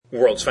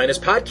World's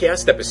Finest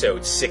Podcast,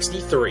 episode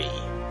 63.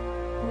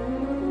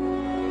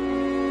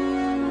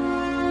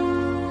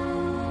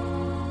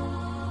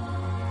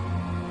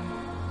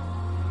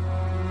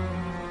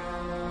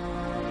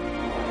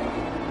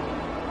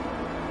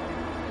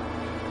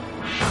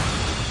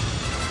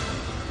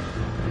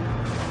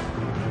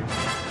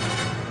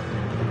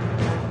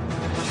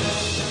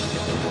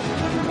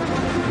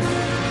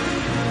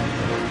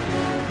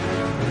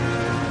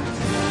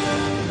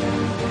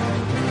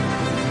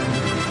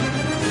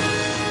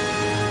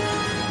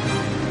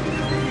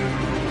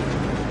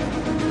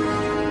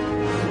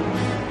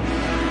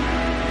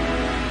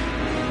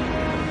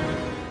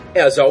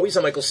 As always,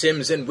 I'm Michael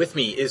Sims, and with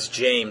me is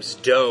James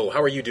Doe.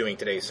 How are you doing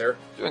today, sir?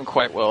 Doing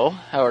quite well.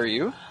 How are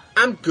you?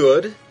 I'm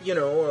good. You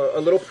know,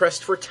 a little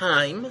pressed for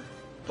time,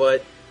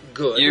 but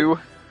good. You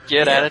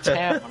get out of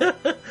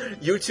town.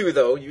 You too,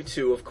 though. You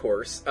too, of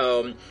course.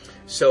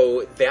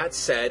 So that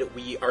said,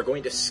 we are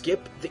going to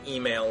skip the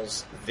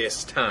emails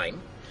this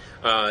time.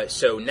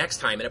 So next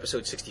time, in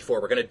episode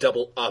 64, we're going to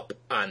double up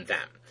on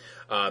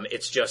them.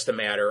 It's just a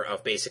matter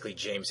of basically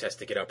James has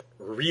to get up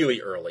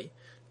really early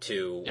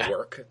to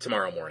work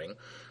tomorrow morning.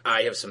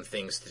 I have some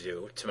things to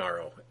do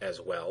tomorrow as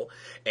well.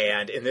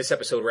 And in this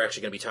episode, we're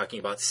actually going to be talking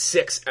about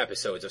 6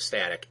 episodes of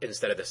Static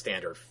instead of the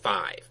standard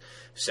 5.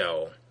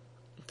 So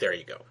there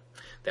you go.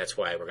 That's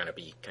why we're going to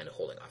be kind of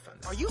holding off on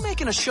that. Are you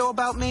making a show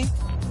about me?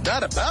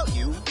 Not about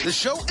you. The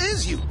show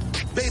is you.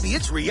 Baby,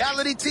 it's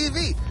reality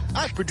TV.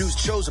 I've produced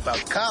shows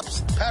about cops,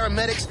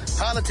 paramedics,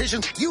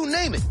 politicians, you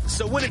name it.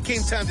 So when it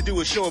came time to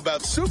do a show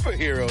about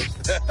superheroes,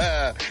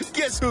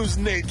 guess whose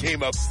name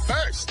came up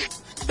first?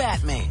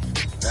 Batman.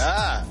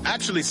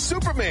 Actually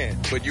Superman.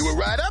 But you were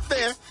right up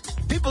there.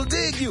 People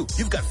dig you.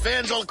 You've got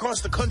fans all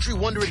across the country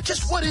wondering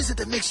just what is it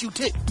that makes you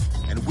tick.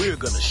 And we're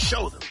going to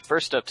show them.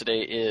 First up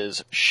today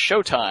is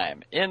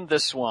Showtime. In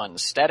this one,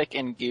 Static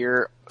and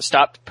Gear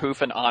stopped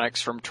Poof and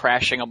Onyx from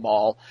trashing a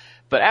mall.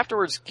 But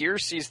afterwards, Gear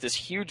sees this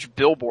huge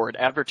billboard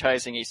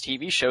advertising a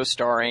TV show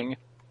starring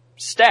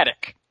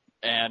Static.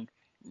 And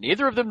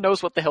neither of them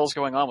knows what the hell's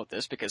going on with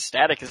this because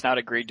Static has not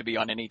agreed to be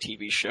on any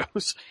TV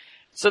shows.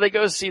 So they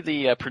go see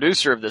the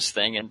producer of this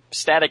thing, and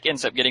Static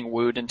ends up getting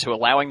wooed into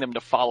allowing them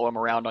to follow him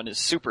around on his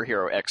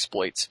superhero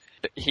exploits.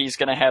 He's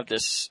going to have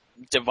this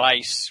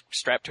device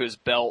strapped to his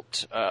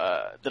belt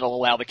that'll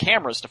allow the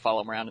cameras to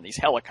follow him around in these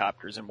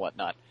helicopters and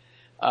whatnot.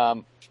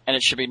 And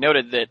it should be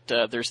noted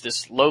that there's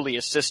this lowly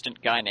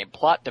assistant guy named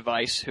Plot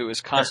Device who is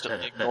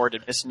constantly ignored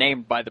and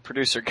misnamed by the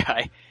producer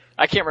guy.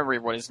 I can't remember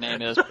what his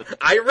name is. But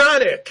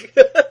Ironic!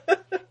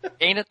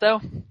 Ain't it,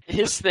 though?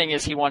 His thing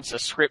is he wants a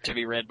script to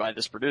be read by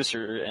this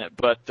producer,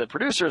 but the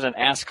producer is an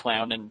ass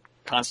clown and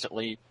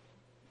constantly,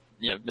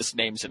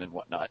 misnames him and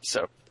whatnot.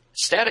 So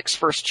Static's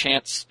first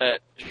chance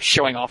at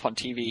showing off on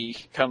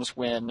TV comes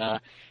when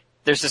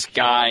there's this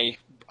guy,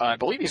 I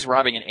believe he's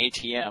robbing an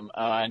ATM,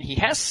 and he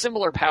has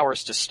similar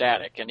powers to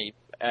Static, and he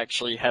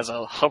actually has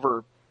a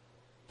hover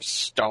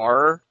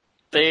star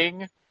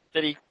thing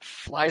that he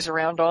flies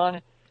around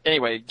on.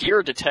 Anyway,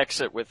 Gear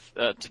detects it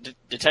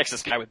detects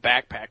this guy with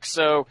backpacks.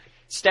 So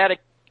Static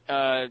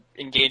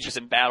engages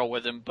in battle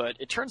with him, but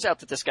it turns out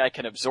that this guy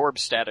can absorb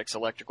Static's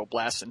electrical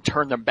blasts and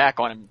turn them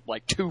back on him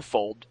like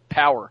twofold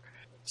power.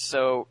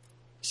 So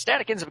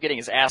Static ends up getting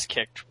his ass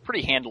kicked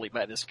pretty handily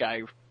by this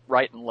guy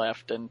right and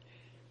left, and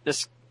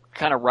this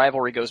kind of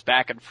rivalry goes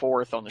back and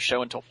forth on the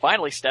show until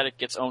finally Static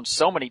gets owned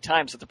so many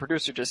times that the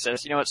producer just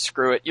says, you know what,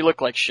 screw it, you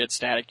look like shit,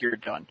 Static, you're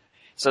done.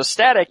 So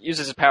Static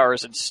uses his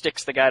powers and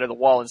sticks the guy to the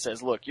wall and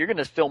says, look, you're going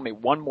to film me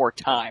one more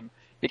time,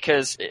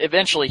 because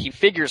eventually he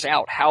figures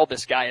out how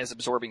this guy is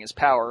absorbing his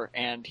power,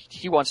 and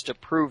he wants to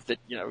prove that,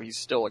 he's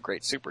still a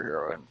great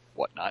superhero and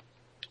whatnot.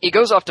 He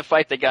goes off to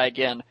fight the guy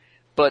again,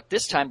 but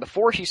this time,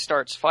 before he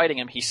starts fighting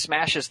him, he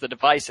smashes the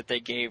device that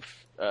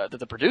that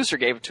the producer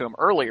gave to him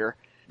earlier,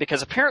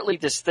 because apparently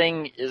this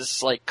thing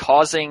is,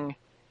 causing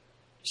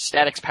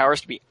Static's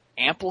powers to be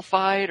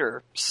amplified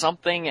or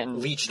something, and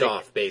leached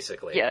off,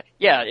 basically.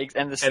 Yeah,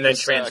 and then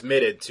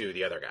transmitted to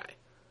the other guy.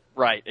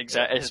 Right,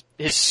 exactly.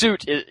 His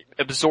suit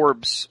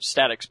absorbs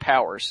Static's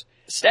powers.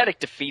 Static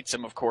defeats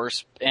him, of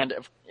course, and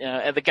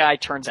the guy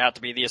turns out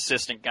to be the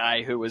assistant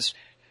guy who was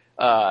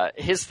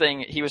his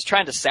thing. He was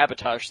trying to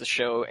sabotage the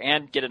show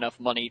and get enough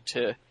money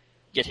to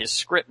get his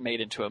script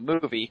made into a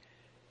movie.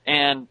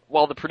 And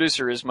while the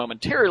producer is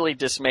momentarily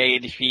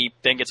dismayed, he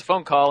then gets a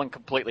phone call and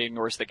completely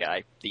ignores the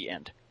guy. The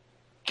end.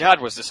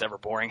 God, was this ever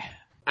boring.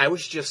 I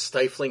was just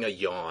stifling a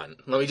yawn.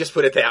 Let me just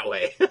put it that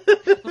way.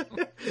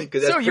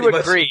 So you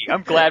agree.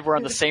 I'm glad we're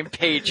on the same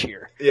page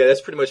here. Yeah,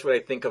 that's pretty much what I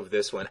think of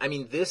this one. I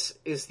mean, this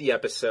is the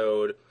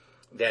episode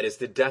that is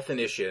the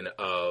definition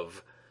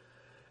of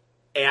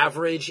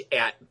average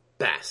at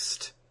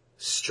best.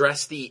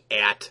 Stress the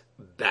at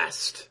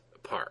best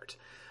part.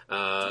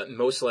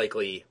 Most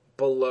likely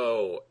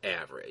below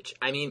average.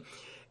 I mean,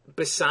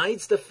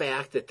 besides the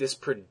fact that this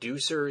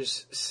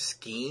producer's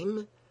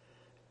scheme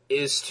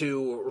is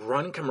to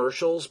run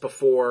commercials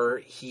before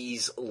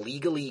he's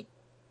legally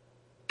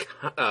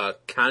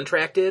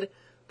contracted,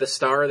 the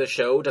star of the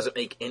show, doesn't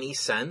make any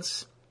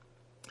sense.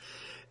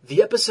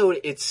 The episode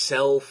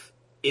itself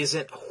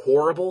isn't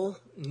horrible,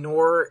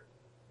 nor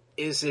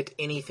is it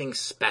anything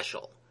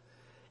special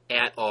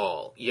at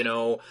all. You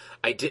know,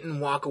 I didn't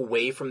walk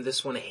away from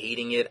this one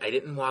hating it. I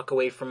didn't walk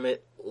away from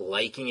it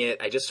liking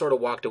it. I just sort of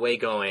walked away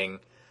going,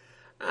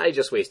 I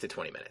just wasted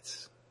 20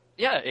 minutes.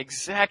 Yeah,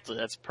 exactly.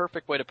 That's a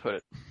perfect way to put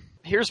it.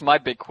 Here's my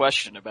big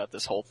question about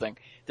this whole thing.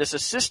 This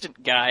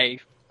assistant guy,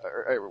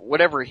 or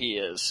whatever he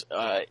is,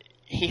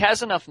 he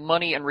has enough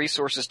money and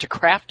resources to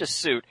craft a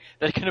suit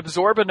that can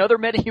absorb another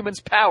metahuman's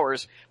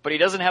powers, but he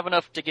doesn't have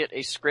enough to get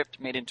a script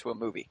made into a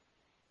movie.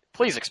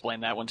 Please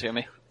explain that one to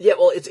me. Yeah,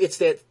 well, it's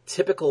that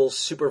typical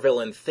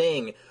supervillain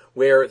thing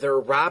where they're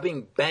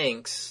robbing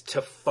banks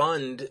to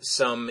fund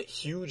some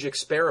huge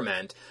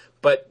experiment,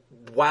 but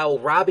while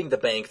robbing the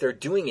bank, they're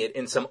doing it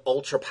in some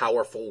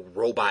ultra-powerful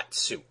robot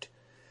suit.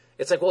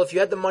 It's like, well, if you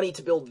had the money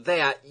to build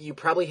that, you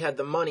probably had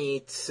the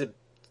money to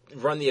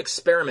run the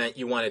experiment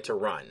you wanted to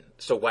run.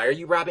 So why are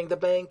you robbing the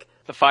bank?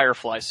 The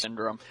Firefly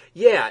syndrome.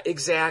 Yeah,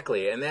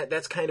 exactly. And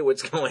that's kind of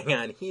what's going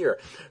on here.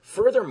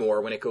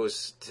 Furthermore, when it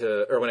comes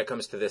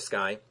to this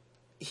guy,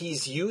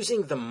 he's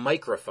using the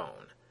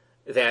microphone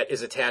that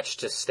is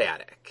attached to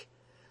Static.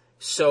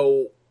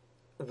 So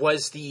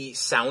was the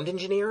sound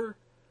engineer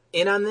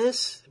in on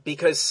this?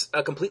 Because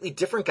a completely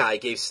different guy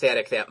gave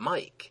Static that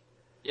mic.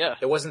 Yeah.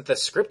 It wasn't the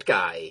script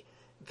guy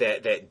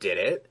that did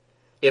it.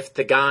 If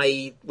the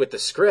guy with the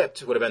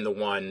script would have been the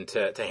one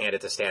to hand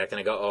it to Static, then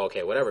I go, oh,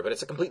 okay, whatever. But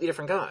it's a completely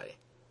different guy.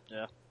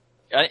 Yeah.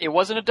 It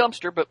wasn't a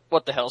dumpster, but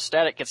what the hell?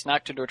 Static gets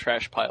knocked into a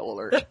trash pile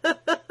alert.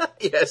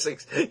 Yes,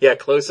 yeah,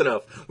 close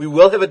enough. We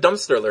will have a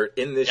dumpster alert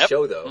in this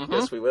show, though. Mm-hmm.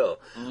 Yes, we will.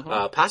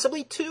 Mm-hmm.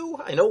 Possibly 2.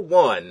 I know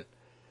 1,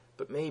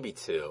 but maybe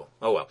 2.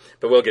 Oh, well.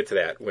 But we'll get to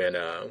that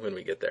when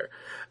we get there.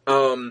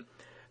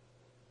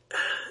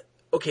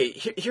 Okay,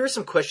 here are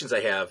some questions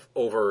I have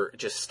over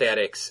just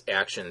Static's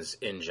actions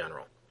in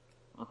general.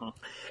 Mm-hmm.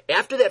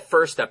 After that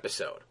first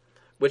episode,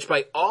 which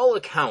by all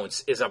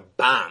accounts is a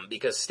bomb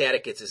because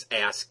Static gets his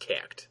ass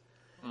kicked,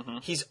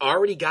 he's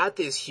already got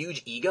this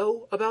huge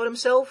ego about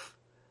himself.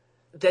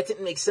 That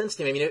didn't make sense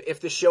to me. I mean,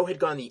 if the show had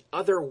gone the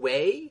other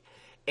way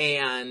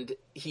and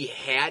he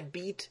had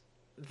beat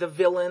the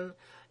villain,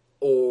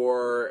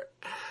 or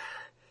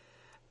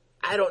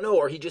I don't know,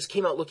 or he just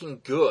came out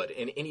looking good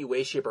in any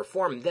way, shape, or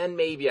form, then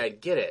maybe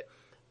I'd get it.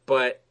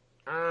 But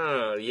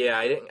yeah,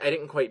 I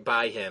didn't quite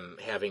buy him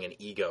having an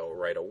ego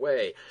right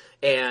away.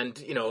 And,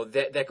 you know,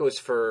 that goes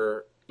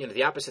for, you know,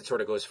 the opposite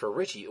sort of goes for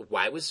Richie.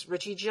 Why was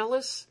Richie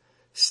jealous?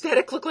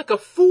 Static looked like a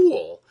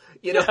fool,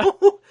 you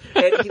know?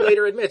 And he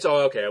later admits,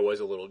 oh, okay, I was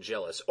a little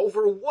jealous.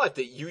 Over what?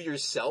 That you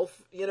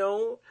yourself, you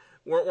know,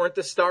 weren't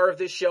the star of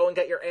this show and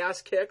got your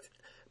ass kicked?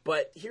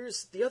 But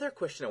here's the other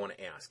question I want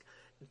to ask.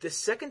 The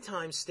second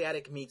time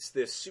Static meets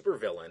this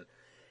supervillain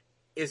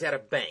is at a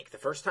bank. The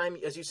first time,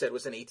 as you said,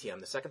 was an ATM.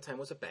 The second time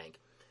was a bank.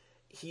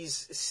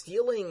 He's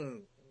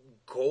stealing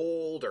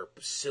gold or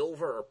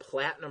silver or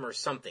platinum or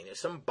something. There's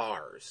some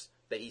bars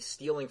that he's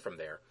stealing from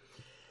there.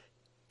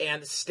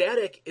 And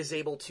Static is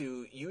able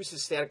to use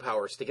his static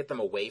powers to get them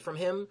away from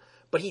him,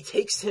 but he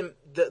takes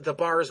the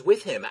bars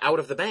with him out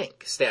of the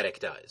bank, Static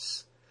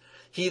does.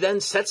 He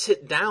then sets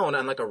it down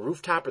on like a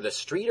rooftop or the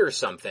street or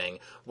something.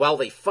 While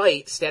they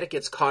fight, Static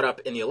gets caught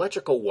up in the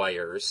electrical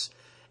wires,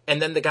 and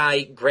then the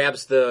guy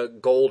grabs the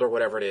gold or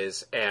whatever it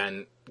is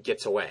and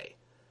gets away.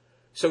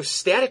 So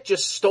Static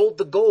just stole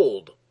the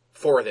gold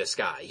for this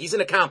guy. He's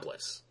an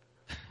accomplice.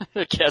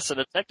 I guess in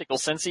a technical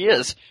sense he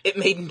is. It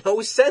made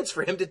no sense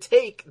for him to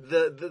take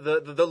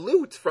the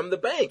loot from the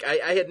bank.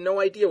 I had no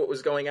idea what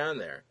was going on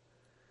there.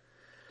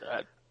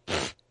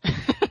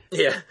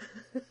 Yeah.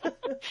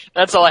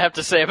 That's all I have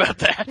to say about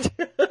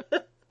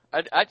that.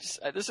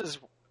 This is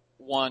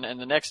one, and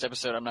the next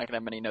episode I'm not going to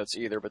have many notes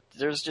either, but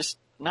there's just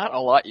not a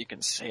lot you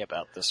can say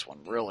about this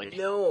one, really.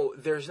 No,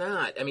 there's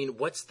not. I mean,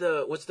 what's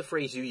the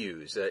phrase you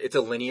use? It's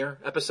a linear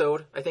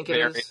episode, I think it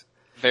is.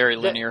 Very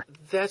linear.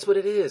 That's what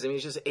it is. I mean,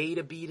 it's just A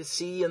to B to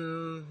C,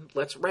 and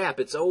let's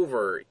wrap. It's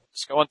over.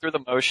 Just going through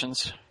the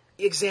motions.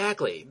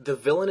 Exactly. The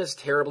villain is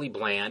terribly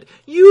bland.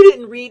 You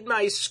didn't read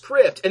my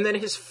script. And then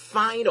his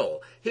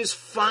final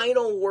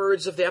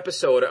words of the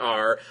episode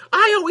are,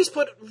 I always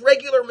put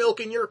regular milk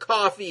in your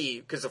coffee.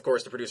 Because, of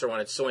course, the producer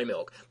wanted soy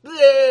milk.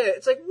 Bleh.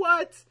 It's like,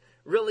 what?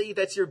 Really?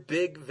 That's your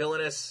big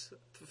villainous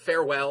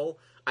farewell?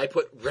 I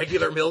put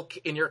regular milk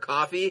in your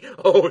coffee?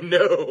 Oh,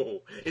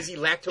 no. Is he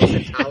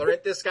lactose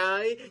intolerant, this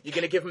guy? You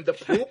gonna give him the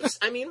poops?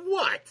 I mean,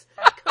 what?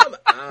 Come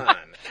on.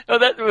 No,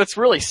 what's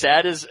really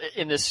sad is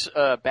in this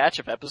batch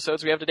of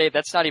episodes we have today,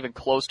 that's not even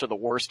close to the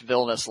worst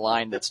villainous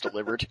line that's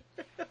delivered.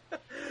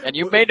 And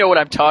you may know what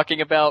I'm talking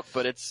about,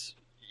 but it's...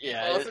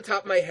 Yeah. Off the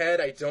top of my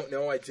head, I don't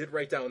know. I did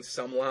write down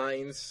some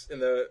lines in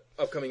the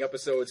upcoming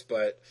episodes,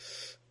 but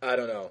I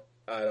don't know.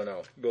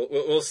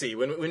 We'll see.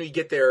 When we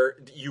get there,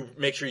 you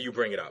make sure you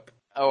bring it up.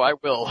 Oh, I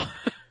will.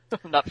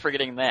 I'm not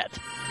forgetting that.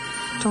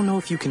 Don't know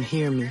if you can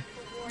hear me.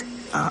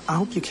 I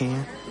hope you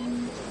can.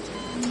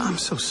 I'm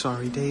so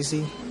sorry,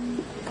 Daisy.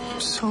 I'm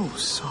so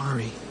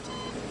sorry.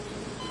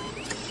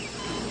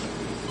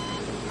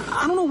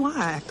 I don't know why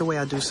I act the way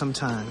I do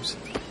sometimes.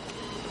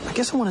 I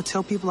guess I want to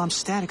tell people I'm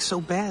Static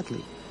so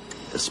badly.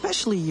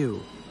 Especially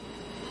you.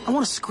 I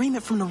want to scream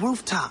it from the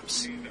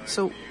rooftops.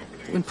 So,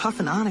 when Puff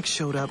and Onyx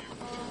showed up,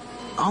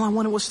 all I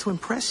wanted was to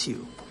impress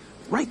you.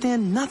 Right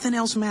then, nothing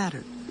else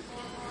mattered.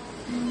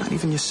 Not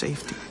even your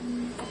safety.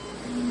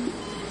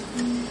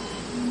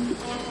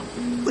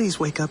 Please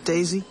wake up,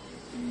 Daisy.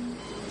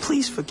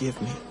 Please forgive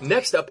me.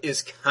 Next up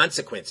is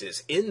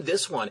Consequences. In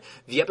this one,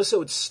 the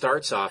episode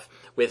starts off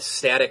with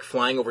Static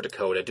flying over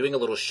Dakota, doing a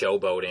little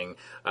showboating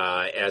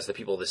as the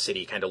people of the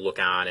city kind of look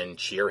on and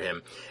cheer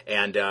him.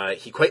 And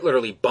he quite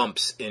literally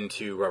bumps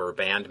into Rubber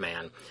Band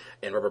Man.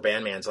 And Rubber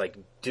Band Man's like,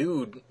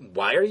 dude,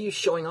 why are you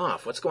showing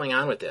off? What's going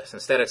on with this?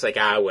 And Static's like,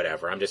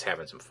 whatever, I'm just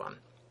having some fun.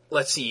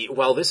 Let's see,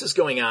 while this is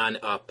going on,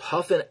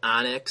 Puff and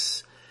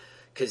Onyx,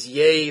 because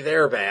yay,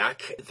 they're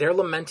back, they're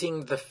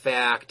lamenting the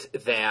fact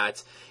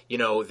that, you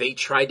know, they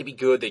tried to be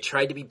good, they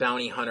tried to be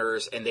bounty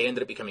hunters, and they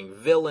ended up becoming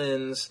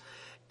villains,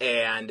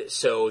 and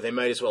so they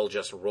might as well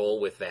just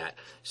roll with that.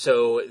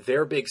 So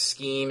their big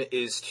scheme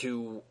is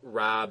to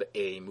rob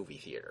a movie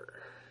theater.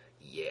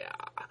 Yeah.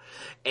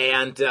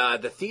 And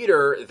the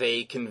theater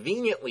they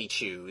conveniently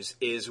choose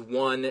is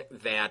one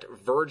that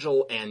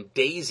Virgil and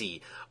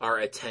Daisy are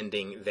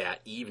attending that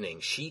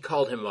evening. She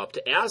called him up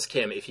to ask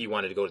him if he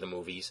wanted to go to the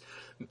movies,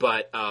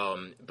 but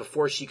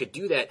before she could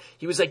do that,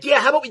 he was like, yeah,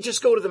 how about we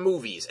just go to the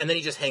movies? And then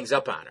he just hangs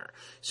up on her.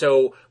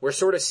 So we're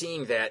sort of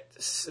seeing that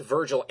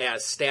Virgil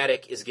as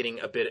Static is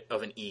getting a bit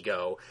of an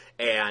ego,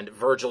 and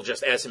Virgil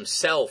just as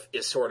himself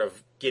is sort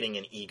of getting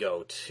an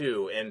ego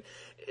too. And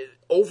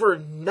over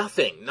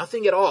nothing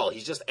at all.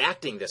 He's just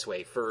acting this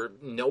way for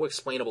no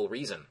explainable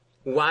reason.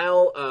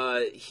 While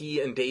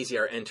he and Daisy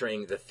are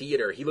entering the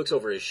theater, he looks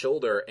over his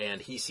shoulder and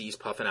he sees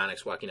Puff and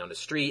Onyx walking down the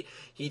street.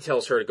 He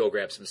tells her to go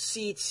grab some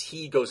seats.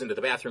 He goes into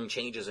the bathroom,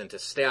 changes into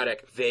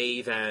Static.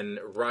 They then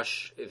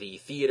rush the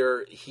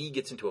theater. He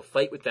gets into a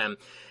fight with them.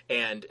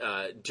 And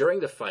during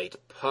the fight,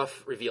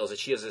 Puff reveals that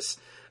she has this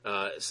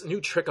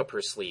new trick up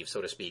her sleeve,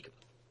 so to speak,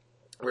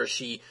 where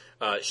she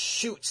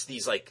shoots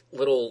these like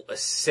little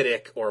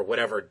acidic or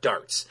whatever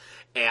darts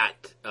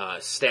at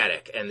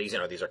Static, and these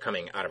are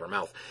coming out of her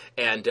mouth,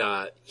 and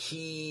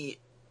he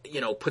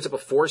puts up a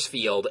force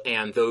field,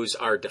 and those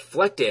are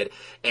deflected,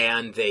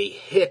 and they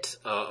hit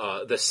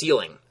the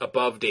ceiling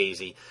above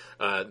Daisy.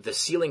 The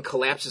ceiling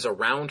collapses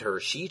around her.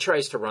 She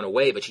tries to run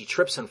away, but she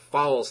trips and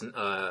falls,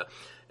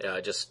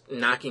 just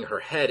knocking her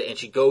head, and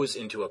she goes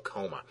into a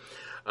coma.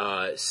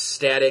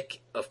 Static,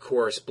 of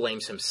course,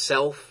 blames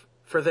himself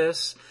for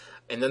this,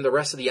 and then the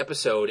rest of the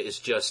episode is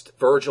just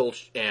Virgil,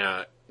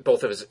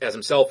 both as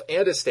himself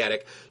and as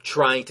Static,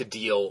 trying to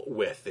deal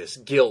with this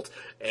guilt,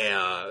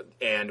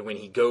 and when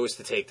he goes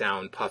to take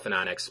down Puff and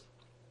Onyx,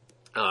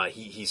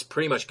 he's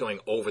pretty much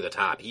going over the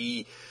top.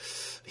 He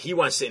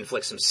wants to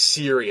inflict some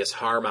serious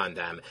harm on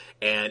them,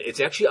 and it's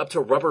actually up to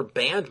Rubber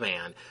Band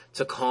Man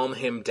to calm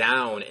him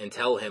down and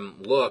tell him,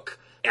 look,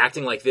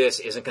 acting like this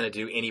isn't going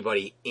to do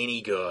anybody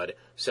any good,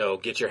 so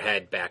get your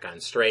head back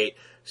on straight.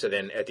 So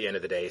then, at the end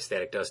of the day,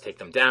 Static does take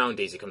them down.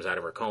 Daisy comes out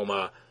of her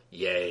coma.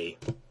 Yay.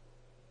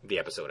 The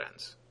episode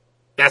ends.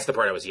 That's the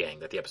part I was yaying,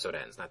 that the episode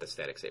ends, not that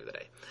Static saved the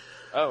day.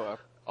 Oh,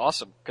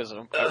 awesome, because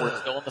we're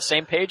still on the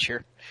same page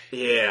here.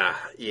 Yeah.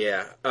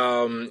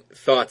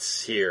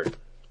 Thoughts here?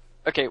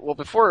 Okay, well,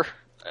 before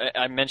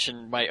I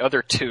mention my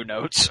other two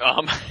notes,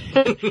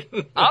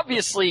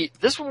 obviously,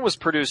 this one was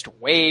produced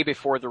way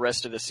before the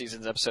rest of the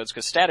season's episodes,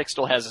 because Static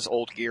still has his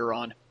old gear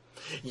on.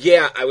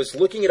 Yeah, I was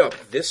looking it up.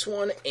 This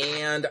one,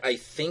 and I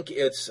think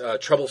it's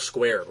Trouble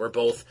Squared, were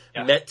both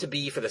meant to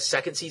be for the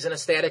second season of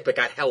Static, but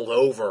got held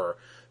over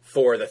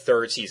for the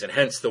third season,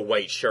 hence the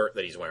white shirt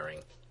that he's wearing.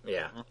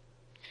 Yeah.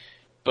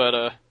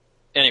 But,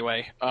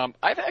 anyway,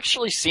 I've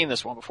actually seen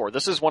this one before.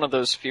 This is one of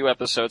those few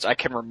episodes I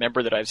can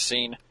remember that I've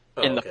seen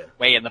in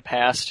the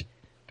past,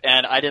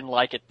 and I didn't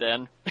like it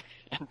then,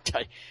 and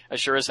I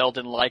sure as hell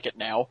didn't like it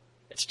now.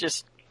 It's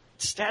just,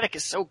 Static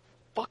is so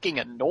fucking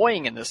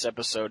annoying in this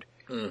episode.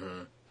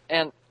 Mm-hmm.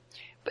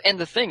 And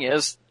the thing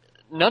is,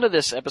 none of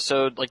this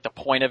episode, like the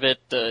point of it,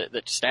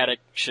 that Static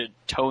should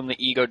tone the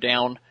ego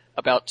down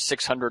about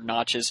 600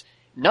 notches,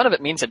 none of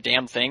it means a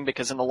damn thing,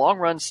 because in the long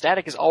run,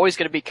 Static is always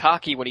going to be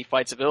cocky when he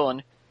fights a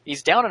villain.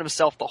 He's down on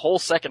himself the whole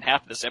second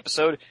half of this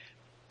episode,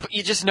 but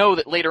you just know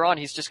that later on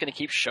he's just going to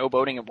keep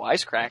showboating and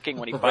wisecracking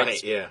when he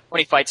fights, when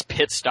he fights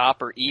Pit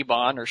Stop or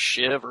Ebon or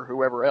Shiv or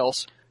whoever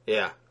else.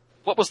 Yeah.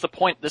 What was the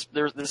point? This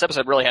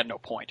episode really had no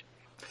point.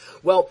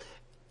 Well,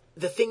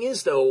 the thing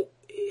is, though,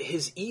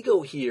 his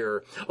ego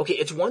here, okay,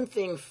 it's one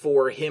thing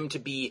for him to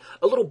be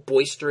a little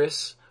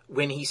boisterous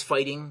when he's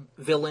fighting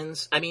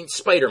villains. I mean,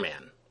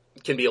 Spider-Man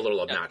can be a little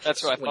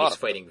obnoxious when he's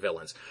fighting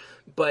villains.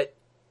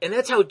 And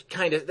that's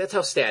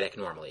how Static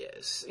normally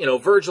is.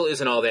 Virgil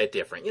isn't all that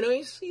different.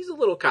 He's a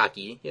little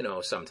cocky,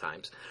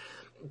 sometimes.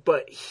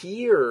 But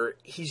here,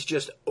 he's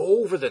just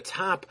over the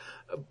top,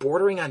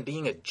 bordering on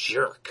being a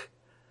jerk.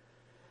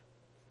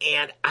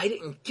 And I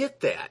didn't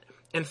get that.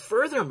 And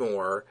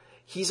furthermore,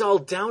 he's all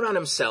down on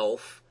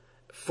himself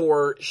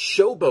for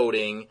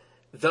showboating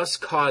thus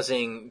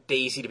causing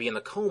Daisy to be in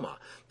the coma.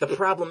 The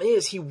problem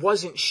is he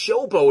wasn't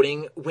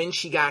showboating when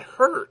she got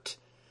hurt.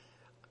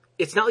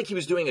 It's not like he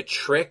was doing a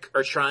trick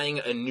or trying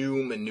a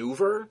new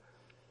maneuver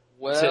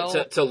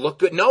to look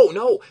good.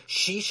 No.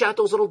 She shot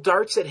those little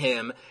darts at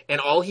him,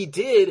 and all he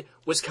did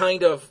was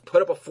kind of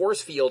put up a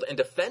force field and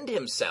defend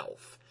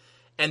himself.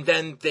 And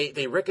then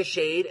they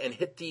ricocheted and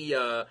hit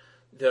the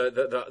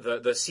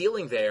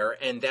ceiling there,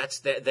 and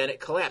then it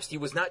collapsed. He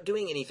was not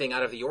doing anything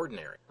out of the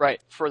ordinary. Right.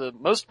 For the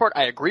most part,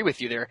 I agree with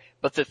you there.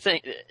 But the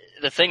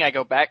thing I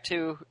go back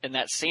to in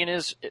that scene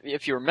is,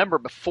 if you remember,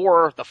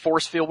 before the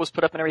force field was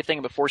put up and everything,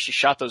 and before she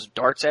shot those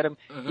darts at him,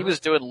 he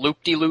was doing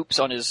loop-de-loops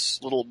on his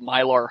little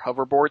Mylar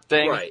hoverboard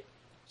thing. Right.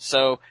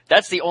 So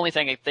that's the only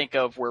thing I think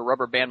of where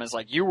Rubber Bandman's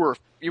like, you were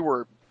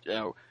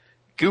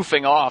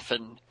goofing off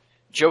and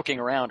joking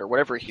around or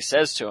whatever he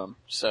says to him.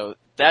 So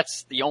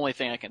that's the only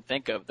thing I can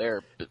think of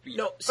there.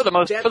 For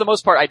the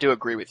most part, I do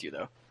agree with you,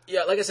 though.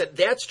 Yeah, like I said,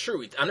 that's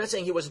true. I'm not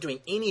saying he wasn't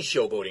doing any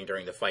showboating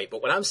during the fight,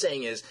 but what I'm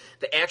saying is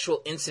the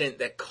actual incident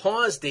that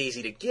caused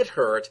Daisy to get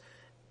hurt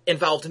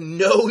involved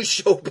no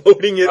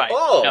showboating at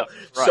all. No,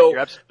 right, so, you're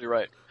absolutely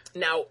right.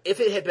 Now,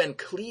 if it had been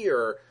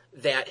clear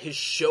that his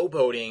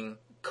showboating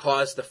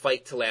caused the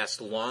fight to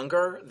last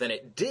longer than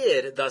it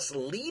did, thus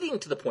leading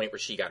to the point where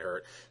she got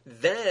hurt,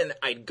 then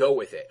I'd go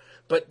with it.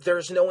 But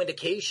there's no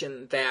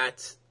indication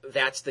that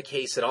that's the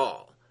case at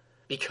all.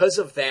 Because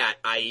of that,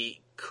 I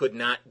could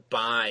not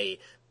buy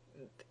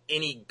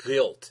any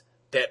guilt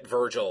that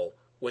Virgil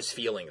was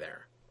feeling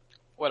there.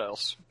 What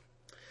else?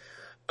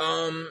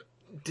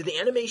 Did the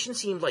animation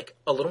seem like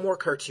a little more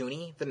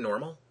cartoony than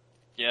normal?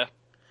 Yeah,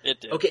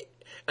 it did. Okay,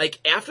 like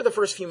after the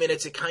first few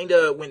minutes, it kind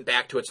of went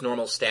back to its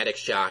normal Static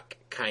Shock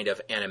kind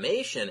of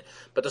animation,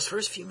 but those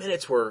first few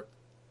minutes were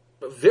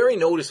very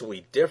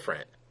noticeably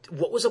different.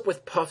 What was up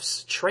with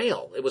Puff's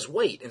trail? It was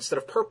white instead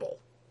of purple.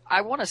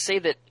 I want to say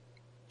that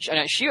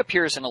she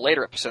appears in a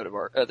later episode of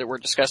our that we're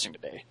discussing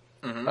today.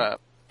 Mm-hmm.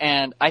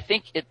 And I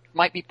think it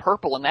might be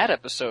purple in that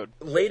episode.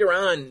 Later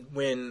on,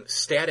 when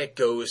Static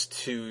goes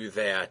to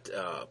that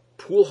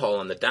pool hall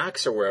on the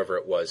docks or wherever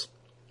it was,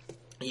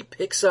 he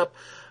picks up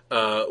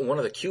one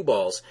of the cue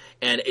balls,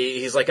 and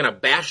he's like going to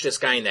bash this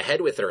guy in the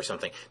head with it or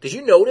something. Did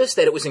you notice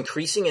that it was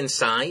increasing in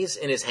size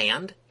in his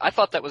hand? I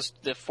thought that was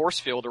the force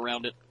field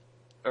around it.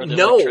 Or the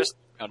No. electricity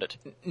around it.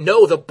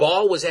 No, the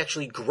ball was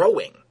actually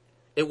growing.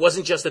 It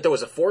wasn't just that there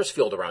was a force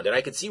field around it.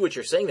 I could see what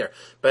you're saying there.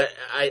 But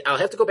I'll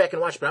have to go back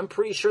and watch, but I'm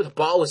pretty sure the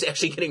ball was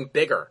actually getting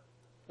bigger.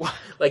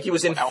 Like he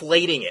was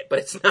inflating it, but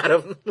it's not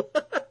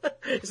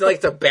it's not like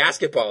it's a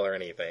basketball or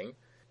anything.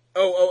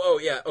 Oh,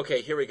 yeah.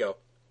 Okay, here we go.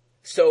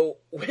 So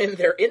when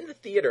they're in the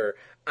theater,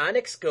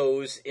 Onyx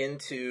goes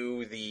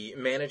into the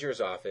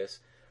manager's office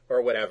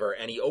or whatever,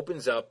 and he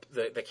opens up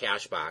the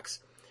cash box,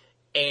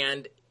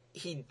 and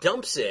he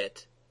dumps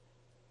it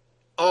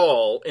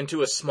all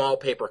into a small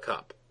paper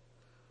cup.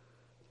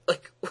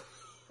 Like,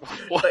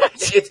 what?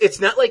 It's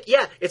not like,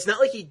 it's not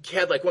like he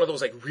had like one of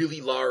those like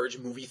really large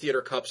movie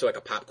theater cups or like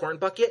a popcorn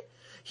bucket.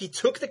 He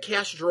took the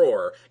cash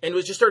drawer and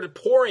just started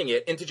pouring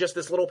it into just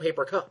this little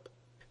paper cup.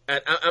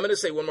 And I'm going to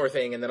say one more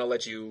thing, and then I'll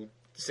let you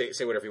say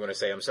whatever you want to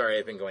say. I'm sorry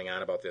I've been going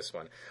on about this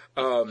one.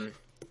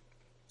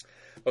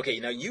 Okay,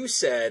 now you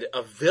said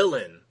a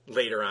villain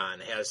later on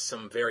has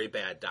some very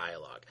bad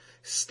dialogue.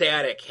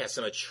 Static has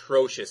some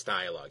atrocious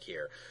dialogue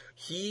here.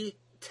 He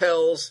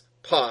tells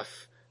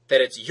Puff that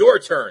it's your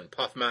turn,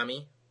 Puff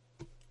Mommy.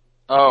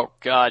 Oh,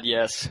 God,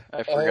 yes.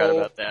 I forgot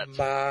about that. Oh,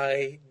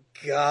 my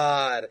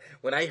God.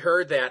 When I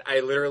heard that, I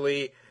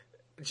literally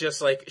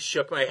just, like,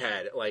 shook my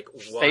head. Like,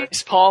 what?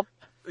 Facepalm?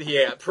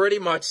 Yeah, pretty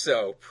much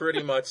so.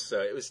 Pretty much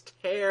so. It was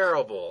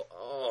terrible.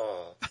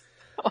 Oh.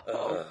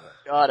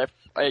 God,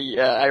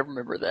 I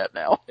remember that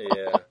now.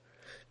 Yeah.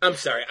 I'm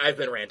sorry. I've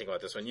been ranting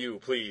about this one. You,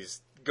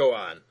 please, go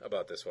on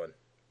about this one.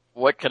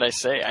 What can I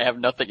say? I have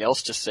nothing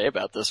else to say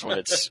about this one.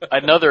 It's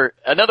another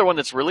one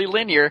that's really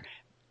linear,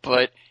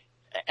 and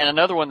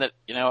another one that,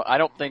 I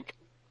don't think,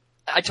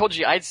 I told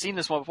you I'd seen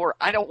this one before.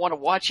 I don't want to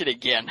watch it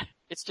again.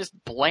 It's just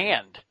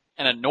bland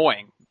and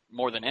annoying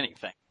more than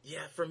anything.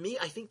 Yeah, for me,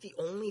 I think the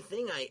only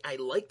thing I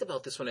liked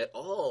about this one at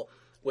all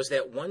was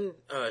that one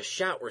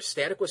shot where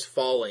Static was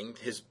falling,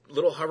 his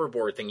little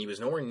hoverboard thing, he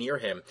was nowhere near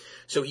him,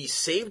 so he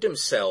saved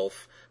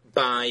himself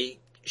by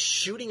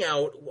shooting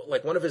out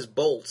like one of his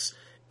bolts,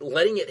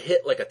 letting it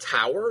hit like a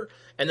tower,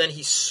 and then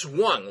he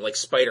swung like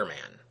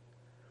Spider-Man.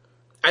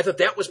 I thought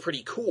that was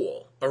pretty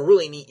cool, a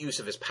really neat use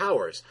of his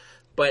powers,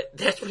 but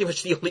that's pretty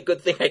much the only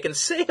good thing I can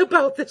say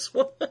about this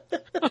one.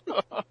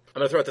 I'm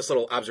going to throw out this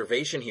little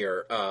observation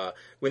here.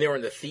 When they were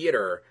in the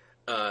theater,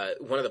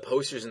 one of the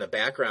posters in the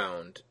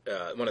background,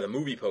 one of the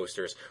movie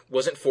posters,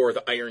 wasn't for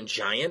the Iron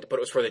Giant, but it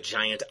was for the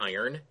Giant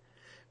Iron.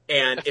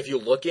 And if you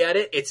look at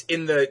it, it's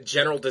in the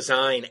general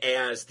design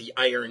as the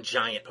Iron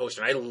Giant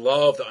poster. And I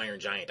love the Iron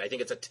Giant. I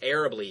think it's a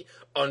terribly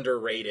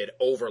underrated,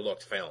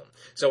 overlooked film.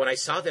 So when I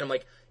saw that, I'm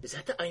like, is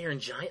that the Iron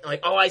Giant? I'm like,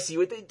 oh, I see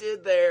what they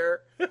did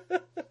there.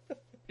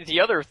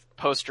 The other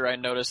poster I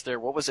noticed there.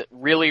 What was it?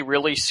 Really,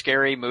 really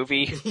scary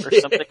movie or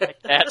something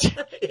like that.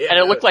 Yeah. And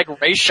it looked like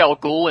Ra's al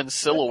Ghul in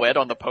silhouette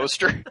on the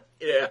poster.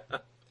 Yeah.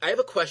 I have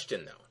a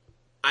question, though.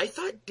 I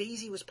thought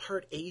Daisy was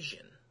part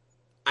Asian.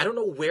 I don't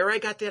know where I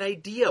got that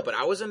idea, but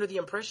I was under the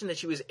impression that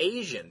she was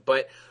Asian.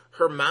 But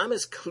her mom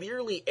is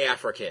clearly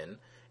African,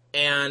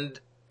 and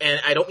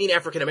I don't mean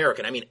African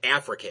American. I mean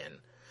African.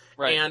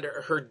 Right. And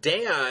her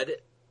dad,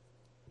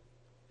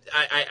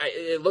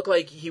 it looked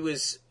like he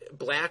was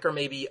black or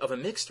maybe of a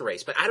mixed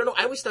race. But I don't know.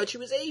 I always thought she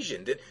was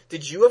Asian.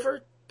 Did you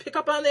ever pick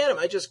up on that? Am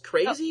I just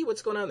crazy? No.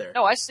 What's going on there?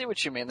 No, I see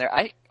what you mean there.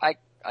 I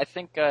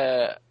think,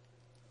 I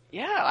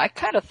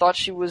kind of thought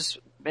she was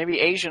maybe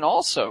Asian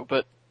also,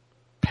 but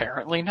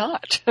apparently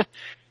not.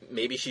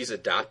 Maybe she's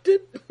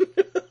adopted?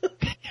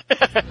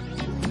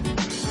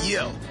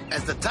 Yo,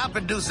 as the top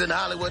producer in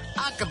Hollywood,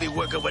 I could be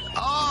working with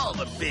all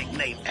the big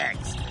name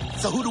acts.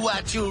 So who do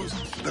I choose?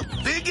 The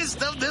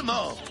biggest of them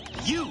all.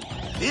 You,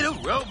 little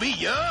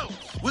Romeo.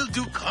 We'll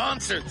do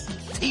concerts,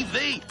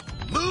 TV,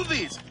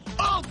 movies,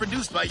 all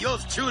produced by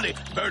yours truly,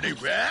 Bernie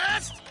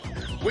Rust.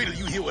 Wait till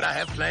you hear what I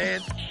have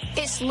planned.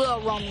 It's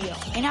Lil Romeo,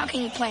 and how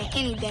can you plan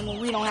anything when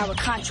we don't have a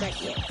contract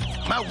yet?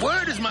 My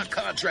word is my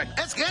contract.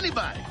 Ask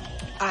anybody.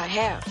 I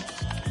have.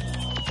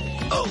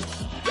 Oh.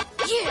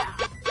 Yeah.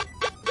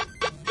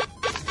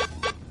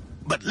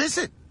 But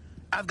listen,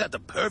 I've got the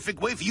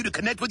perfect way for you to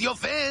connect with your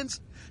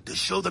fans. To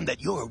show them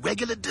that you're a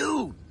regular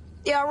dude.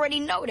 They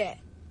already know that.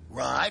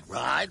 Right,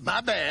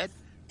 my bad.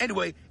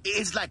 Anyway,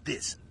 it's like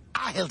this.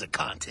 I held a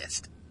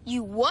contest.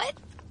 You what?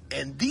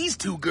 And these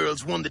two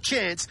girls won the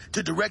chance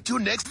to direct your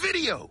next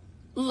video.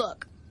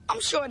 Look,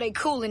 I'm sure they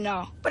cool and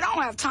all, but I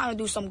don't have time to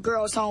do some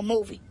girls' home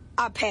movie.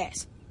 I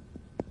pass.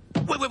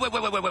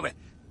 Wait.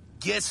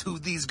 Guess who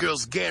these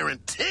girls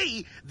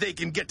guarantee they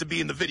can get to be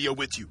in the video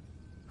with you?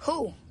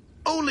 Who?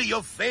 Only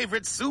your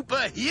favorite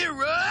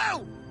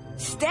superhero!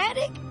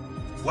 Static?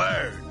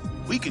 Word.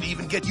 We could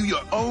even get you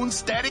your own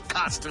Static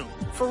costume.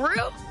 For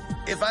real?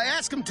 If I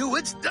ask him to,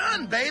 it's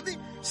done, baby.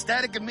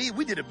 Static and me,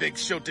 we did a big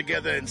show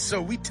together, and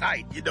so we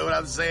tight. You know what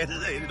I'm saying?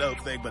 It ain't no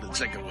thing but a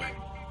chicken wing.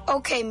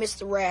 Okay,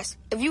 Mr. Rass.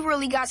 If you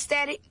really got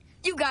Static,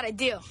 you got a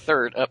deal.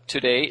 Third up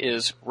today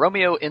is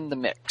Romeo in the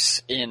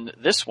Mix. In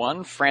this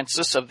one,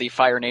 Francis of the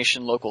Fire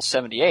Nation Local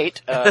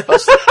 78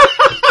 busted...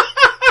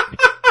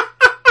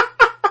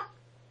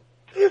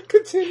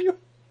 Continue.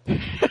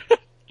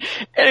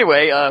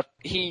 Anyway,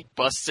 he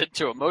busts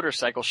into a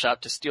motorcycle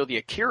shop to steal the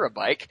Akira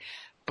bike,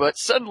 but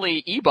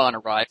suddenly Ebon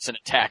arrives and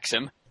attacks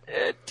him.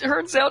 It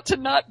turns out to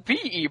not be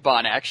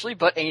Ebon, actually,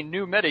 but a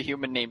new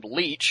metahuman named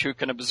Leech who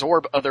can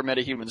absorb other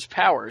metahumans'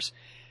 powers.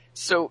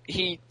 So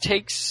he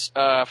takes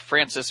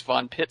Francis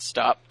von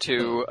Pitstop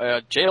to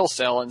a jail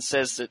cell and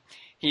says that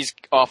he's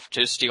off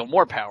to steal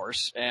more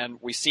powers. And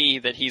we see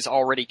that he's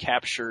already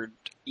captured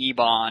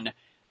Ebon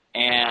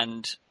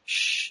and...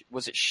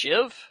 was it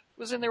Shiv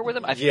was in there with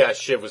him? Yeah,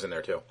 Shiv was in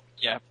there too.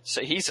 Yeah,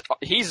 so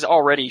he's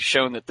already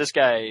shown that this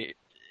guy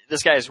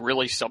is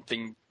really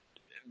something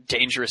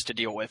dangerous to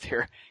deal with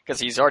here, because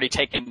he's already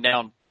taken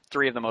down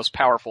 3 of the most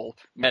powerful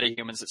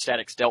metahumans that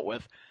Static's dealt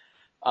with.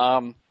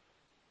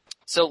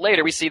 So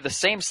later we see the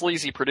same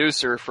sleazy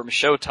producer from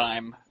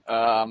Showtime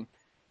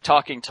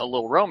talking to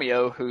Lil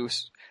Romeo, who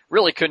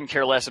really couldn't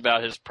care less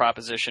about his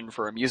proposition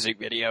for a music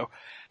video.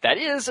 That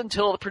is,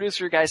 until the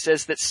producer guy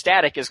says that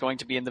Static is going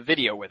to be in the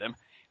video with him.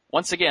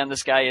 Once again,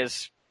 this guy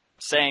is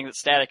saying that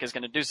Static is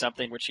going to do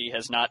something which he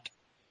has not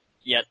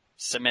yet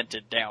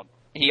cemented down.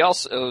 He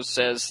also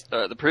says,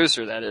 the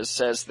producer that is,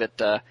 says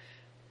that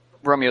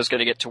Romeo's going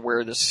to get to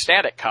wear this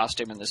Static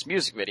costume in this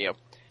music video.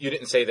 You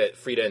didn't say that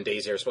Frida and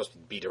Daisy are supposed to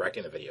be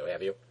directing the video,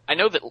 have you? I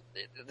know that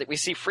we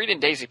see Frida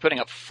and Daisy putting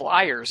up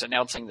flyers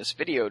announcing this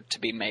video to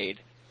be made.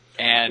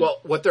 And well,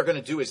 what they're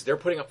going to do is they're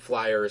putting up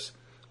flyers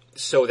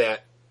so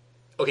that,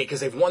 okay,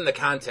 because they've won the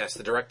contest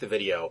to direct the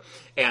video,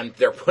 and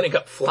they're putting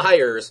up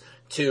flyers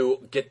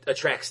to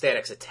attract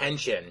Static's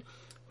attention,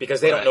 because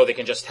they don't know they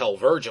can just tell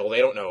Virgil. They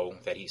don't know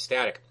that he's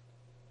Static.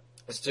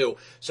 So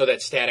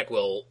that Static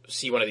will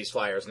see one of these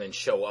flyers and then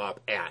show up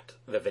at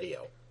the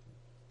video.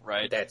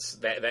 Right. That's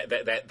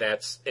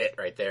it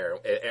right there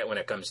when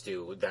it comes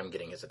to them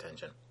getting his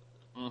attention.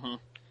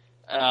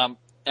 Mm-hmm.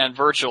 And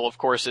Virgil, of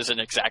course, isn't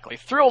exactly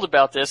thrilled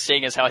about this,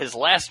 seeing as how his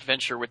last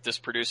venture with this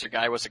producer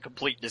guy was a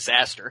complete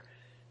disaster.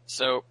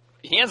 So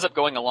he ends up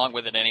going along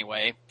with it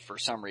anyway, for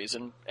some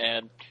reason.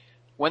 And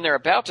when they're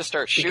about to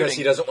start shooting... Because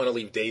he doesn't want to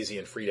leave Daisy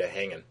and Frida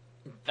hanging.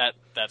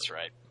 That's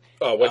right.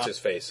 Oh, what's his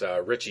face?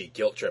 Richie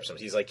guilt trips him.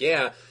 He's like,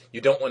 yeah,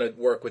 you don't want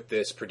to work with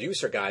this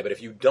producer guy, but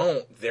if you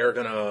don't, they're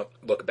going to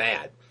look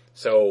bad.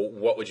 So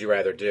what would you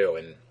rather do?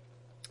 And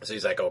so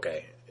he's like,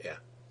 okay, yeah.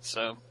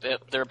 So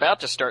they're about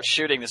to start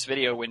shooting this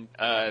video when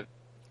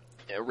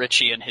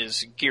Richie in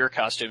his gear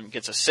costume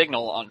gets a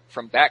signal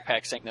from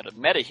Backpack saying that a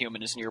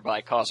metahuman is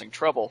nearby causing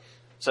trouble.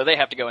 So they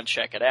have to go and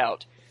check it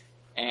out.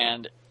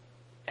 And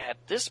at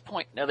this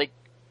point,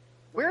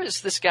 where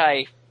is this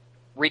guy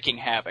wreaking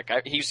havoc?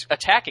 He's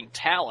attacking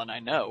Talon, I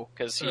know,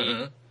 because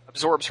he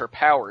absorbs her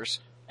powers,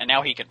 and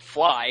now he can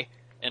fly,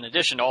 in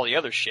addition to all the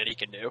other shit he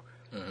can do.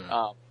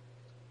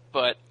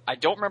 but I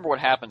don't remember what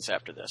happens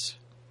after this.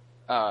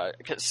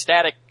 Because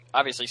Static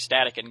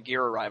and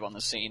Gear arrive on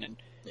the scene, and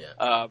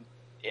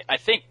I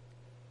think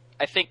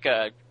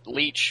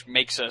Leech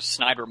makes a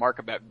snide remark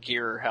about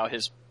Gear, how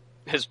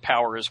his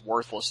power is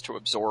worthless to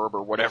absorb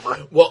or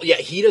whatever. Well, yeah,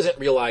 he doesn't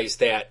realize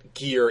that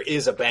Gear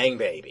is a bang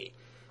baby.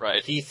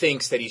 Right. He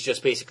thinks that he's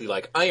just basically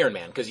like Iron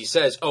Man, because he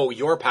says, oh,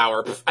 your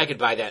power, I could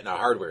buy that in a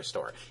hardware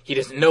store. He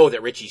doesn't know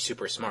that Richie's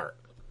super smart.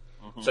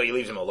 Mm-hmm. So he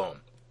leaves him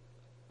alone.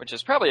 Which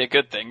is probably a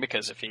good thing,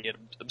 because if he had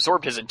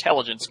absorbed his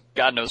intelligence,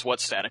 God knows what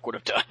Static would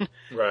have done.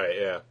 Right,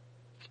 yeah.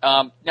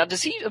 Now,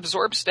 does he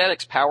absorb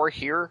Static's power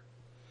here?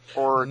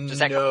 Or does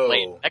that come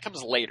later? That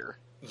comes later.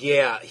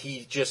 Yeah,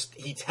 he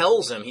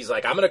tells him, he's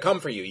like, I'm going to come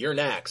for you, you're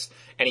next.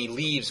 And he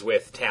leaves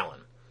with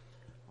Talon.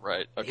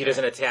 Right, okay. He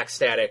doesn't attack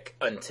Static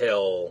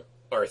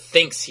or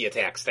thinks he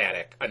attacks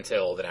Static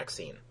until the next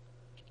scene.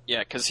 Yeah,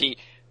 because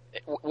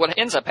what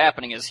ends up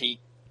happening is he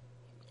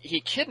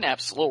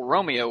kidnaps little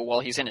Romeo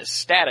while he's in his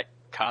Static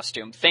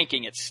costume,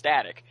 thinking it's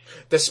Static.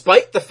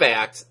 Despite the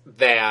fact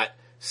that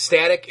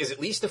Static is at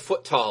least a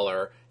foot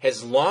taller,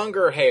 has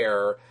longer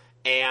hair,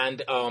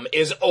 and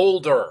is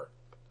older.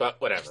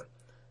 But whatever.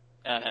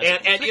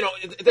 And you know,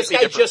 this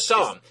guy just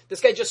saw him. This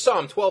guy just saw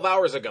him 12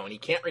 hours ago, and he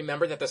can't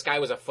remember that this guy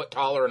was a foot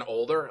taller and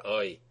older?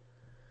 Oy.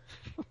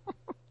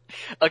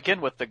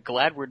 Again, with the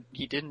glad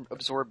he didn't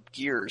absorb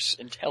Gear's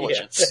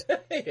intelligence.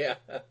 Yeah.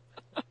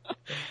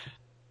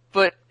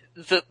 But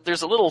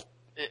there's a little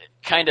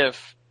kind of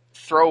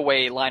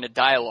throwaway line of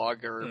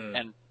dialogue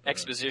and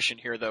exposition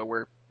here, though,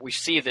 where we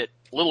see that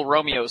little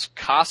Romeo's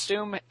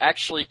costume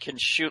actually can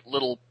shoot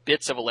little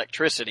bits of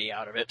electricity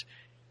out of it,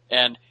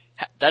 and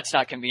that's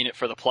not convenient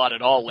for the plot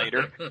at all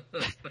later.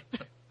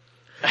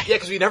 Yeah,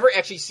 because we never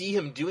actually see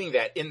him doing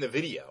that in the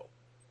video.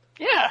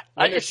 Yeah.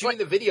 When they're shooting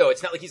the video,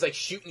 it's not like he's like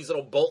shooting these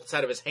little bolts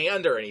out of his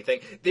hand or anything.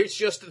 It's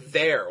just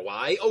there.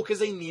 Why? Oh, because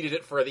they needed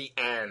it for the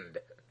end.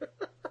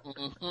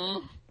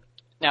 Mm-hmm.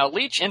 Now,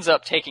 Leech ends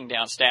up taking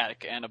down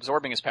Static and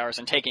absorbing his powers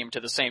and taking him to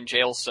the same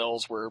jail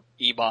cells where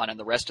Ebon and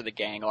the rest of the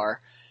gang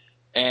are.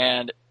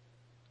 And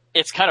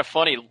it's kind of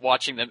funny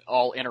watching them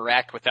all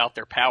interact without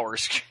their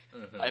powers,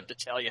 I have to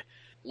tell you.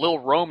 Lil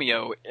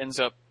Romeo ends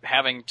up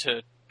having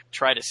to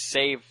try to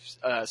save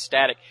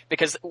Static,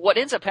 because what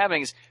ends up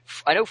happening is,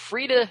 I know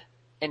Frida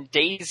and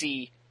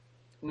Daisy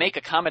make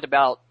a comment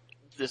about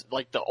this,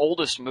 like the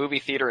oldest movie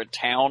theater in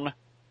town.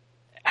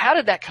 How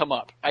did that come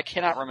up? I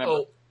cannot remember.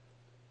 Oh,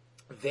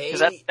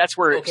 because that's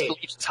where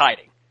Leech is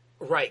hiding.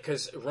 Right,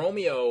 because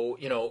Romeo,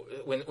 you know,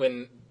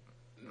 when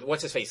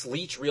what's his face,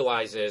 Leech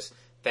realizes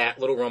that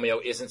little Romeo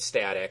isn't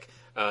Static,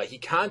 he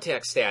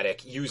contacts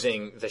Static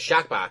using the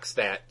shock box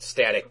that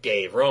Static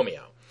gave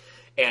Romeo.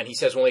 And he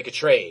says, we'll make a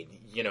trade.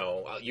 You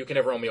know, you can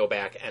have Romeo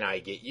back and I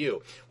get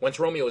you. Once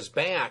Romeo is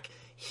back,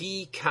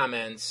 he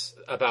comments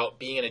about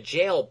being in a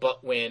jail,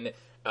 but when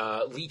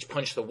Leech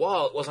punched the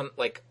wall, it wasn't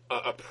like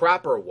a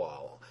proper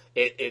wall.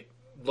 It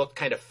looked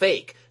kind of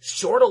fake,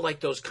 sort of like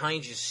those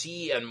kinds you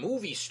see in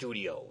movie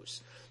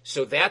studios.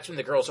 So that's when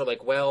the girls are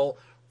like, well,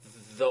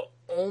 the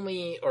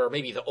only, or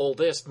maybe the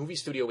oldest movie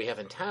studio we have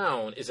in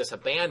town is this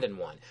abandoned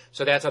one.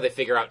 So that's how they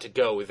figure out to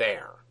go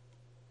there.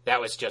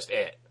 That was just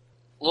it.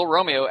 Little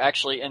Romeo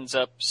actually ends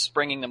up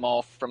springing them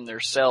all from their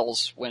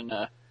cells when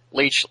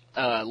Leech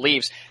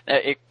leaves.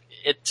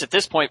 It's at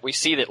this point we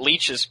see that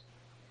Leech's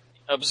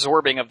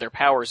absorbing of their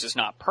powers is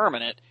not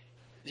permanent.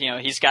 You know,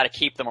 he's got to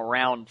keep them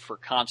around for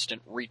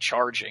constant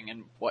recharging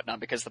and whatnot,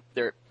 because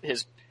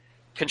his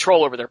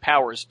control over their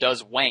powers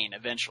does wane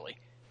eventually.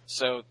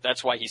 So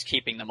that's why he's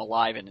keeping them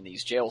alive and in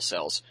these jail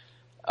cells.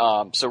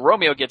 So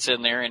Romeo gets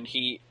in there, and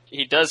he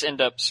does end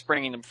up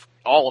springing them,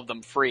 all of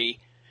them, free.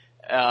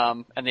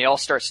 And they all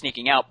start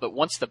sneaking out, but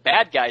once the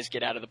bad guys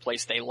get out of the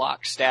place, they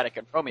lock Static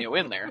and Romeo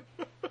in there.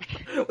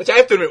 Which I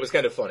have to admit was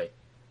kind of funny.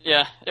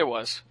 Yeah, it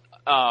was.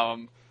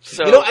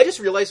 So, you know, I just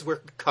realized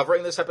we're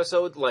covering this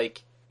episode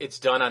like it's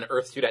done on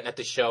Earth2.net,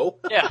 the show.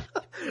 Yeah.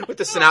 With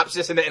the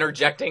synopsis and the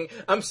interjecting.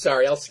 I'm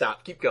sorry, I'll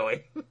stop. Keep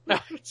going. No,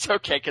 it's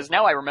okay, because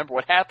now I remember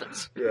what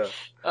happens.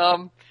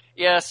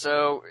 Yeah.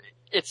 So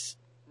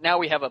now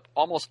we have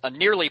almost a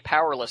nearly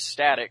powerless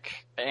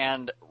Static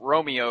and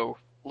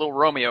little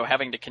Romeo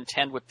having to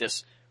contend with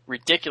this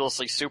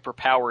ridiculously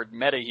superpowered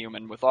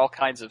metahuman with all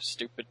kinds of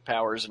stupid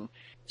powers. And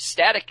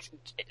Static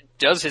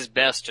does his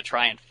best to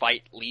try and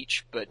fight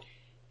Leech, but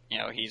you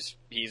know, he's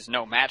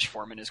no match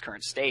for him in his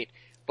current state.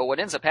 But what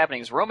ends up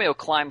happening is Romeo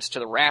climbs to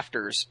the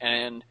rafters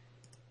and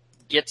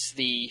gets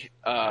the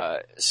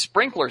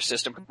sprinkler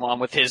system on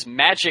with his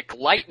magic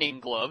lightning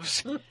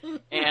gloves,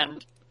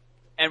 and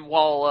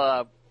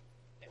while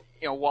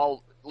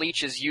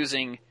Leech is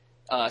using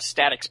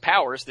Static's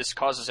powers, this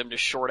causes him to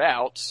short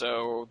out.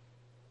 So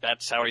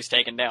that's how he's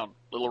taken down.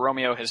 Little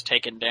Romeo has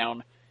taken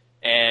down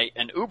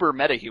an uber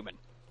metahuman,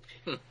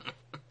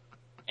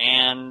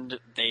 and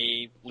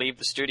they leave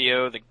the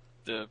studio.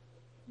 The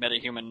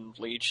metahuman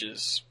Leech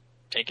is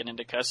taken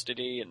into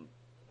custody, and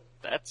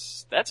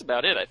that's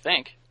about it, I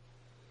think.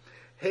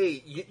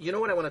 Hey, you know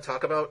what I want to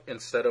talk about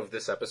instead of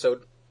this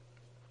episode?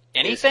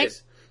 Anything?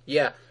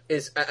 Yeah,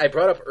 I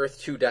brought up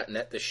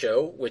Earth2.net, the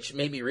show, which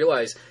made me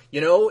realize,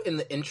 in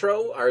the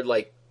intro, our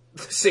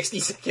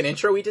 60-second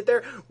intro we did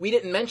there, we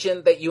didn't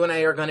mention that you and I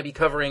are going to be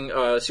covering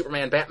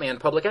Superman, Batman,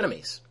 Public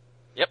Enemies.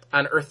 Yep.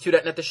 On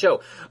Earth2.net, the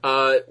show.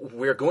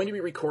 We're going to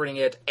be recording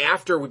it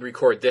after we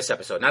record this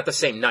episode, not the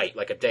same night,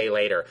 like a day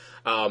later.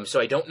 So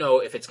I don't know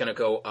if it's going to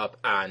go up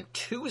on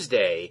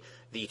Tuesday,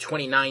 the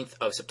 29th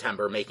of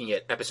September, making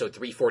it episode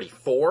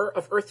 344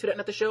 of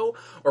Earth2.net, the show,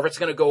 or if it's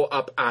going to go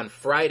up on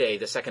Friday,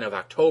 the 2nd of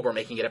October,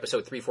 making it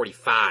episode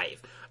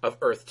 345 of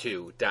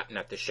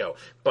Earth2.net, the show.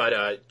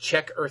 But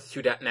check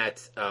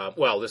Earth2.net.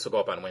 This will go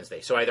up on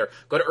Wednesday. So either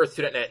go to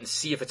Earth2.net and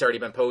see if it's already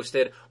been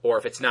posted, or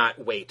if it's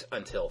not, wait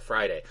until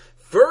Friday.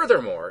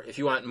 Furthermore, if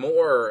you want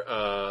more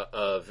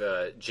of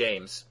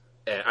James...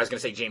 I was going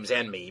to say James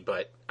and me,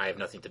 but I have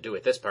nothing to do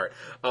with this part.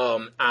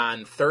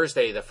 On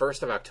Thursday, the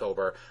 1st of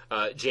October,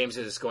 James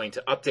is going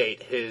to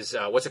update his,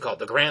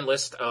 the grand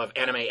list of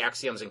anime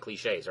axioms and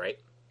cliches, right?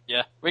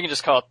 Yeah, we can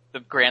just call it the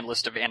grand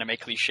list of anime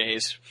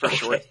cliches for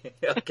short.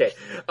 Okay.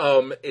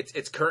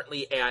 It's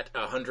currently at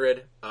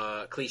 100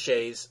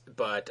 cliches,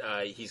 but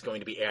he's going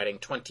to be adding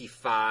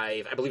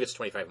 25, I believe it's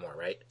 25 more,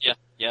 right? Yeah.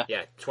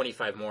 Yeah,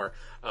 25 more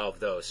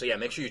of those. So yeah,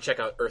 make sure you check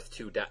out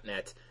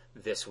Earth2.net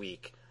this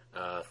week.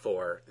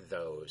 For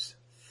those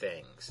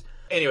things.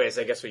 Anyways,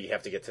 I guess we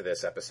have to get to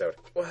this episode.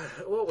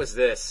 What was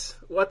this?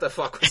 What the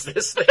fuck was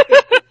this thing?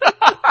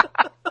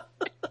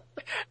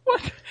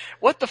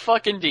 What the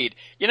fuck indeed?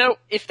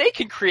 If they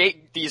can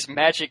create these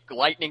magic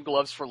lightning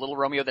gloves for Little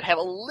Romeo that have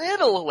a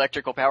little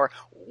electrical power,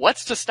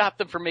 what's to stop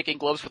them from making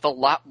gloves with a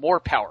lot more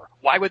power?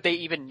 Why would they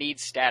even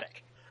need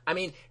static? I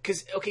mean,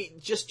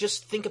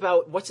 just think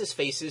about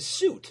what's-his-face's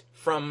suit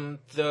from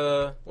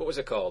the, what was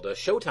it called? A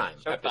Showtime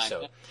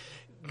episode. Yeah.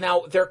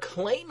 Now, they're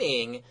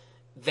claiming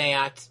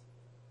that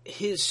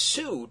his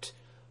suit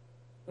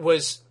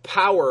was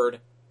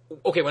powered...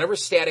 Okay, whenever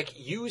Static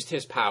used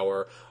his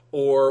power,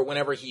 or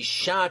whenever he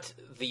shot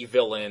the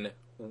villain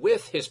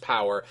with his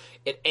power,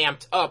 it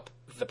amped up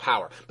the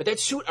power. But that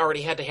suit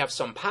already had to have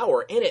some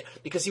power in it,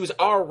 because he was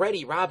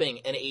already robbing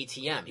an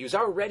ATM. He was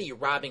already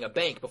robbing a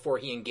bank before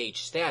he engaged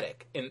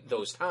Static in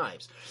those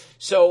times.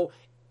 So...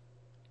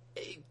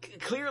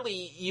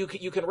 clearly, you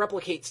can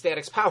replicate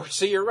Static's power,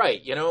 so you're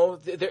right.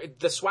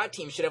 The SWAT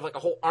team should have a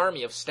whole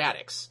army of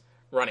Statics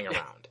running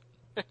around.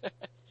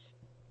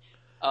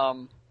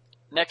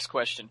 Next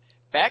question.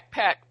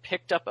 Backpack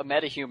picked up a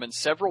metahuman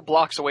several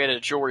blocks away at a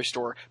jewelry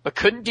store, but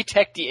couldn't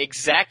detect the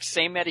exact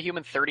same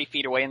metahuman 30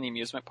 feet away in the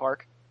amusement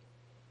park.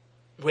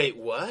 Wait,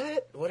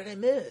 what? What did I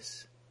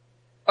miss?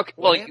 Okay,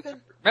 what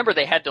happened? Remember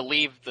they had to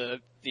leave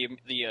the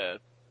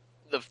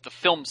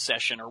film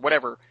session or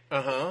whatever.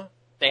 Uh-huh.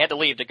 They had to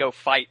leave to go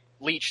fight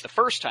Leech the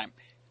first time.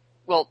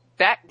 Well,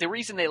 the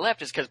reason they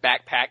left is because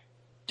Backpack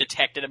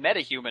detected a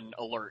metahuman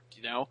alert,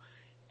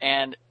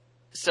 And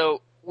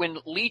so when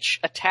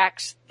Leech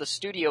attacks the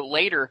studio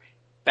later,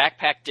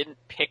 Backpack didn't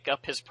pick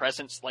up his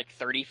presence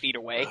 30 feet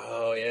away.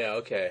 Oh, yeah,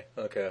 okay,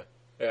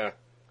 yeah.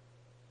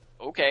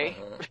 Okay.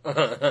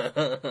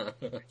 Uh-huh.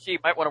 You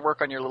might want to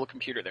work on your little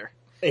computer there.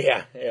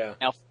 Yeah.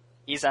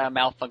 He's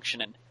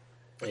malfunctioning.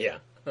 Yeah.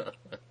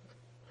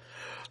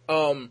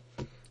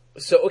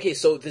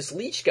 So this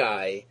Leech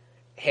guy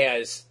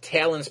has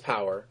Talon's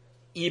power,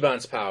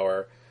 Ebon's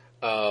power.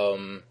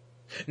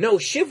 No,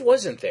 Shiv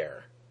wasn't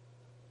there.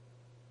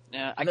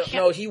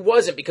 No, he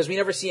wasn't, because we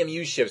never see him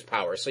use Shiv's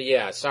power. So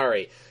yeah,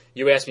 sorry.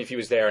 You asked me if he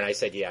was there, and I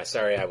said yeah.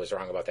 Sorry, I was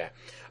wrong about that.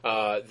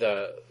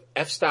 The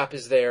F-Stop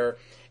is there,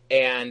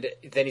 and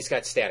then he's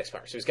got Static's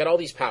power. So he's got all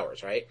these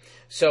powers, right?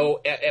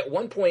 So at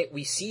one point,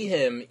 we see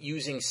him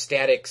using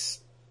Static's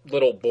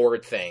little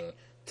board thing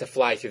to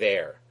fly through the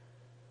air,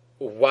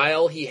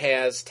 while he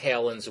has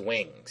Talon's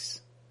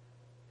wings.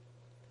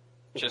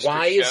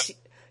 Why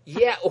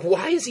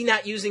is he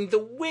not using the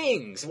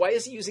wings? Why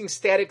is he using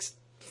Static's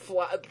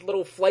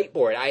little flight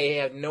board? I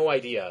have no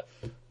idea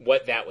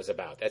what that was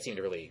about. That seemed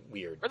really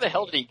weird. Where the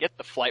hell did he get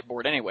the flight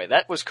board anyway?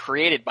 That was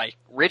created by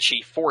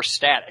Richie for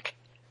Static.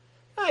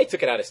 I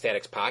took it out of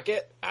Static's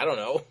pocket. I don't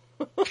know.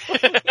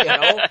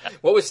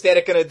 What was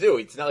Static going to do?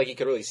 It's not like he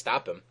could really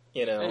stop him,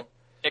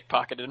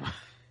 Pickpocketed him.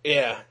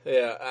 Yeah.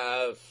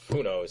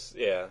 Who knows?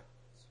 Yeah.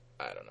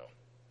 I don't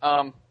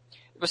know.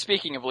 But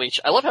speaking of Leech,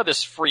 I love how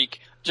this freak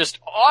just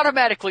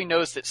automatically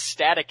knows that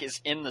Static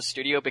is in the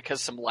studio because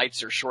some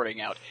lights are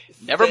shorting out.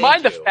 Never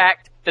mind the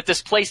fact that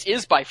this place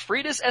is, by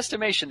Frida's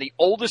estimation, the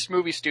oldest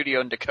movie studio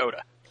in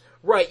Dakota.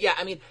 Right, yeah.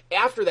 I mean,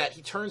 after that,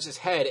 he turns his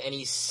head and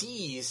he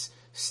sees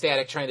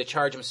Static trying to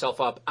charge himself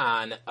up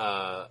on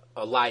a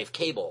live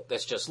cable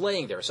that's just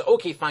laying there. So,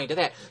 okay, fine to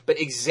that. But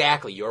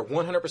exactly, you're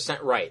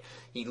 100% right.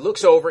 He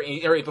looks over,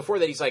 or before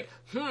that, he's like,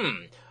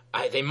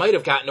 they might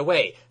have gotten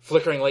away.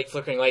 Flickering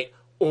light,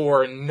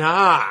 or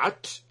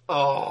not.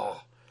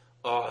 Oh,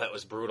 that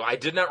was brutal. I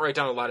did not write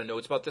down a lot of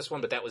notes about this one,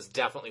 but that was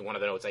definitely one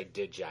of the notes I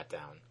did jot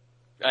down.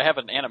 I have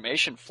an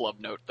animation flub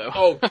note, though.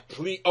 Oh,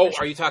 please. Oh,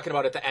 are you talking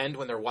about at the end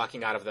when they're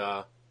walking out of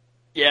the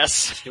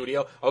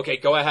studio? Okay,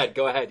 go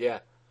ahead,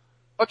 yeah.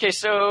 Okay,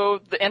 so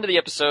the end of the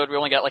episode, we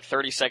only got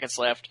 30 seconds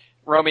left.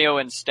 Romeo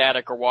and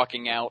Static are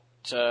walking out.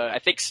 I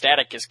think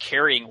Static is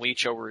carrying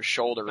Leech over his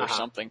shoulder or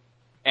something.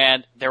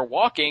 And they're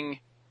walking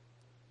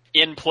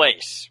in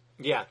place.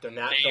 Yeah, they're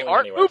not They going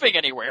aren't anywhere. moving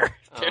anywhere.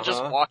 They're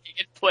just walking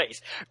in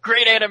place.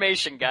 Great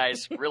animation,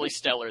 guys. Really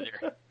stellar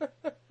there.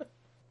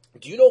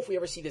 Do you know if we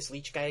ever see this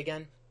Leech guy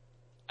again?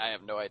 I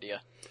have no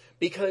idea.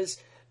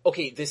 Because,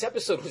 okay, this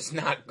episode was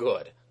not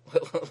good.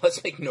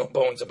 Let's make no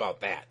bones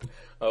about that.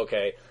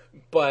 Okay?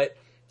 But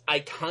I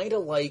kind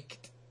of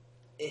liked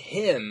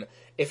him,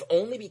 if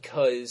only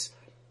because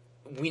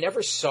we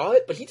never saw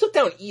it, but he took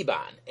down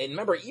Eban. And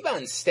remember,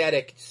 Eban's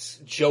Static's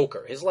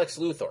Joker, his Lex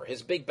Luthor,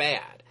 his big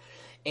bad.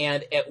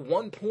 And at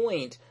one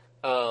point,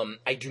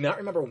 I do not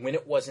remember when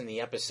it was in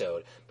the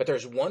episode, but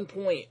there's one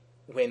point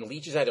when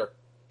Leech is either,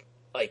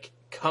 like,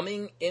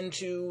 coming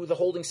into the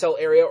holding cell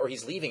area or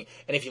he's leaving.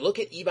 And if you look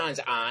at Eban's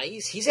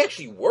eyes, he's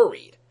actually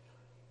worried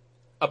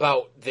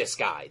about this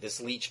guy,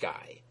 this Leech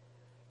guy.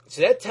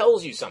 So that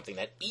tells you something,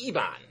 that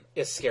Eban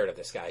is scared of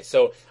this guy.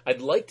 So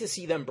I'd like to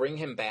see them bring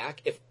him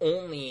back, if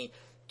only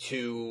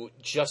to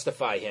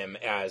justify him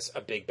as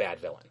a big bad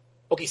villain.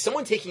 Okay,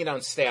 someone taking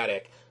down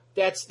Static,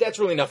 that's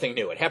really nothing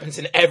new. It happens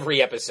in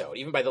every episode,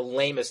 even by the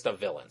lamest of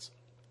villains.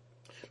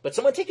 But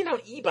someone taking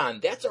down Eban,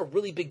 that's a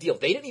really big deal.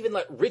 They didn't even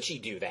let Richie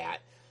do that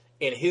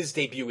in his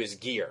debut as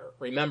Gear.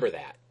 Remember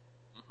that.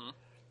 Mm-hmm.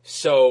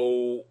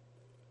 So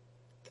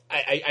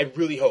I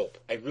really hope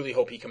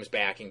he comes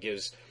back and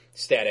gives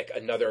Static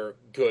another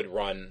good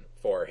run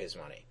for his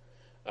money.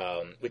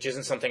 Which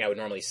isn't something I would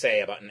normally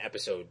say about an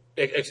episode,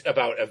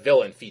 about a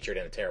villain featured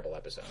in a terrible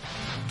episode.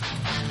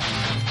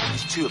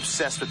 He's too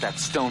obsessed with that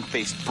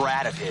stone-faced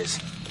brat of his.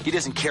 He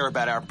doesn't care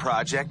about our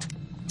project.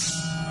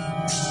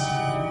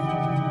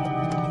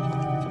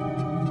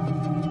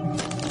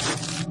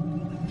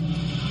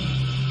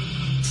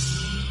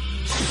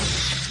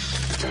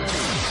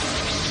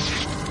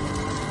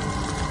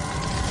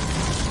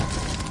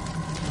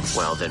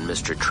 Well, then,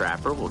 Mr.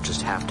 Trapper, we'll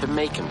just have to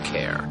make him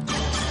care.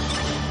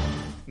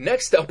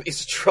 Next up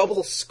is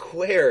Trouble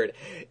Squared.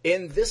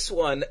 In this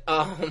one,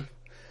 oh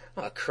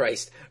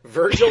Christ,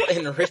 Virgil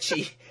and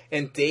Richie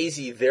and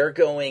Daisy, they're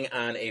going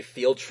on a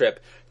field trip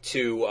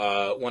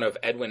to one of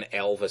Edwin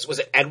Alva's. Was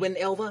it Edwin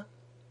Alva?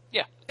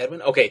 Yeah.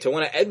 Edwin? Okay, to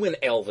one of Edwin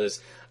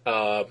Alva's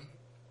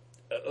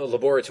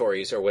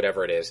laboratories or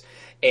whatever it is.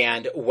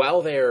 And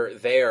while they're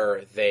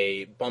there,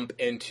 they bump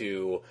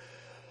into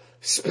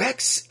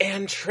Specs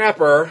and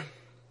Trapper.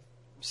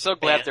 So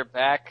glad they're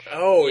back.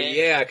 Oh,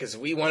 yeah, because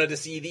we wanted to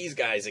see these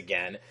guys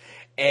again.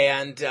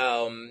 And,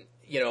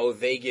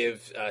 they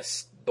give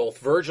both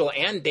Virgil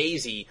and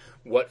Daisy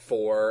what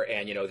for,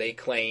 and, they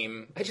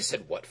claim, I just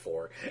said what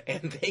for,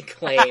 and they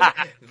claim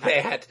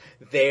that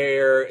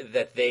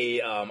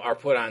they are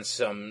put on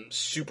some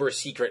super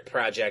secret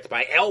project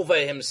by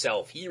Alva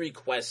himself. He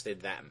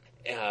requested them.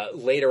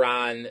 Later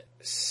on,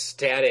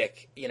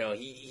 Static,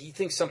 he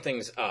thinks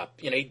something's up.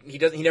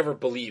 He never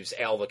believes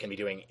Alva can be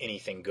doing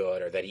anything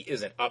good or that he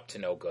isn't up to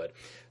no good.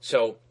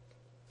 So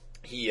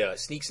he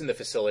sneaks in the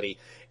facility,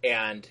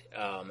 and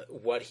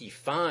what he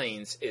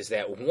finds is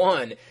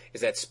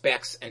that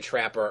Specs and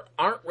Trapper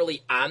aren't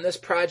really on this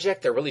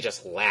project. They're really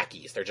just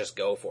lackeys. They're just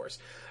gophers,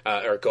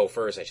 I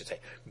should say.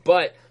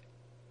 But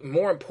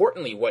more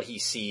importantly, what he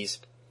sees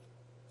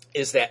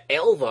is that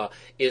Alva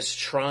is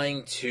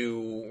trying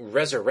to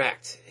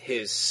resurrect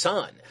his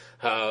son,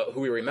 who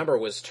we remember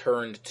was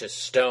turned to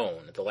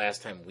stone the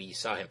last time we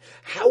saw him.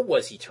 How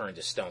was he turned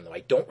to stone, though?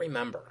 I don't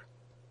remember.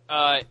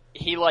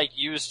 He,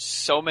 used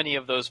so many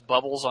of those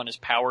bubbles on his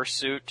power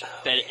suit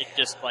that it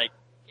just,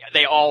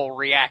 they all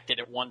reacted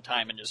at one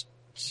time and just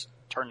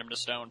turned him to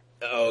stone.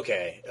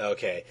 Okay.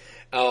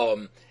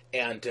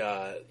 And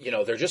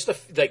they're just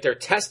they're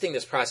testing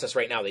this process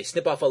right now. They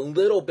snip off a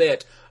little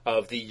bit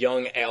of the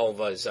young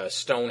Alva's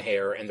stone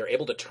hair, and they're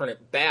able to turn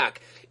it back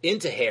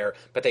into hair.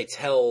 But they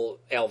tell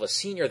Alva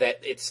Senior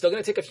that it's still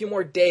going to take a few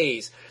more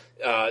days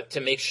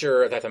to make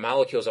sure that the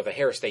molecules of the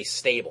hair stay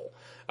stable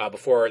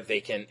before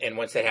they can. And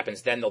once that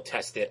happens, then they'll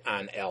test it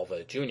on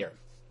Alva Junior.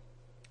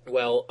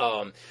 Well,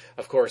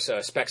 of course,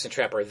 Specs and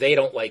Trapper, they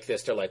don't like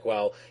this. They're like,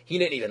 well, he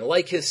didn't even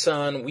like his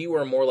son. We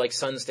were more like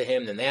sons to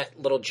him than that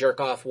little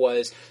jerk-off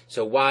was.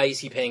 So why is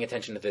he paying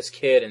attention to this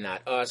kid and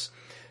not us?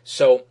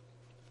 So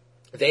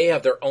they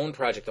have their own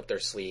project up their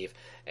sleeve,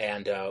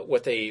 and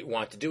what they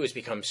want to do is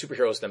become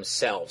superheroes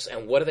themselves.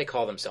 And what do they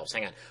call themselves?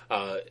 Hang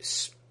on.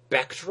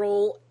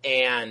 Spectral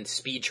and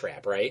Speed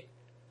Trap, right?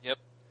 Yep.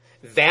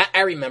 That,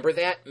 I remember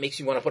that. Makes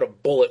me want to put a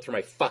bullet through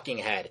my fucking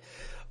head.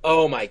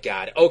 Oh my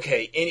God.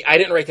 Okay. I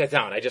didn't write that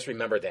down. I just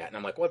remembered that. And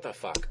I'm like, what the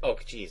fuck? Oh,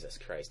 Jesus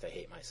Christ. I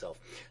hate myself.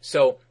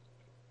 So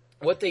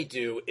what they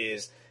do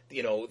is,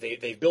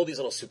 they build these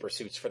little super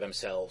suits for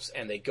themselves,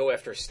 and they go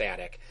after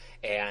Static,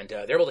 and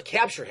they're able to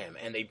capture him,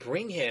 and they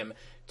bring him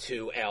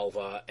to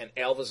Alva, and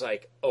Alva's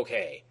like,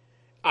 okay,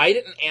 I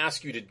didn't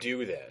ask you to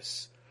do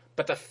this,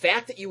 but the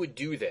fact that you would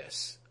do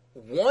this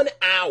 1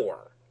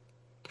 hour,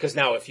 because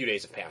now a few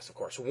days have passed, of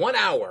course, 1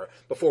 hour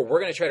before we're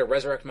going to try to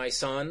resurrect my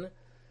son,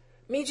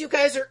 means you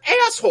guys are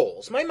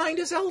assholes. My mind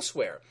is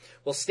elsewhere.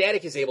 Well,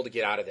 Static is able to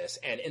get out of this,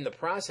 and in the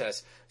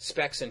process,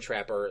 Specs and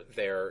Trapper,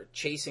 they're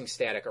chasing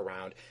Static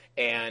around,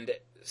 and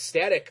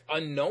Static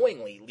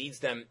unknowingly leads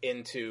them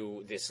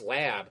into this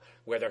lab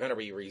where they're going to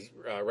be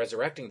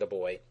resurrecting the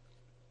boy.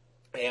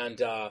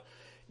 And,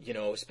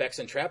 Specs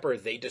and Trapper,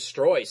 they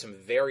destroy some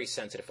very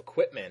sensitive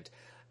equipment,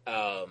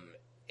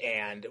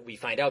 and we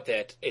find out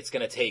that it's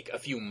going to take a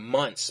few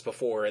months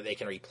before they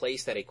can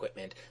replace that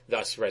equipment,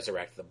 thus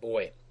resurrect the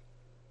boy.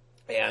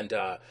 And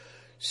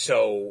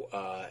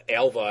so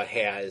Alva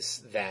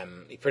has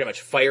them, he pretty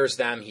much fires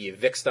them, he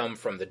evicts them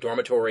from the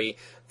dormitory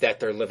that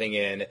they're living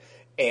in,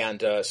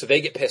 and so they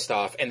get pissed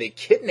off, and they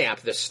kidnap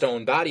the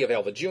stone body of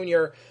Alva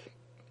Jr.,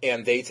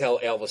 and they tell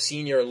Alva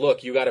Sr.,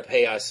 look, you got to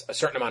pay us a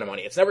certain amount of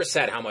money. It's never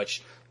said how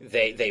much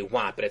they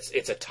want, but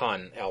it's a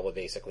ton, Alva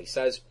basically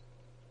says.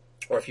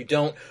 Or if you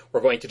don't,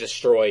 we're going to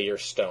destroy your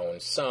stone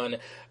son.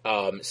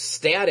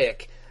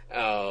 Static,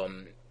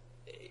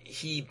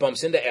 he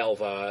bumps into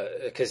Alva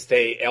because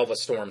Alva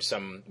storms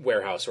some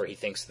warehouse where he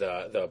thinks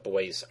the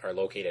boys are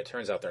located.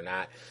 Turns out they're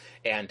not.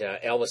 And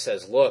Alva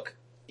says, look,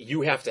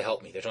 you have to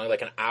help me. There's only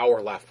like an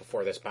hour left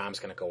before this bomb's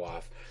going to go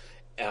off.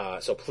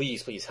 So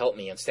please help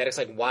me. And Static's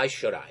like, why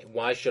should I?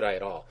 Why should I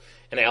at all?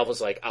 And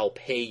Alva's like, I'll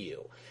pay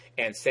you.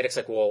 And Static's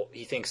like, well,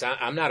 he thinks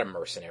I'm not a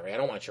mercenary. I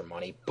don't want your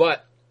money.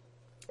 But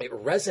it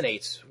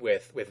resonates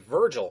with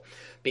Virgil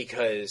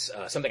because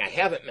something I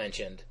haven't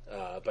mentioned,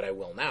 but I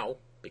will now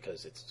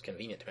because it's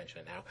convenient to mention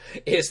it now,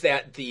 is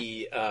that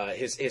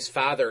his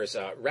father's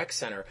rec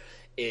center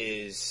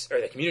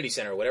or the community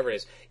center, or whatever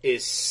it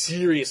is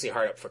seriously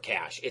hard up for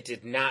cash. It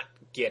did not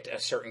get a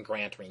certain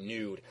grant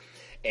renewed,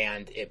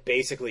 and it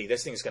basically,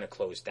 this thing's going to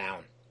close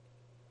down.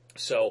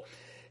 So,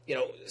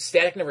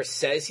 Static never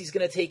says he's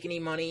going to take any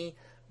money,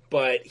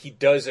 but he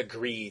does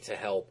agree to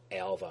help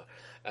Alva.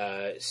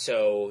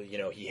 So,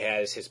 he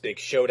has his big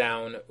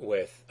showdown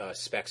with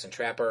Specs and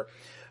Trapper.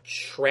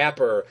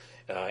 Trapper,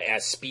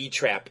 as Speed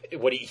Trap,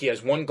 he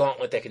has one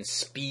gauntlet that can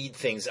speed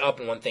things up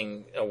and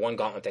one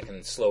gauntlet that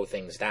can slow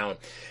things down.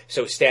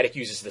 So Static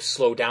uses the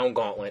slow down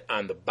gauntlet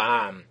on the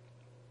bomb,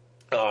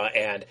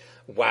 and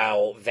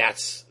while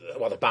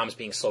the bomb's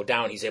being slowed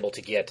down, he's able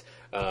to get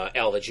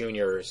Alva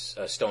Jr.'s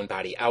stone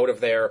body out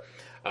of there.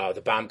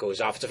 The bomb goes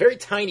off. It's a very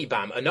tiny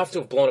bomb, enough to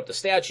have blown up the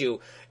statue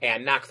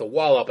and knock the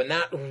wall up, and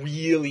not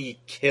really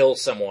kill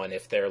someone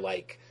if they're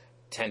like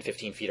 10,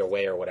 15 feet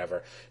away or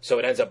whatever. So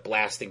it ends up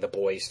blasting the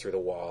boys through the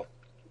wall.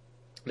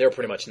 They're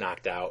pretty much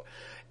knocked out.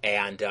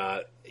 And,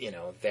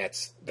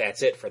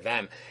 that's it for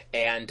them.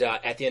 And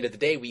at the end of the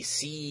day, we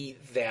see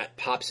that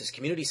Pops'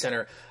 community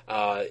center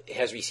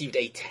has received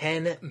a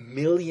 $10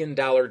 million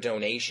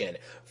donation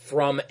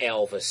from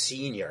Alva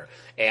Sr.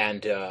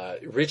 And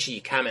Richie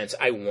comments,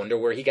 I wonder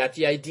where he got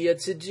the idea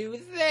to do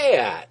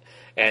that.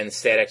 And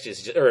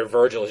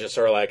Virgil is just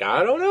sort of like,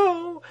 I don't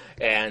know.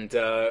 And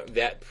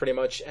that pretty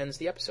much ends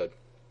the episode.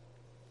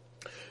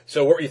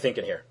 So what were you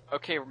thinking here?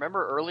 Okay,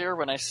 remember earlier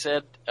when I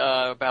said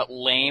about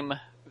lame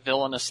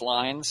villainous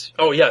lines?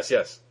 Oh, yes.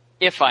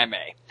 If I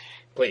may.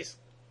 Please.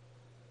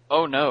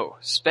 Oh no,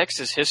 Specs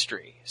is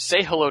history.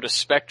 Say hello to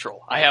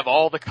Spectral. I have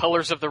all the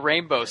colors of the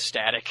rainbow,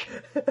 Static.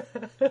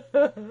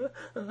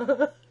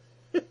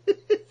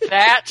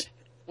 That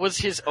was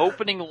his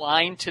opening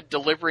line to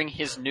delivering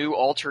his new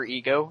alter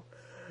ego.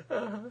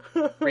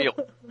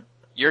 Real.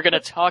 You're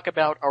gonna talk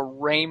about a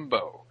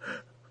rainbow.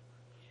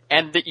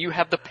 And that you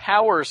have the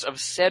powers of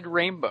said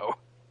rainbow.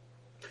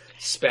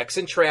 Specs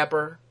and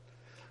Trapper,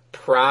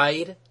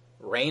 pride,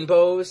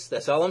 rainbows,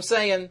 that's all I'm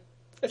saying.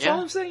 That's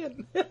all I'm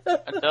saying.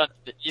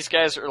 These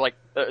guys are like,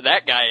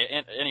 that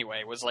guy,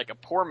 anyway, was like a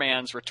poor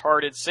man's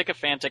retarded,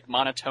 sycophantic,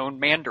 monotone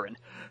Mandarin.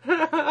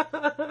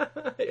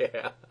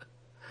 Yeah.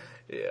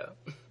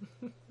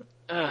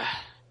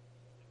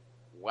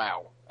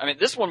 Wow. I mean,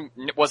 this one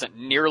wasn't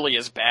nearly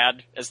as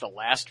bad as the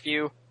last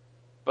few,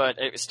 but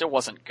it still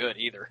wasn't good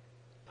either.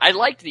 I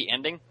liked the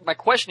ending. My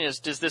question is,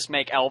 does this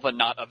make Alva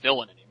not a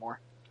villain anymore?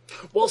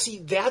 Well, see,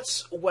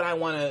 that's what I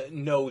want to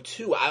know,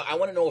 too. I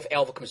want to know if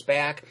Alva comes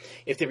back,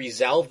 if they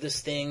resolve this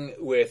thing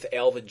with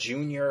Alva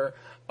Jr.,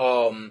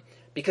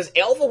 because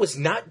Alva was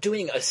not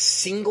doing a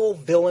single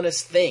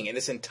villainous thing in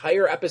this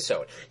entire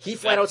episode. He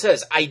flat out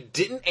says, I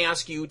didn't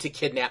ask you to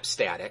kidnap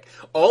Static.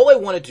 All I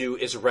want to do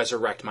is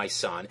resurrect my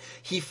son.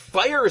 He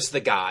fires the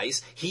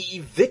guys. He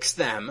evicts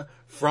them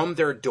from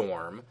their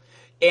dorm.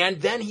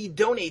 And then he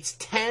donates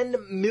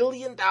 $10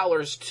 million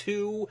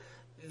to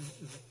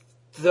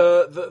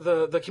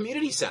the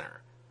community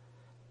center.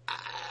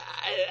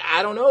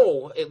 I don't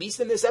know. At least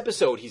in this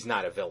episode, he's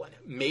not a villain.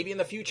 Maybe in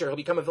the future he'll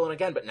become a villain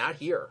again, but not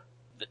here.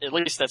 At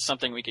least that's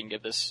something we can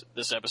give this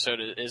episode.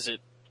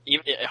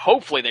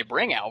 Hopefully they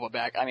bring Alva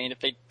back. I mean, if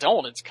they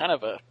don't, it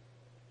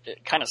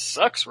kind of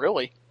sucks,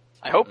 really.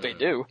 I hope they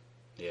do.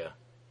 Yeah.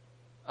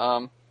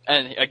 And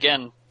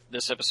again,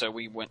 this episode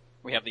we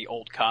have the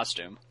old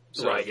costume.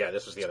 So right, yeah,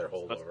 this was the other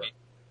holdover.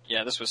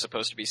 Yeah, this was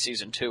supposed to be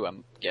season 2,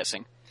 I'm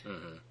guessing.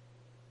 Mm-hmm.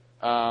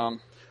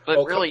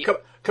 But really...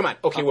 Come on.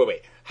 Okay,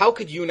 wait. How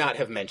could you not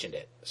have mentioned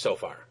it so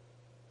far?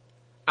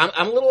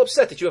 I'm a little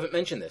upset that you haven't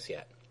mentioned this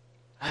yet.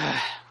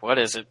 What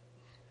is it?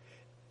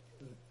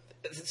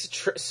 It's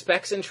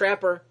Specs and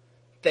Trapper.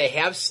 They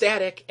have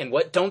Static, and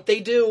what don't they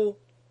do?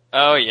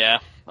 Oh, yeah,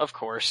 of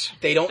course.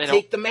 They don't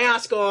take the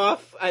mask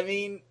off. I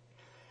mean...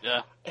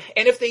 Yeah.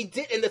 And if they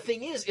did... And the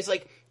thing is, it's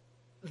like,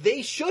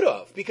 they should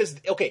have. Because,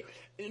 okay,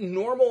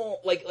 normal...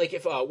 Like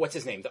if, what's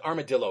his name? The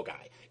Armadillo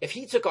guy. If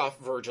he took off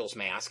Virgil's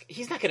mask,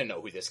 he's not going to know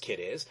who this kid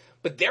is.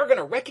 But they're going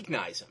to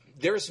recognize him.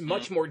 There's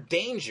much more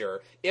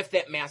danger if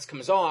that mask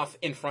comes off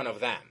in front of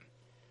them.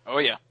 Oh,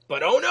 yeah.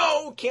 But oh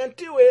no, can't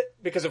do it.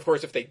 Because, of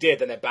course, if they did,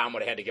 then that bomb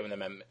would have had to give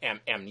them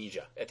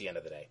amnesia at the end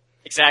of the day.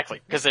 Exactly,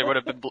 because they would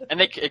have been...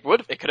 And it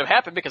could have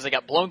happened because they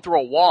got blown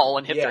through a wall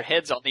and hit their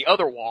heads on the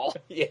other wall.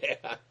 Yeah.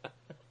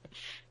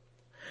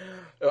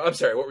 Oh, I'm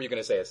sorry, what were you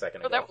going to say a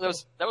second ago? That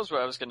was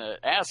what I was going to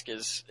ask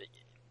is,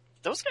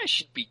 those guys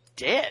should be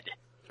dead.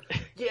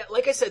 Yeah,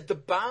 like I said, the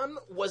bomb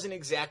wasn't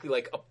exactly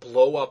like a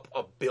blow up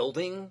a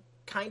building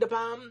kind of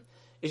bomb.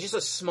 It's just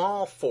a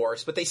small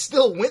force, but they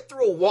still went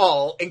through a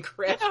wall and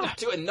crashed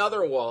into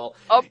another wall.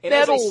 A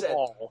metal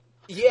wall.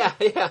 Yeah.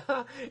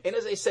 And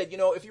as I said,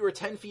 if you were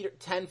 10,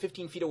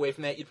 15 feet away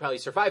from that, you'd probably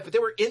survive. But they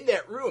were in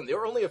that room. They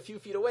were only a few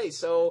feet away.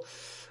 So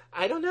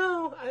I don't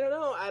know.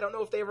 I don't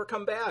know if they ever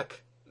come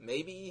back.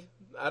 Maybe.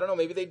 I don't know.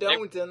 Maybe they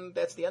don't, and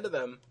that's the end of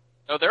them.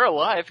 No, they're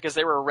alive because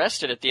they were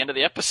arrested at the end of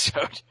the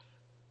episode.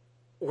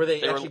 Were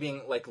they actually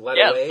being, led away?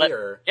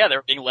 Yeah, they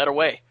were being led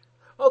away.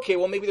 Okay,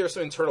 well, maybe there's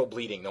some internal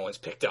bleeding no one's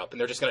picked up, and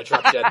they're just going to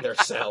drop dead in their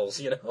cells,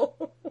 It'd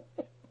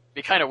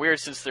be kind of weird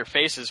since their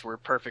faces were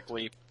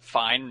perfectly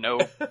fine,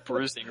 no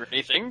bruising or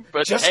anything.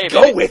 But just hey,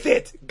 go with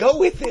it. Go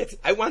with it.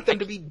 I want them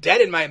to be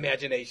dead in my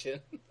imagination.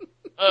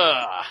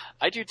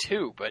 I do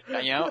too, but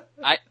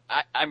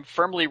I'm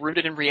firmly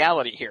rooted in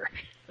reality here.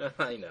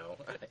 I know.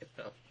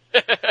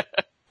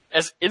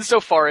 As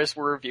insofar as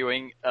we're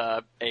reviewing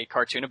a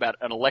cartoon about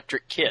an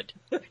electric kid.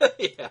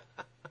 Yeah.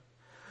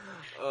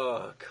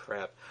 Oh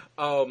crap.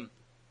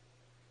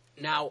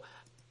 Now,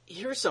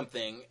 here's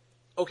something.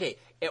 Okay,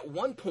 at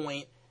one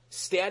point,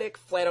 Static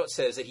flat out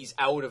says that he's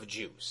out of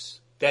juice.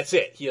 That's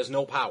it. He has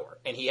no power.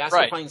 And he has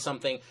to find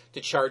something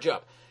to charge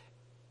up.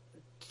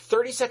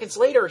 30 seconds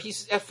later,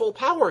 he's at full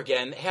power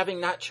again,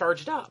 having not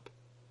charged up.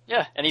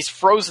 Yeah, and he's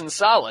frozen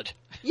solid.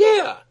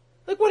 Yeah.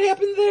 Like, what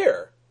happened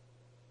there?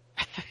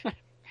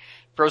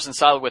 Frozen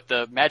solid with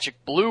the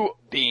magic blue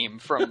beam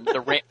from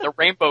the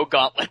Rainbow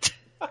Gauntlet.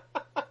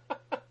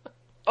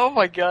 Oh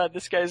my god,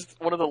 this guy's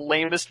one of the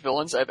lamest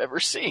villains I've ever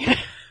seen.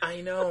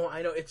 I know,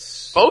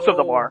 it's Both of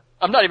them are.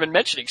 I'm not even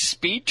mentioning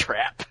Speed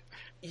Trap.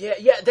 Yeah,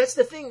 that's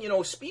the thing,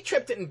 Speed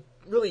Trap didn't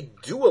really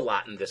do a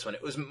lot in this one.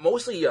 It was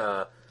mostly,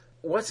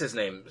 what's his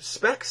name?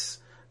 Specs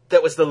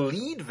that was the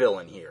lead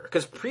villain here.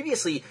 Because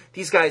previously,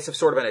 these guys have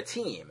sort of been a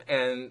team,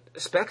 and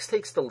Specs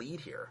takes the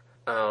lead here.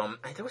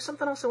 There was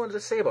something else I wanted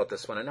to say about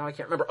this one, and now I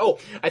can't remember. Oh,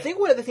 I think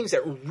one of the things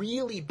that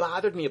really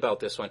bothered me about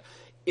this one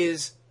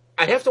is...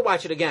 I'd have to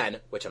watch it again,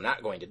 which I'm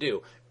not going to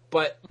do,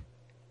 but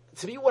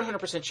to be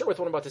 100% sure with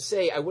what I'm about to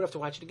say, I would have to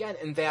watch it again,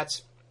 and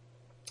that's,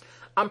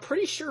 I'm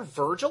pretty sure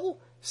Virgil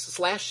 /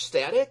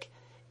 Static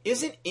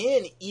isn't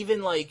in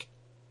even,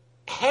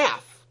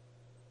 half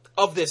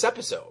of this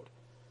episode.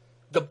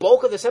 The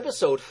bulk of this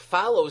episode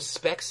follows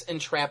Specs and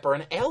Trapper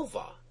and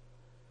Alva.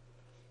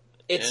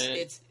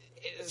 It's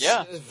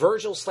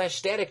Virgil /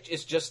 Static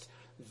is just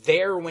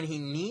there when he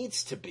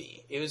needs to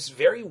be. It was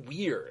very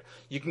weird.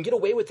 You can get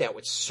away with that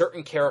with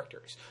certain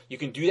characters. You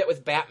can do that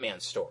with Batman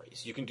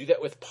stories. You can do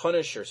that with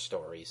Punisher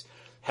stories.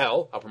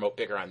 Hell, I'll promote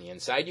Bigger on the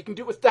Inside. You can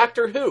do it with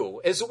Doctor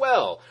Who as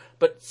well.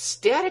 But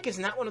Static is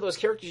not one of those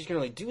characters you can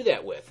really do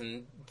that with.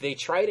 And they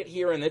tried it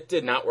here, and it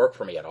did not work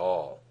for me at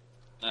all.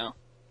 No.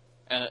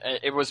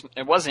 It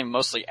wasn't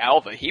mostly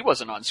Alva. He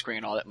wasn't on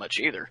screen all that much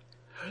either.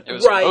 It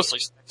was mostly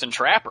Specs and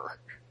Trapper.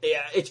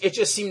 Yeah, it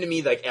just seemed to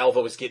me like Alva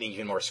was getting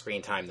even more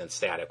screen time than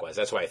Static was.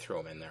 That's why I threw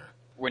him in there.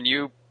 When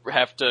you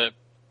have to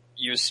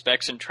use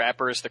Specs and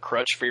Trapper as the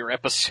crutch for your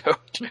episode.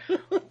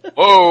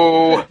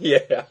 Whoa!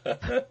 Yeah.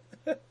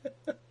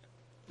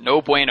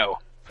 No bueno.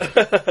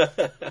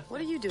 What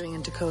are you doing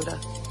in Dakota?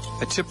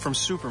 A tip from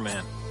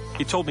Superman.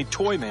 He told me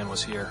Toyman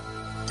was here.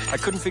 I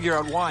couldn't figure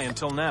out why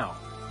until now.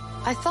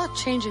 I thought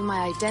changing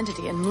my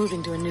identity and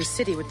moving to a new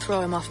city would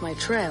throw him off my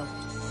trail.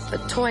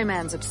 But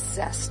Toyman's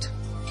obsessed.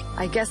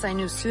 I guess I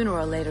knew sooner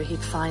or later he'd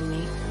find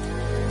me.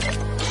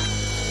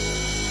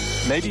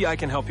 Maybe I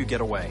can help you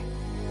get away.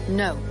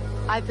 No.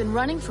 I've been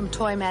running from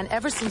Toyman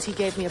ever since he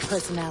gave me a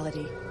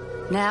personality.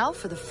 Now,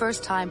 for the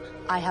first time,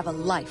 I have a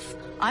life.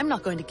 I'm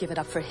not going to give it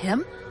up for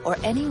him or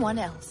anyone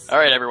else. All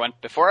right, everyone.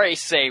 Before I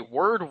say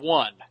word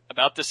one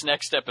about this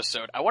next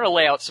episode, I want to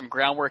lay out some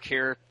groundwork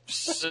here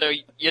so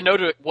you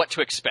know what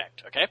to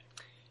expect, okay?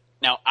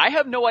 Now, I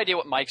have no idea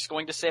what Mike's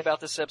going to say about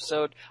this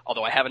episode,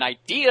 although I have an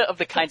idea of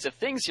the kinds of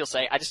things he'll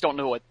say. I just don't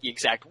know what the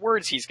exact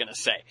words he's going to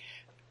say.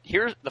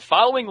 Here, the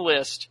following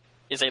list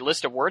is a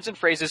list of words and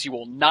phrases you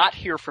will not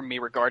hear from me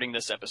regarding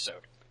this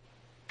episode.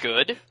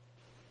 Good,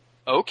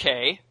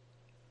 okay,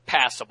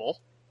 passable,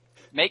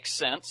 makes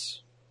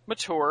sense,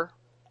 mature,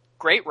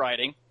 great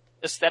writing,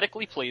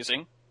 aesthetically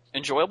pleasing,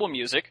 enjoyable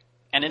music,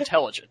 and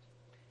intelligent.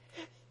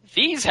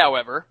 These,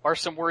 however, are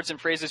some words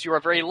and phrases you are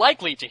very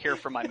likely to hear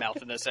from my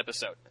mouth in this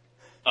episode.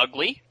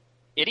 Ugly,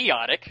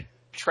 idiotic,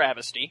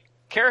 travesty,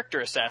 character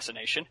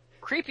assassination,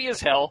 creepy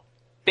as hell,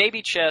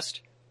 baby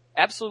chest,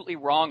 absolutely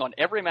wrong on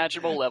every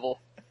imaginable level,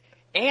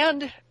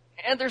 and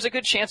there's a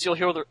good chance you'll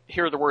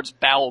hear the words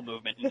bowel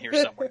movement in here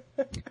somewhere.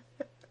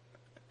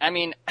 I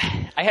mean,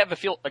 I have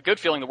a good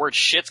feeling the word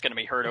shit's going to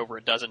be heard over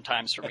a dozen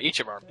times from each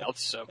of our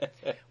mouths. So,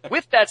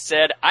 with that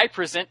said, I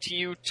present to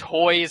you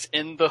Toys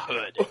in the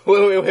Hood.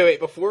 Wait.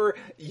 Before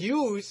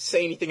you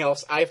say anything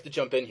else, I have to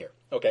jump in here.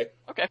 Okay.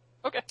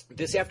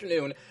 This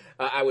afternoon,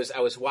 I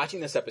was watching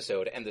this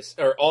episode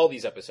all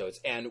these episodes,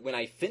 and when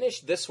I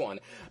finished this one,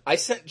 I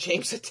sent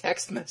James a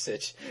text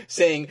message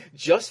saying,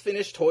 "Just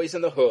finished Toys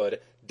in the Hood. ...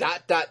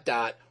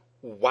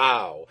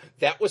 Wow,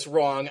 that was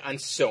wrong on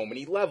so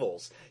many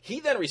levels."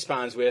 He then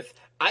responds with,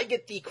 "I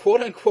get the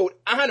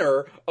quote-unquote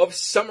honor of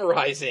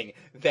summarizing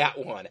that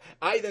one."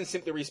 I then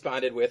simply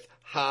responded with,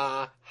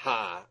 "Ha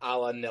ha," a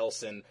la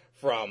Nelson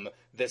from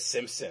The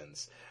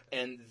Simpsons.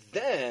 And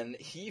then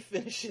he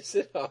finishes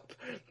it up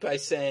by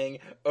saying,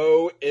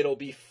 "Oh, it'll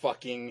be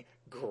fucking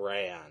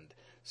grand."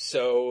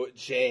 So,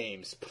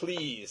 James,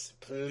 please,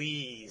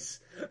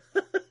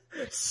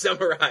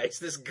 summarize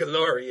this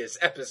glorious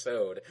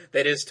episode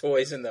that is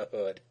Toys in the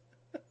Hood.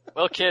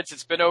 Well, kids,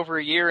 it's been over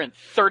a year and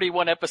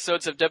 31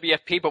 episodes of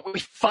WFP, but we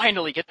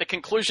finally get the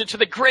conclusion to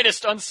the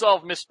greatest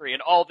unsolved mystery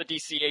in all the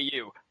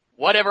DCAU.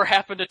 Whatever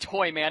happened to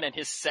Toyman and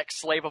his sex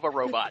slave of a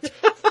robot?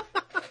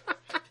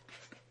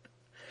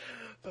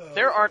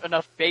 There aren't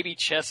enough baby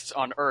chests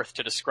on Earth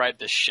to describe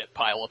this shit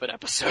pile of an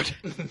episode.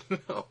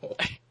 No.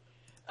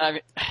 I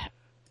mean,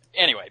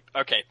 anyway,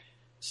 okay.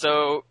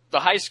 So the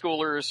high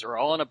schoolers are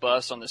all on a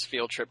bus on this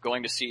field trip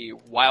going to see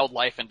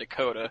wildlife in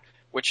Dakota,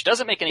 which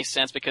doesn't make any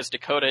sense because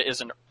Dakota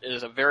is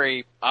a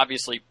very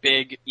obviously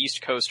big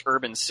East Coast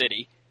urban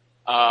city.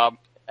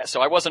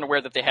 So I wasn't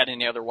aware that they had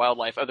any other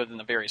wildlife other than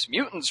the various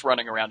mutants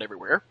running around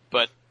everywhere,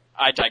 but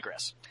I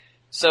digress.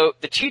 So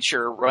the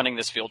teacher running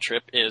this field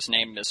trip is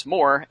named Miss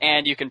Moore,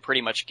 and you can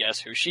pretty much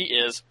guess who she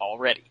is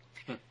already.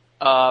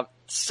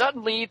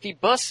 Suddenly, the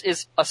bus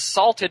is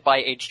assaulted by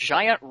a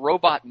giant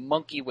robot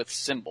monkey with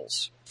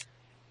cymbals.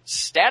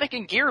 Static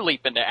and Gear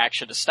leap into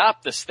action to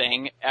stop this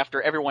thing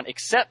after everyone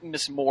except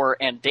Miss Moore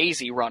and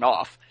Daisy run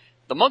off.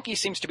 The monkey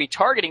seems to be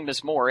targeting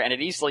Miss Moore, and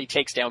it easily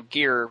takes down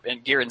Gear,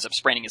 and Gear ends up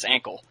spraining his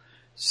ankle.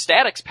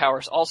 Static's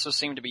powers also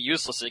seem to be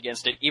useless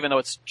against it, even though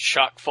it's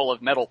chock full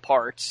of metal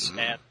parts.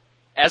 And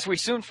as we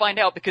soon find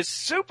out, because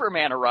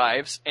Superman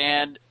arrives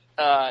and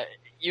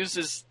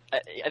uses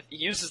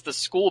the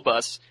school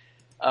bus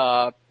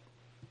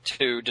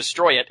to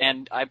destroy it,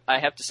 and I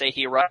have to say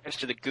he arrives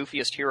to the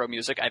goofiest hero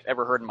music I've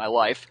ever heard in my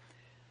life.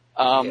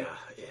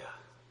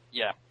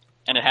 Yeah,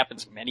 and it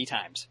happens many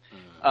times.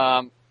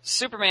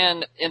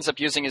 Superman ends up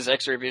using his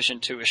X-ray vision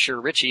to assure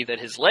Richie that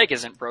his leg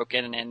isn't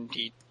broken, and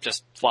he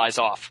just flies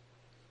off.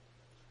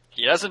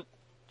 He doesn't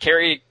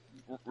carry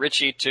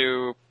Richie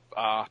to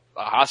a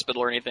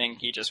hospital or anything,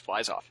 he just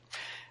flies off.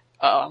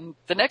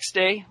 The next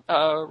day,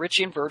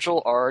 Richie and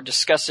Virgil are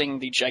discussing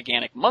the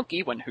gigantic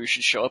monkey when who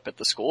should show up at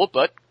the school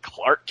but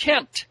Clark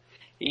Kent.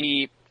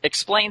 He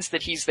explains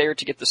that he's there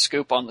to get the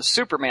scoop on the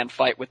Superman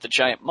fight with the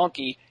giant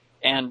monkey,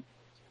 and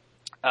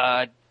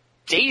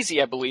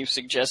Daisy, I believe,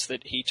 suggests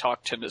that he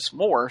talked to Miss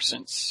Moore,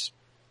 since,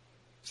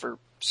 for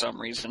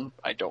some reason,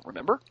 I don't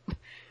remember.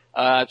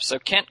 So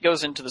Kent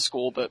goes into the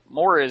school, but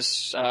Moore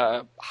is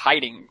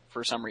hiding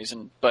for some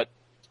reason, but,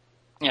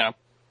 you know,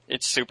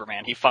 it's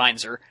Superman. He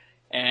finds her,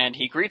 and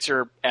he greets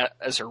her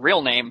as her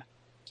real name,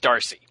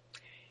 Darcy.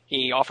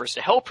 He offers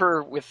to help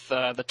her with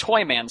the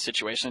Toyman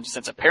situation,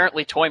 since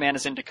apparently Toyman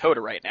is in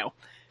Dakota right now,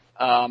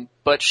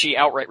 but she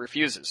outright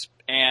refuses.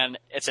 And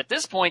it's at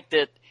this point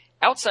that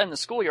outside in the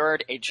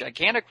schoolyard, a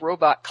gigantic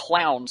robot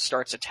clown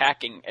starts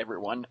attacking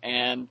everyone,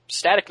 and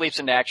Static leaps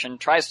into action,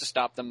 tries to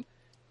stop them,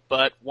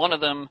 but one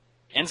of them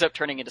ends up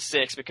turning into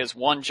six because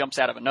one jumps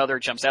out of another,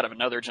 jumps out of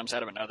another, jumps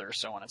out of another,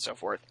 so on and so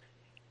forth.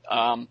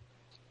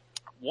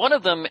 One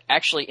of them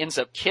actually ends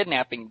up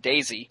kidnapping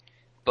Daisy,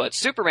 but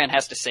Superman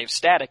has to save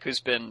Static, who's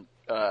been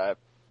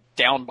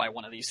downed by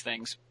one of these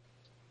things.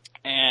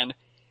 And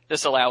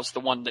this allows the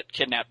one that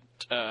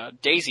kidnapped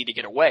Daisy to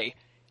get away.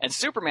 And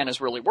Superman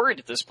is really worried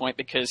at this point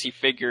because he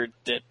figured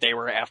that they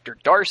were after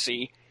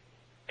Darcy,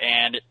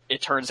 and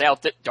it turns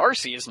out that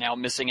Darcy is now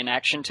missing in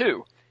action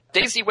too.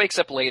 Daisy wakes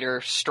up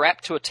later,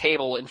 strapped to a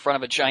table in front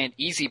of a giant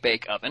Easy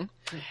Bake oven,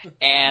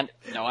 and,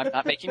 no, I'm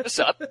not making this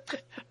up.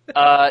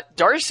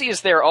 Darcy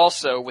is there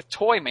also with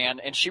Toyman,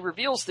 and she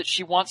reveals that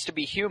she wants to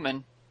be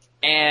human,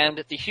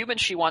 and the human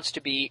she wants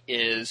to be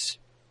is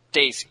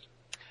Daisy.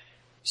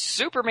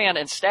 Superman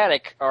and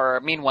Static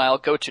meanwhile,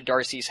 go to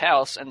Darcy's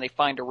house, and they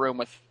find a room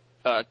with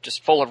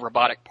just full of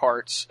robotic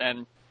parts,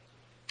 and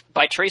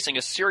by tracing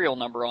a serial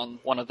number on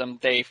one of them,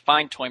 they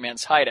find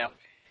Toyman's hideout.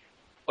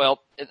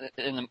 Well,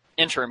 in the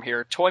interim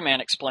here,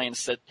 Toyman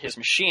explains that his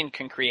machine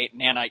can create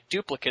nanite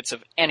duplicates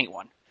of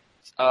anyone.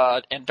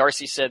 And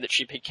Darcy said that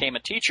she became a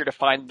teacher to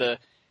find the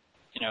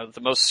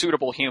the most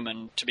suitable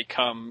human to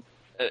become,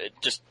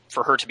 just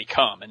for her to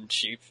become, and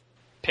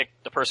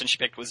the person she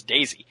picked was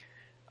Daisy.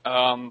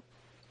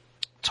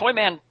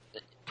 Toyman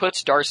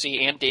puts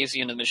Darcy and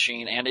Daisy in the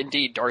machine, and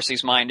indeed,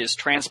 Darcy's mind is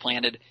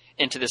transplanted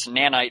into this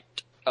nanite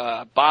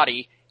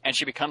body, and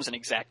she becomes an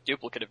exact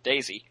duplicate of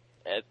Daisy.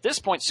 At this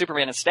point,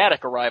 Superman and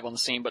Static arrive on the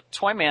scene, but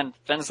Toyman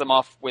fends them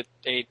off with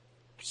a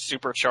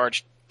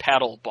supercharged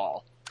paddle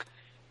ball.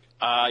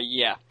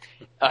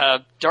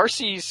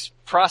 Darcy's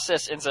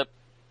process ends up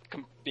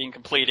being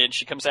completed.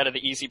 She comes out of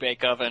the Easy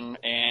Bake Oven,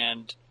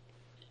 and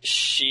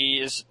she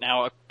is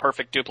now a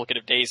perfect duplicate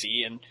of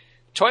Daisy, and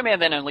Toyman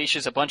then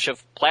unleashes a bunch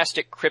of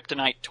plastic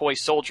kryptonite toy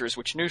soldiers,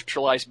 which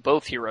neutralize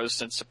both heroes,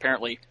 since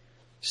apparently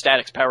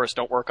Static's powers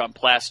don't work on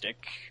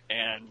plastic,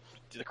 and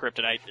the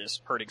kryptonite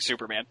is hurting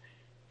Superman.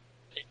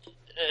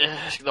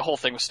 The whole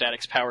thing with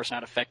Static's powers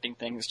not affecting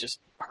things just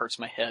hurts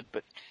my head.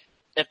 But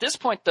at this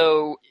point,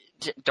 though,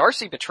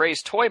 Darcy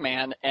betrays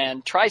Toyman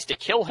and tries to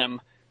kill him,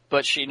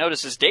 but she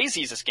notices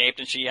Daisy's escaped,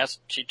 and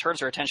she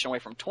turns her attention away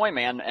from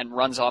Toyman and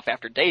runs off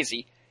after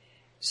Daisy.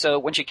 So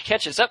when she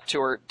catches up to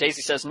her,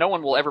 Daisy says no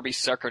one will ever be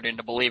suckered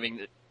into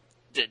believing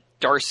that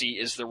Darcy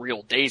is the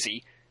real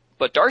Daisy.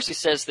 But Darcy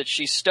says that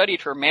she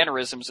studied her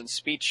mannerisms and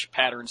speech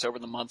patterns over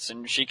the months,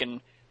 and she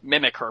can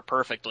mimic her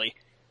perfectly.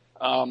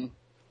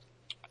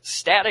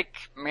 Static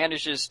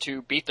manages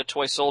to beat the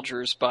toy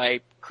soldiers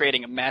by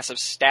creating a massive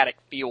static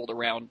field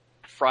around,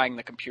 frying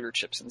the computer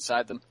chips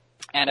inside them.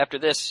 And after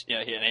this,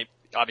 he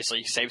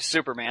obviously saves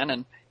Superman,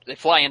 and they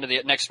fly into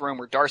the next room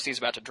where Darcy's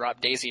about to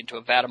drop Daisy into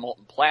a vat of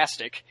molten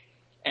plastic.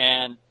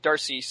 And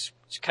Darcy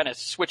kind of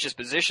switches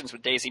positions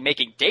with Daisy,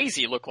 making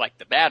Daisy look like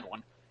the bad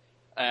one.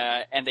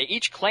 And they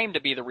each claim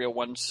to be the real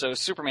one, so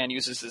Superman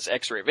uses his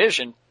X-ray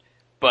vision.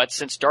 But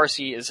since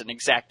Darcy is an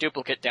exact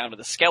duplicate down to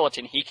the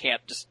skeleton, he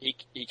can't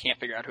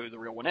figure out who the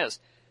real one is.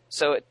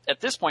 So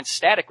at this point,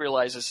 Static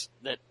realizes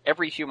that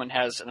every human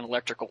has an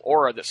electrical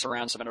aura that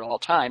surrounds them at all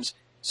times.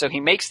 So he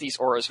makes these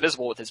auras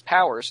visible with his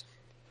powers,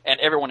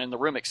 and everyone in the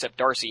room except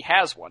Darcy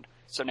has one.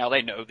 So now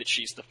they know that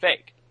she's the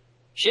fake.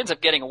 She ends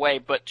up getting away,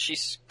 but she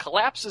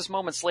collapses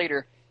moments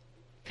later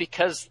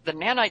because the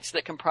nanites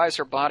that comprise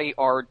her body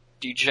are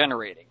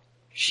degenerating.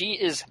 She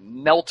is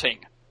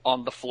melting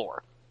on the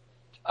floor.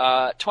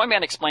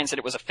 Toyman explains that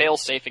it was a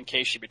failsafe in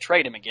case she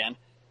betrayed him again,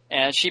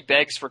 and she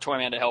begs for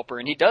Toyman to help her,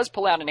 and he does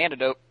pull out an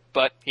antidote,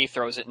 but he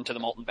throws it into the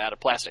molten vat of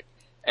plastic.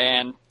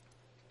 And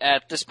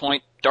at this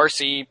point,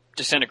 Darcy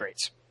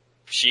disintegrates.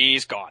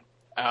 She's gone.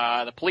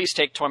 The police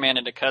take Toyman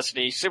into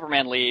custody,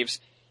 Superman leaves,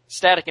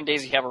 Static and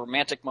Daisy have a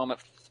romantic moment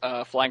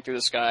flying through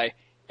the sky,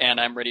 and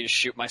I'm ready to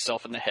shoot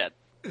myself in the head.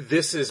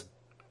 This is...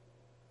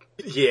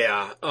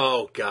 Yeah.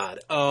 Oh, God.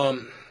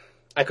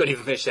 I couldn't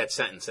even finish that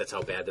sentence. That's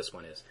how bad this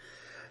one is.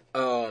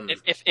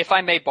 If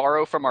I may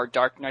borrow from our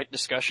Dark Knight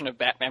discussion of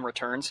Batman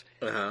Returns,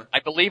 I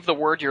believe the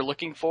word you're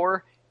looking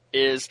for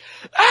is...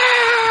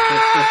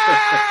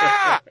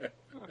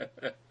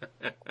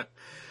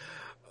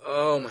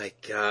 Oh, my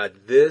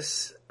God.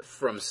 This,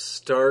 from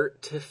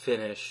start to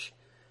finish,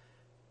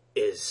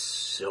 is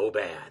so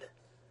bad.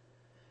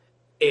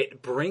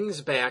 It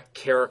brings back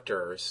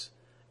characters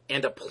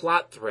and a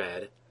plot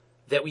thread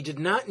that we did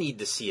not need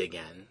to see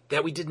again,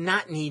 that we did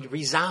not need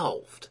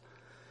resolved.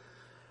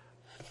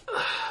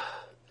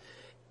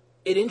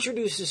 It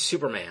introduces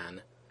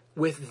Superman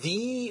with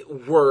the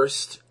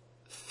worst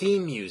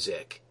theme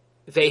music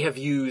they have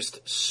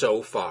used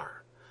so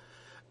far.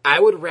 I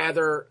would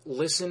rather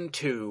listen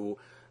to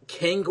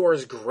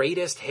Kangor's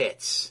greatest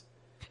hits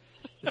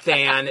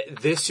than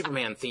this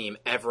Superman theme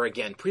ever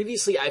again.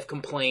 Previously, I've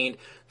complained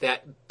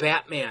that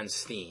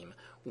Batman's theme,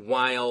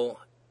 while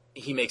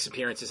he makes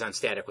appearances on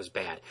Static, was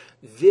bad.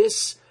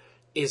 This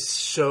is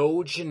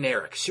so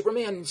generic.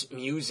 Superman's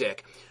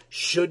music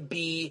should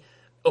be...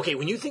 Okay,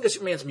 when you think of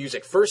Superman's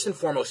music, first and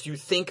foremost, you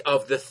think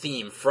of the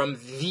theme from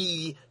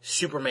the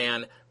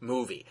Superman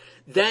movie.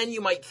 Then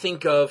you might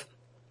think of,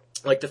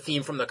 like, the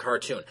theme from the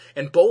cartoon.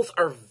 And both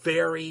are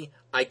very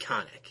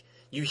iconic.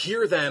 You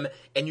hear them,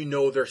 and you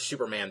know they're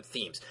Superman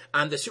themes.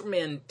 On the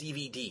Superman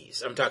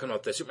DVDs, I'm talking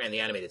about the Superman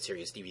the Animated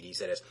Series DVDs,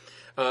 that is.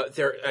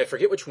 I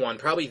forget which one,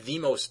 probably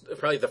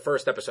the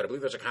first episode. I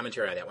believe there's a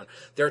commentary on that one.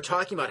 They're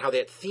talking about how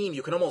that theme,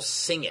 you can almost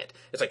sing it.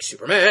 It's like,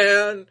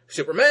 Superman,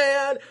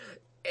 Superman.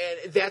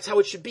 And that's how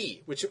it should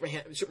be with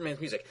Superman's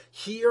music.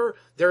 Here,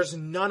 there's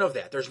none of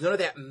that. There's none of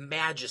that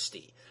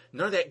majesty,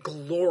 none of that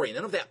glory,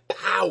 none of that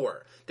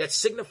power that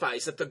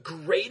signifies that the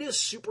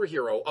greatest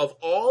superhero of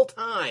all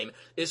time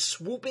is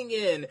swooping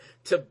in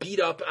to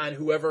beat up on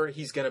whoever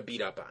he's going to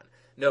beat up on.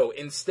 No,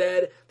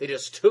 instead, they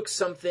just took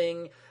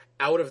something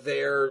out of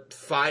their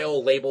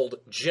file labeled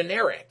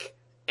generic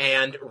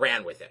and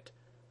ran with it.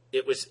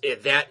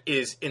 That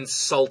is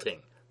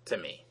insulting to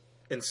me.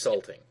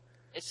 Insulting.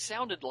 It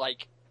sounded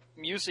like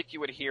music you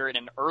would hear in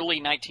an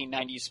early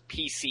 1990s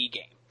PC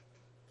game.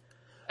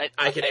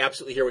 I can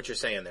absolutely hear what you're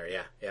saying there,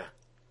 yeah.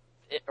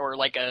 Or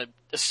like a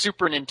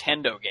Super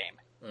Nintendo game.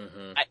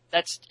 Mm-hmm.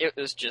 It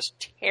was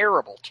just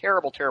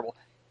terrible.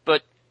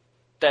 But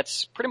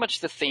that's pretty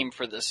much the theme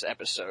for this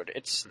episode.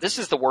 This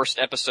is the worst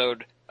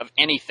episode of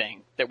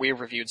anything that we've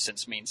reviewed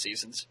since Mean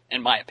Seasons,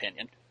 in my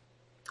opinion.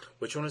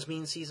 Which one was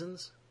Mean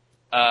Seasons?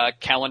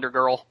 Calendar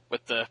Girl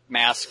with the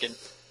mask and.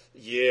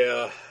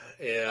 Yeah.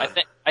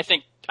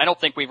 I don't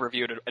think we've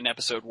reviewed an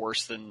episode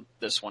worse than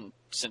this one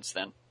since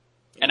then.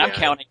 And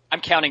Yeah.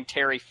 I'm counting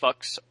Terry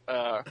fucks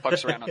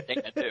around on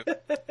Dana too.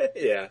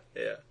 Yeah.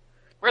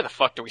 Where the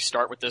fuck do we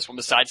start with this one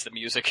besides the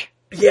music?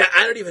 Yeah,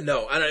 I don't even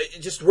know.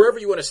 Just wherever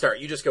you want to start,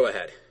 you just go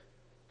ahead.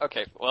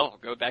 Okay, well,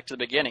 we'll go back to the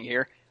beginning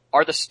here.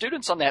 Are the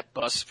students on that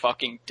bus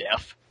fucking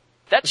deaf?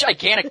 That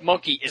gigantic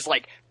monkey is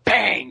like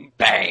bang,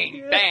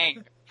 bang,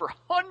 bang for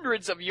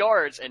hundreds of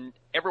yards, and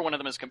every one of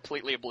them is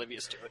completely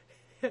oblivious to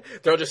it.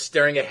 They're all just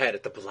staring ahead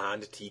at the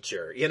blonde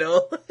teacher, you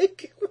know?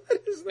 Like,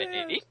 what is that?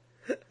 Maybe.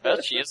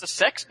 Well, she is a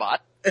sex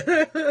bot.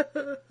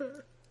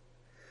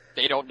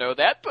 They don't know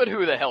that, but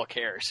who the hell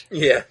cares?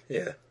 Yeah.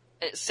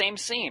 Same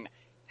scene.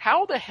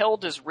 How the hell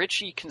does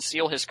Richie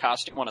conceal his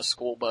costume on a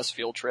school bus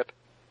field trip?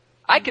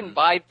 I can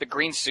buy the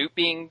green suit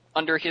being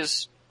under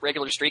his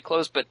regular street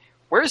clothes, but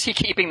where is he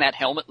keeping that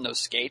helmet and those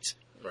skates?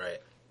 Right.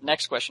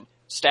 Next question.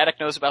 Static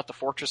knows about the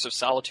Fortress of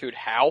Solitude.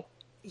 How?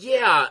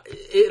 Yeah,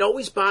 it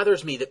always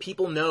bothers me that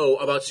people know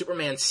about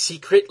Superman's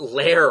secret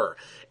lair.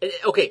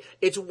 Okay,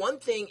 it's one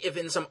thing if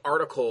in some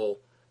article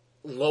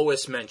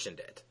Lois mentioned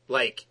it.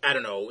 Like, I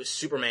don't know,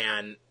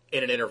 Superman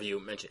in an interview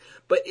mentioned it.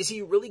 But is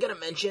he really going to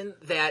mention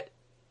that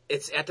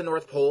it's at the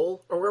North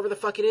Pole or wherever the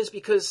fuck it is?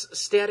 Because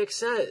Static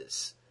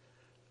says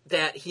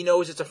that he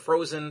knows it's a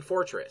frozen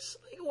fortress.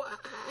 Like,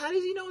 how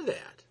does he know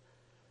that?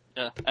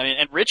 Yeah, I mean,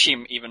 and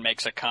Richie even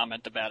makes a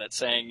comment about it,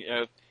 saying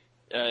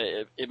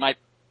it might,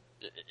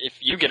 if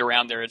you get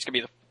around there, it's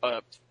going to be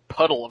the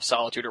puddle of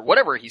solitude or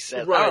whatever he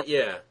said. Right,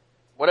 yeah.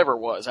 Whatever it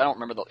was. I don't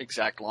remember the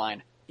exact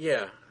line.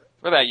 Yeah.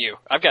 What about you?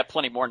 I've got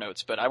plenty more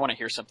notes, but I want to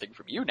hear something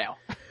from you now.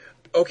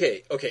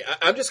 Okay.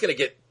 I'm just going to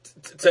get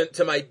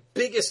to my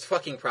biggest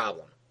fucking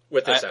problem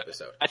with this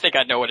episode. I think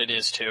I know what it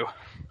is, too.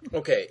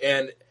 Okay,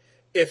 and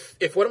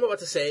if what I'm about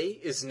to say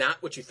is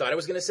not what you thought I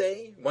was going to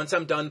say, once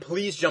I'm done,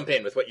 please jump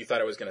in with what you thought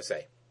I was going to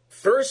say.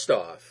 First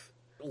off,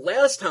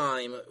 last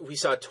time we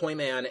saw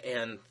Toyman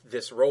and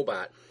this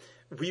robot,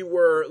 we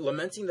were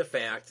lamenting the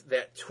fact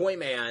that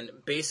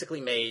Toyman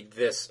basically made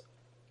this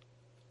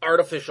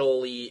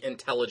artificially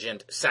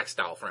intelligent sex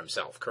doll for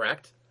himself,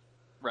 correct?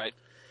 Right.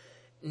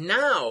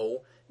 Now,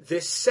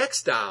 this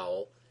sex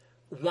doll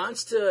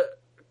wants to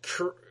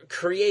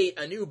create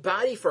a new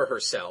body for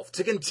herself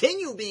to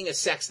continue being a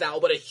sex doll,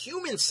 but a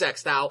human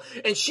sex doll,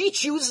 and she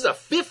chooses a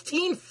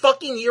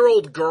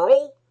 15-fucking-year-old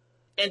girl?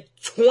 And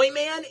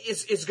Toyman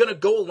is going to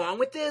go along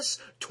with this?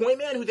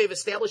 Toyman, who they've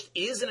established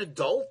is an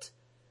adult?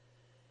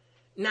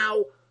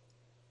 Now,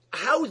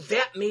 how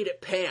that made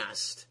it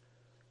past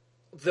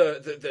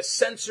the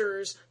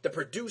censors, the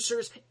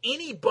producers,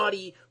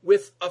 anybody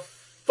with a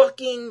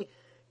fucking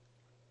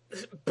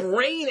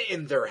brain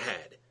in their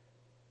head.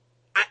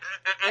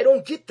 I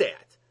don't get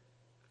that.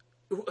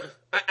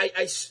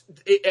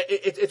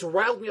 It's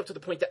riled me up to the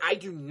point that I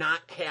do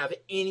not have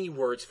any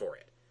words for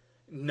it.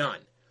 None.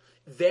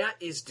 That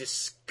is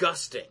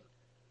disgusting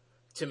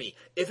to me.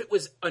 If it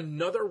was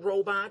another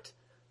robot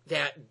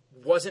that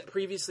wasn't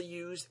previously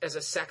used as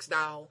a sex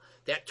doll,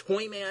 that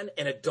Toyman,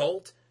 an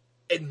adult,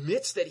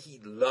 admits that he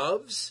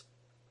loves,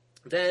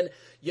 then,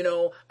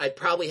 I'd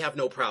probably have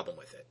no problem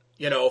with it.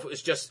 If it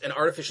was just an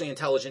artificially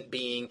intelligent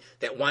being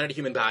that wanted a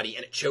human body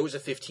and it chose a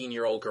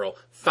 15-year-old girl,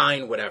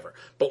 fine, whatever.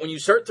 But when you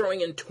start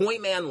throwing in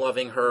Toyman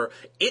loving her,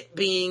 it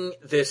being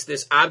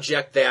this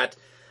object that...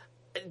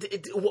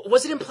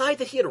 was it implied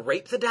that he had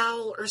raped the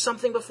doll or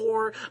something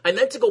before? I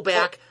meant to go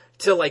back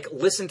to,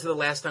 listen to the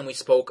last time we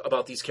spoke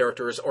about these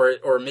characters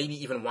or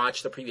maybe even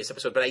watch the previous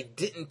episode, but I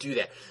didn't do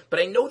that. But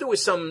I know there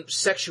was some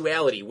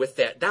sexuality with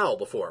that doll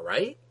before,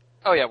 right?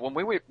 Oh yeah, when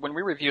we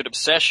reviewed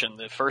Obsession,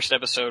 the first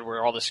episode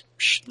where all this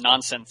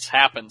nonsense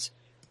happens,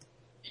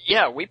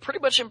 yeah, we pretty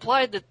much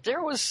implied that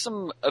there was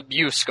some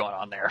abuse going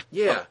on there.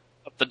 Yeah.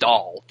 Of the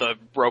doll, the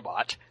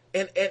robot.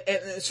 And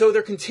so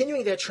they're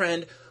continuing that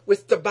trend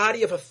with the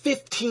body of a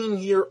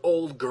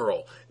 15-year-old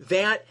girl.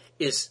 That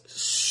is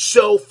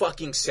so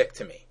fucking sick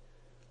to me.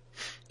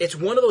 It's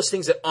one of those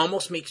things that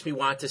almost makes me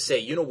want to say,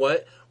 you know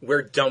what?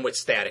 We're done with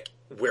Static.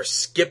 We're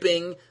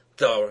skipping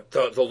the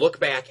look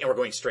back and we're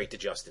going straight to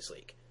Justice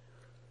League.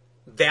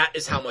 That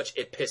is how much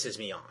it pisses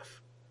me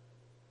off.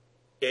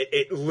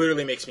 It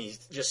literally makes me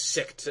just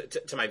sick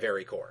to my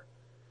very core.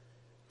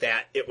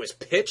 That it was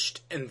pitched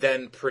and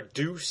then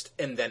produced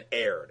and then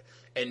aired.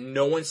 And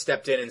no one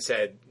stepped in and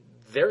said,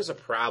 there's a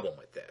problem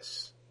with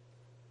this.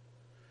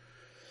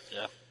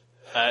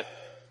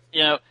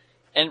 Yeah.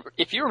 And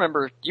if you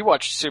remember, you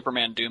watched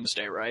Superman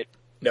Doomsday, right?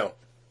 No.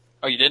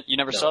 Oh, you didn't? You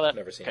never saw that?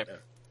 Never seen it. No.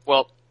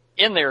 Well,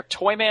 in there,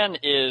 Toyman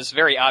is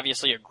very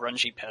obviously a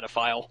grungy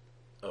pedophile.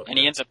 Okay. And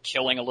he ends up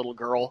killing a little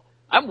girl.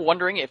 I'm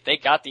wondering if they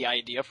got the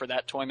idea for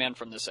that Toyman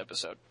from this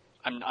episode.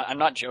 I'm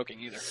not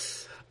joking either.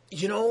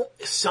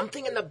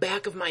 Something in the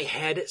back of my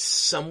head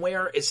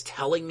somewhere is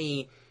telling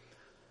me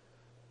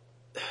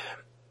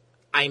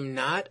I'm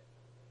not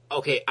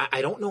Okay,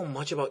 I don't know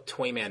much about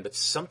Toyman, but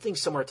something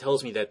somewhere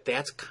tells me that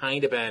that's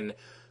kind of been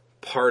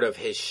part of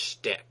his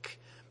shtick.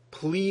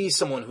 Please,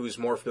 someone who's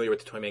more familiar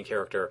with the Toyman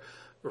character,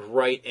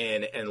 write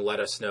in and let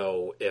us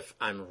know if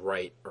I'm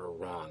right or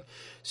wrong.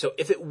 So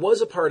if it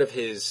was a part of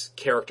his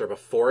character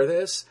before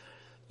this,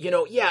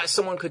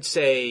 someone could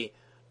say,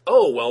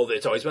 oh, well,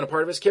 it's always been a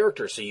part of his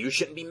character, so you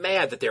shouldn't be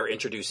mad that they're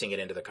introducing it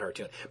into the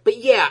cartoon. But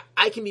yeah,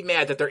 I can be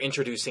mad that they're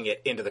introducing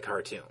it into the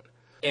cartoon.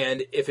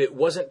 And if it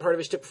wasn't part of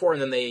his shtick before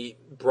and then they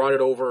brought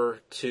it over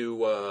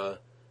to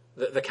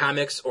the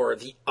comics or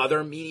the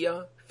other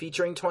media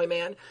featuring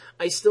Toyman,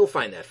 I still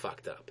find that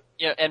fucked up.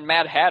 Yeah, and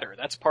Mad Hatter,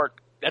 that's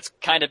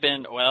kind of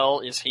been, well,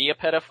 is he a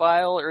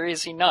pedophile or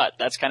is he not?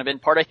 That's kind of been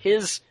part of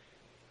his,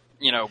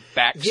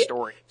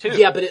 backstory too.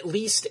 Yeah, but at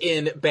least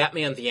in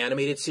Batman the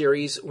Animated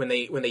Series, when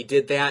they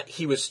did that,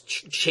 he was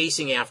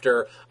chasing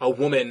after a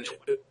woman,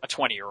 a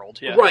 20-year-old.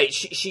 Yeah, right.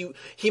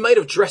 He might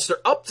have dressed her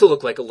up to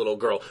look like a little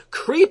girl.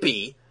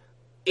 Creepy,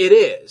 it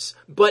is,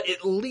 but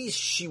at least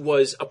she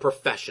was a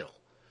professional.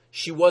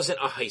 She wasn't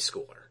a high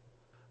schooler.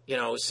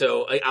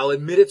 So I'll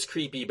admit it's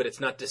creepy, but it's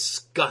not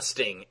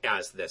disgusting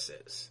as this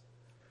is.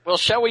 Well,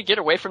 shall we get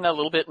away from that a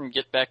little bit and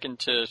get back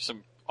into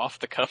some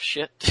off-the-cuff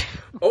shit?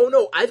 Oh,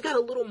 no, I've got a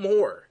little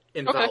more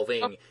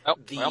involving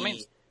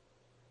the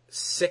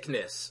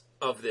sickness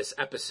of this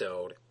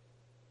episode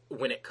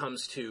when it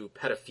comes to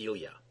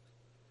pedophilia.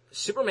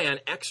 Superman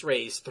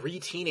X-rays 3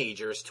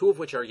 teenagers, 2 of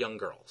which are young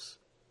girls.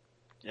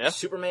 Yeah.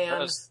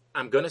 Superman,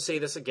 I'm going to say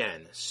this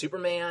again,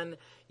 Superman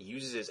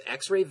uses his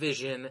X-ray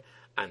vision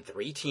on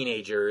 3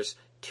 teenagers,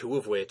 2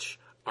 of which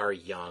are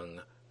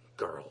young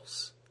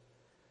girls.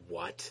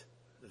 What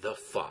the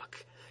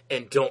fuck?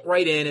 And don't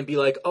write in and be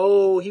like,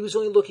 oh, he was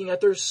only looking at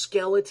their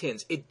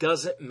skeletons. It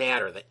doesn't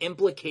matter. The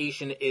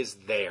implication is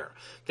there.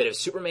 That if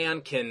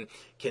Superman can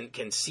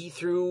see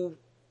through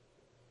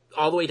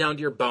all the way down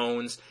to your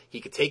bones, he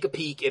could take a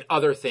peek at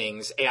other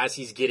things as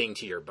he's getting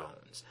to your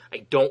bones.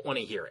 I don't want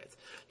to hear it.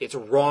 It's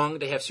wrong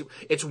to have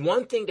It's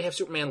one thing to have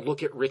Superman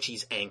look at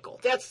Richie's ankle.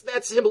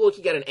 That's him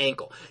looking at an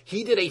ankle.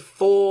 He did a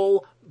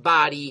full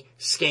body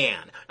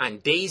scan on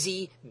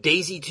Daisy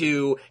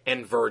 2,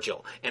 and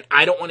Virgil. And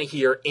I don't want to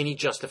hear any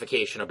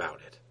justification about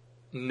it.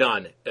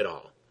 None at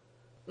all.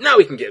 Now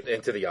we can get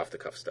into the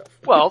off-the-cuff stuff.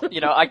 Well,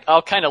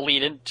 I'll kind of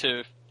lead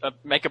into,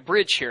 make a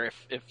bridge here,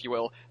 if you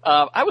will.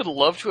 I would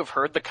love to have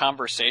heard the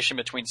conversation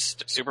between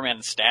Superman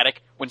and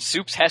Static when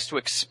Supes has to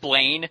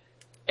explain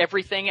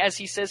everything as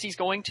he says he's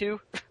going to.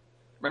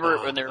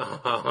 Remember when they're...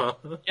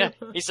 Yeah,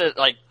 he said,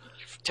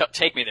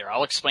 take me there.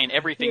 I'll explain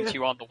everything to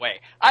you on the way.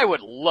 I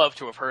would love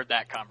to have heard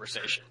that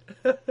conversation.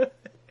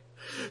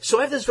 So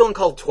I have this villain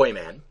called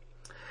Toyman,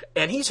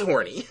 and he's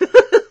horny.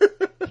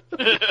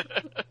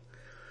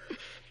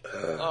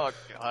 Oh,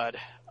 God.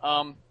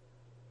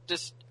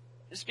 Just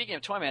speaking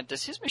of Toyman,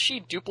 does his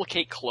machine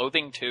duplicate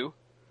clothing, too?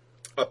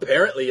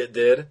 Apparently it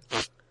did.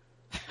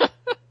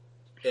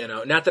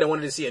 Not that I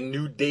wanted to see a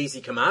nude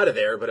Daisy come out of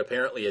there, but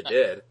apparently it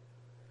did.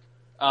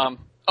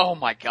 Oh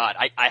my God,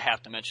 I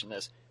have to mention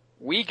this.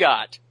 We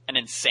got an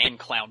Insane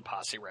Clown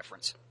Posse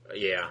reference.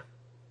 Yeah.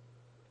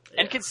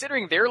 And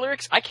considering their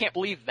lyrics, I can't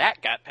believe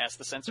that got past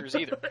the censors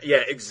either.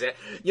 Yeah,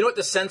 exactly. You know what?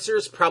 The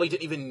censors probably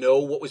didn't even know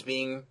what was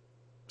being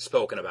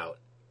spoken about.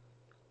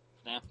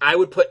 Yeah. I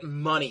would put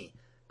money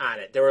on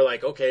it. They were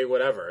like, okay,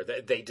 whatever.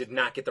 They did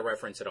not get the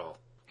reference at all.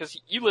 Because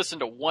you listen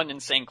to one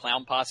Insane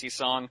Clown Posse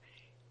song,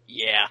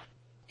 yeah.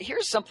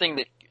 Here's something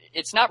that,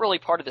 it's not really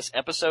part of this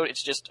episode,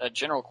 it's just a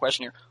general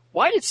question here.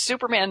 Why did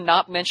Superman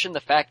not mention the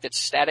fact that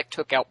Static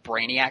took out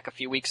Brainiac a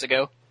few weeks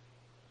ago?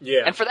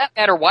 Yeah. And for that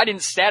matter, why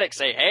didn't Static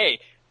say, hey,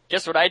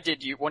 guess what I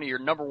did to you, one of your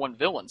number 1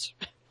 villains?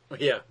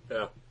 Yeah.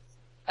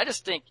 I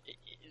just think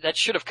that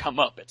should have come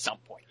up at some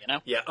point,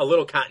 Yeah, a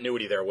little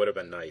continuity there would have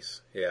been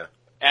nice. Yeah.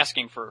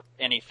 Asking for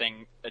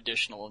anything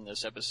additional in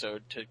this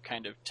episode to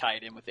kind of tie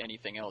it in with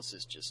anything else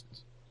is just...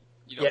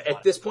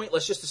 at this point,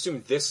 let's just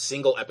assume this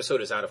single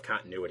episode is out of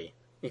continuity.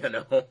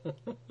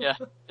 Yeah,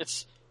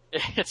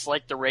 it's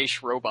like the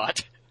Raish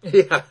robot.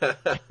 Yeah.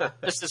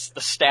 This is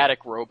the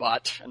Static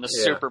robot and the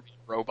Super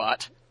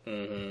robot.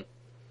 Mm-hmm.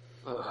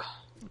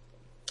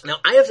 Now,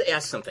 I have to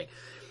ask something,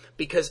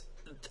 because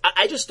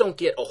I just don't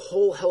get a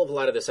whole hell of a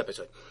lot of this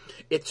episode.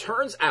 It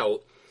turns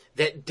out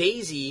that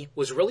Daisy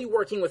was really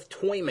working with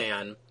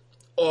Toyman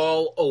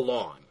all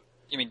along.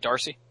 You mean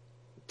Darcy?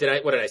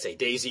 What did I say?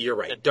 Daisy, you're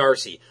right.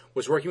 Darcy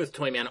was working with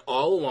Toyman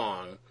all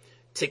along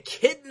to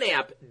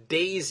kidnap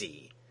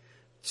Daisy,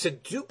 to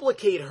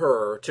duplicate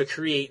her to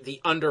create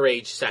the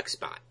underage sex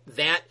bot.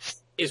 That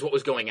is what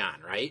was going on,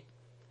 right?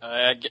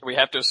 We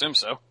have to assume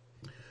so.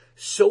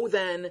 So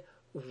then,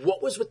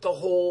 what was with the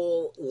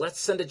whole, let's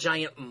send a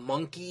giant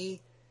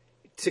monkey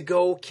to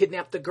go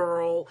kidnap the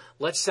girl,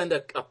 let's send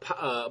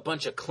a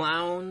bunch of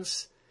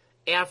clowns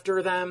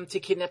after them to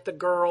kidnap the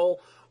girl?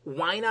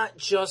 Why not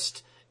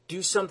just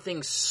do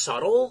something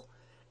subtle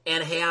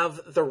and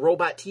have the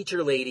robot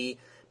teacher lady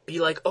be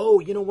like, oh,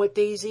 you know what,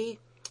 Daisy?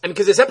 I mean,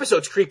 because this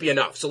episode's creepy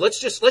enough. So let's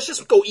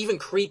just go even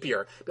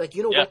creepier. Be like,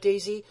 you know what,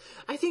 Daisy?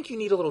 I think you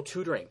need a little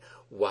tutoring.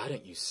 Why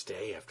don't you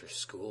stay after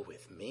school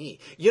with me?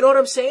 You know what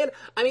I'm saying?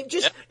 I mean,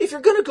 just if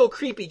you're gonna go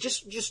creepy,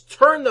 just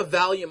turn the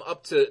volume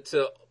up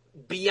to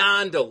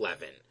beyond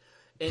 11,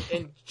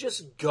 and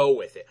just go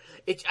with it.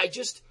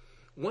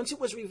 Once it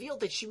was revealed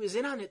that she was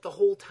in on it the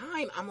whole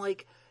time, I'm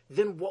like,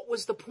 then what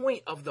was the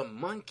point of the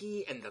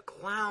monkey and the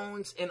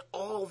clowns and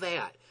all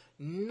that?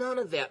 None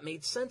of that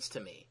made sense to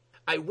me.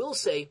 I will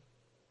say,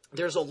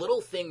 there's a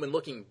little thing when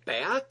looking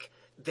back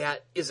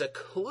that is a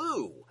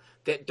clue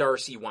that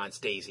Darcy wants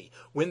Daisy.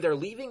 When they're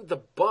leaving the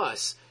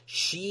bus,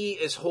 she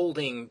is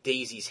holding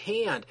Daisy's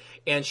hand,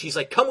 and she's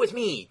like, come with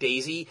me,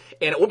 Daisy.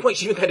 And at one point,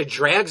 she even kind of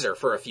drags her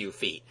for a few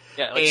feet.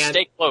 Yeah, like,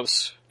 stay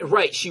close.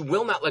 Right, she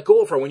will not let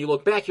go of her. When you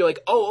look back, you're like,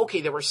 oh, okay,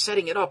 they were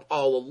setting it up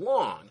all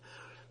along.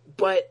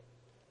 But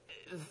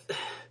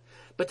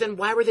then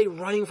why were they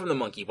running from the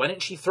monkey? Why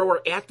didn't she throw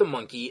her at the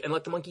monkey and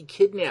let the monkey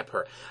kidnap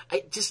her?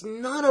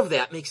 None of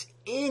that makes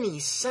any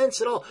sense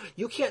at all.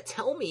 You can't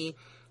tell me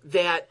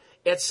that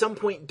at some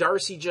point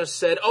Darcy just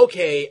said,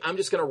 okay, I'm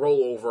just going to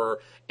roll over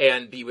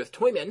and be with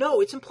Toyman. No,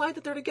 it's implied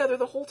that they're together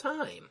the whole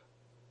time.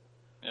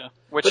 Yeah.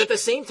 But at the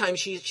same time,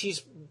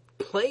 she's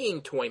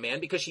playing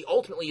Toyman because she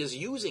ultimately is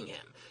using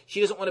him. She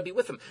doesn't want to be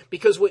with him.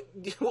 Because what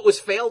was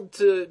failed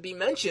to be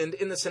mentioned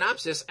in the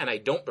synopsis, and I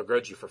don't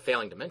begrudge you for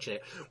failing to mention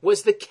it,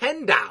 was the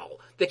Ken doll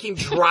that came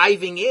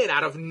driving in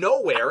out of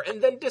nowhere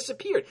and then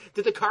disappeared.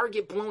 Did the car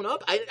get blown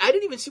up? I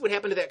didn't even see what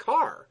happened to that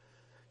car.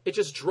 It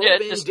just drove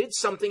in, did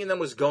something, and then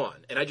was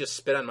gone. And I just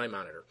spit on my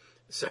monitor.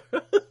 So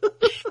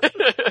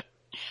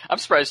I'm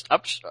surprised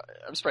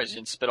you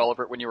didn't spit all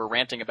over it when you were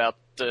ranting about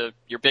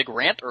your big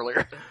rant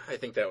earlier. I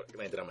think that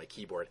landed on my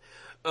keyboard.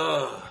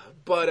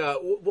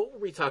 What were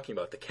we talking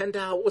about? The Ken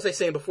doll? What was I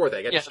saying before that?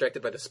 I got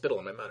distracted by the spittle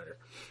on my monitor.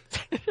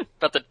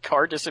 About the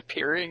car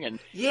disappearing and...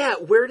 Yeah,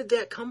 where did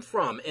that come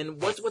from?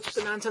 And what's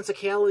the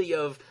nonsensicality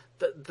of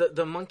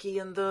the monkey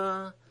and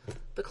the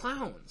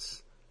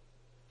clowns?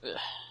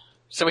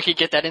 So we could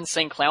get that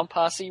Insane Clown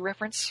Posse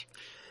reference?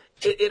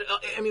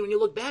 I mean, when you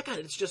look back on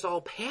it, it's just all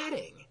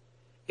padding.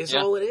 Is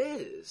all it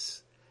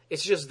is.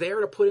 It's just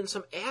there to put in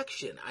some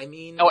action. I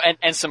mean... Oh,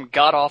 and some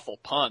god-awful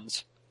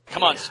puns.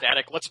 Come on,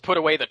 Static, let's put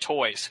away the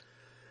toys.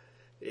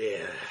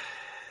 Yeah.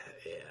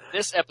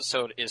 This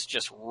episode is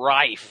just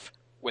rife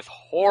with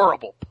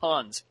horrible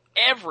puns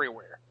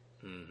everywhere.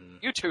 Mm-hmm.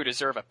 You two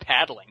deserve a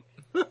paddling.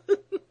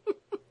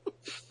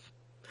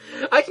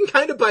 I can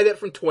kind of buy that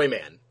from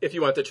Toyman, if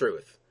you want the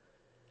truth.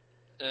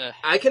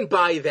 I can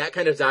buy that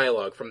kind of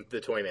dialogue from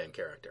the Toyman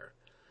character.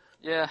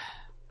 Yeah.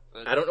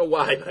 I don't know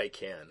why, but I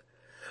can.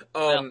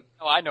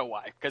 I know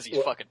why, because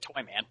he's fucking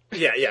Toyman.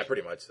 Yeah,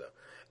 pretty much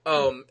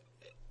so.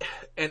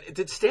 And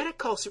did Static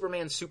call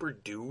Superman Super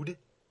Dude?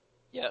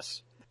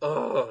 Yes.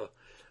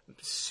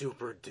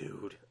 Super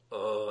Dude.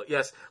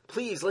 Yes.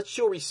 Please, let's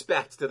show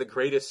respect to the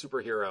greatest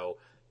superhero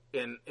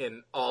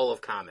in all of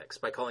comics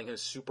by calling him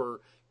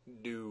Super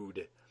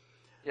Dude.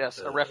 Yes,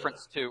 a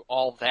reference to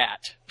All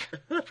That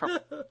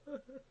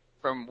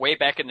from way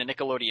back in the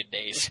Nickelodeon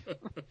days.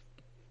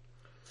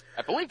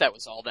 I believe that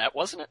was All That,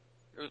 wasn't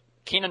it?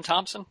 Kenan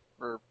Thompson,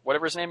 or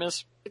whatever his name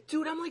is.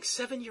 Dude, I'm like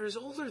 7 years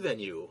older than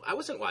you. I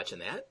wasn't watching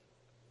that.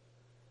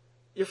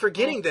 You're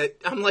forgetting that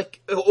I'm like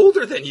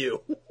older than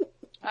you.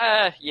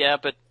 Yeah,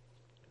 but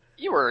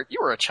you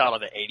were a child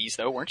of the 80s,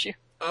 though, weren't you?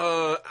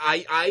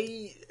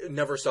 I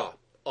never saw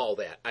All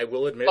That. I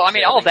will admit. Well, I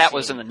mean, All That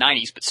was in the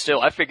 90s, but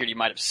still, I figured you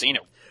might have seen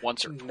it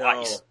once or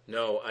twice.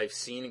 No, I've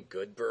seen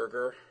Good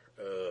Burger.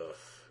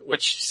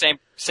 Which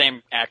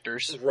same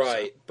actors.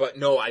 Right, so. But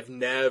no, I've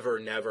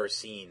never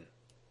seen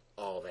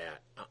All That.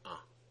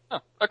 Oh,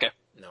 okay.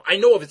 No, I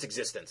know of its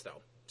existence,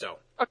 though, so.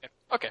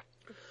 Okay.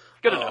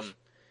 Good enough.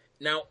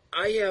 Now,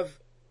 I have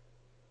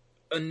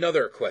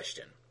another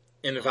question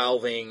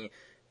involving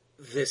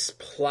this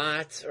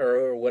plot,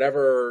 or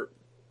whatever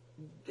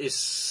is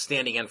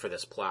standing in for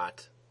this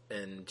plot,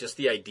 and just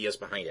the ideas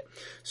behind it.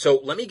 So,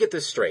 let me get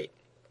this straight,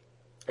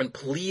 and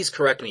please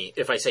correct me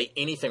if I say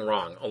anything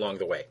wrong along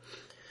the way.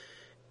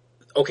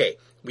 Okay,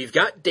 we've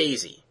got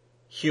Daisy,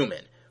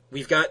 human.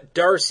 We've got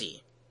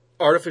Darcy,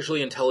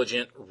 artificially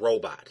intelligent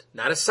robot.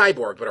 Not a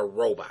cyborg, but a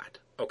robot,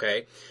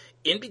 okay?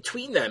 In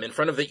between them, in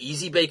front of the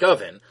Easy Bake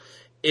Oven,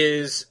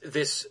 is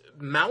this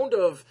mound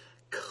of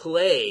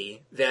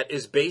clay that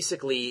is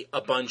basically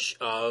a bunch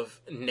of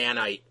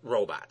nanite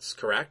robots,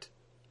 correct?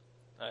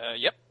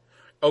 Yep.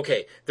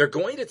 Okay, they're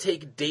going to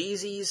take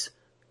Daisy's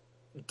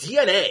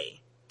DNA,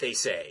 they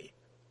say,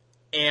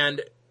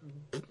 and,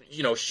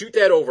 shoot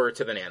that over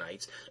to the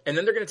nanites, and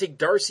then they're going to take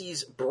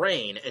Darcy's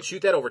brain and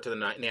shoot that over to the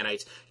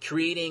nanites,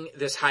 creating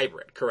this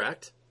hybrid,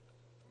 correct?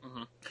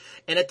 Mm-hmm.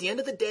 And at the end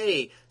of the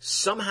day,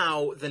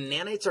 somehow the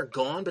nanites are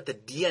gone, but the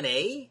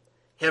DNA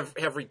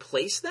have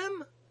replaced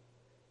them?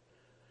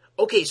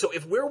 Okay, so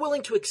if we're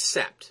willing to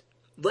accept,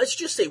 let's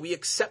just say we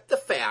accept the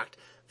fact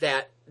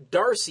that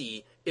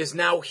Darcy is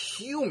now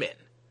human,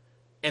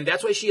 and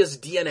that's why she has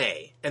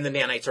DNA, and the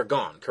nanites are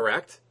gone,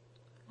 correct?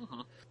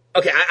 Mm-hmm.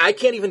 Okay, I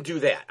can't even do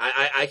that.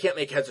 I can't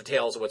make heads or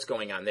tails of what's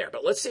going on there.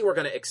 But let's say we're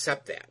going to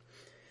accept that.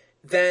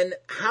 Then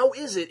how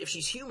is it, if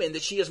she's human,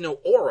 that she has no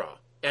aura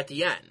at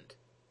the end?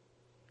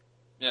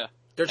 Yeah.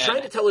 They're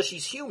trying to tell us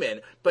she's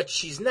human, but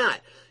she's not.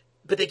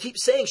 But they keep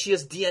saying she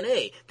has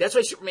DNA. That's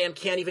why Superman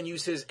can't even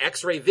use his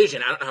X-ray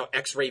vision. I don't know how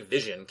X-ray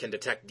vision can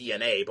detect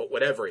DNA, but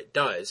whatever it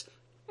does.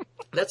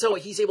 That's how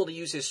he's able to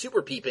use his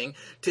super peeping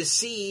to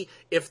see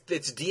if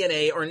it's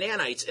DNA or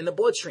nanites in the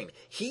bloodstream.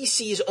 He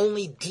sees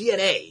only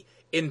DNA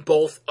in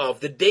both of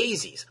the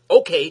daisies.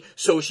 Okay,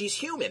 so she's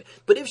human.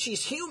 But if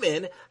she's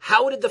human,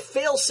 how did the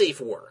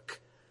failsafe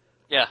work?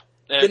 Yeah.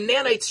 The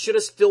nanites should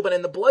have still been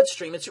in the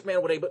bloodstream, and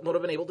Superman would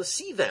have been able to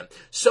see them.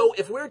 So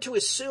if we're to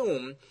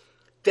assume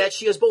that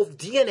she has both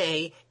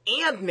DNA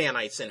and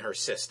nanites in her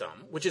system,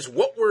 which is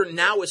what we're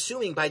now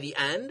assuming by the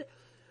end,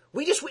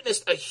 we just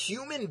witnessed a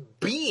human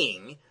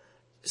being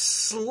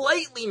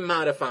slightly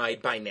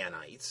modified by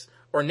nanites,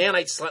 or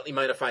nanites slightly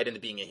modified into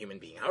being a human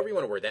being, however you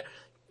want to word that,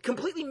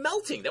 completely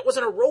melting. That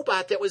wasn't a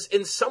robot. That was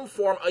in some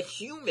form a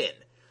human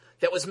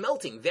that was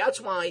melting. That's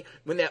why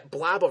when that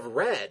blob of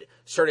red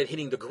started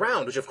hitting the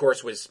ground, which of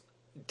course was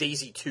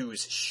Daisy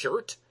 2's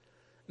shirt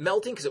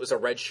melting because it was a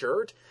red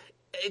shirt,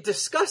 it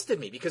disgusted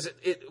me because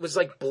it was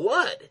like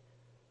blood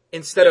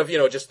instead of,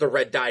 just the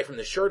red dye from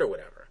the shirt or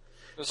whatever.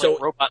 It was like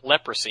robot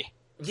leprosy.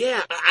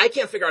 Yeah, I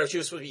can't figure out if she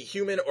was supposed to be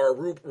human or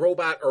a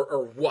robot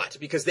or what,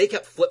 because they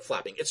kept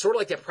flip-flopping. It's sort of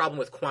like that problem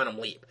with Quantum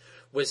Leap.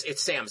 Was it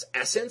Sam's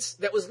essence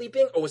that was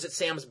leaping, or was it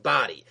Sam's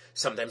body?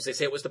 Sometimes they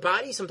say it was the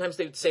body, sometimes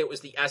they would say it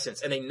was the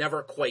essence, and they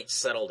never quite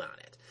settled on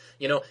it.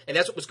 And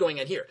that's what was going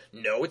on here.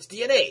 No, it's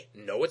DNA.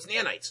 No, it's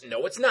nanites.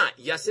 No, it's not.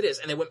 Yes, it is.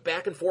 And they went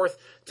back and forth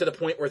to the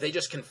point where they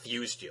just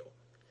confused you.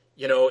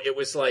 It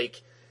was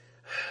like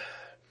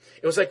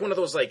one of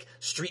those like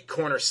street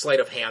corner sleight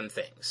of hand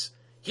things.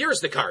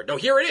 Here's the card. No,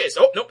 here it is.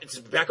 Oh, no, it's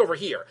back over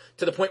here.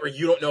 To the point where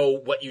you don't know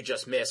what you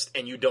just missed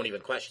and you don't even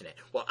question it.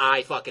 Well,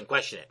 I fucking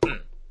question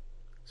it.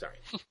 Sorry.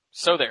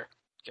 So there.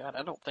 God,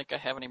 I don't think I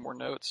have any more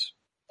notes,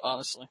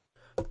 honestly.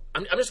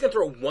 I'm just going to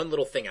throw one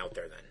little thing out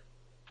there then.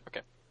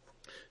 Okay.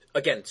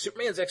 Again,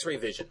 Superman's X-ray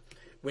vision.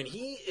 When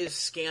he is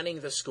scanning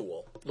the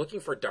school,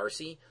 looking for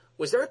Darcy,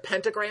 was there a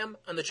pentagram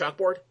on the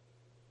chalkboard?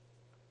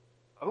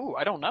 Oh,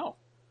 I don't know.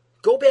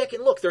 Go back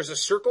and look. There's a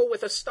circle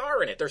with a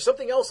star in it. There's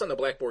something else on the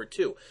blackboard,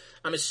 too.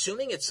 I'm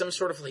assuming it's some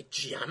sort of, like,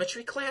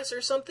 geometry class or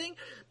something.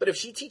 But if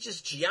she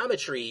teaches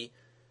geometry,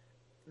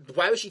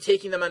 why was she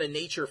taking them on a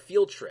nature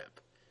field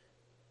trip?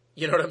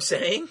 You know what I'm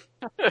saying?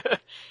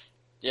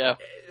 Yeah.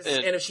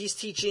 And if she's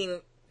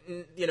teaching,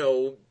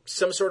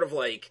 some sort of,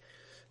 like,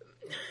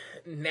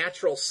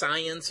 natural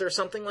science or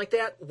something like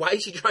that, why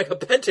is she drawing a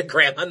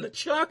pentagram on the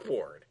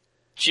chalkboard?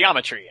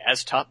 Geometry,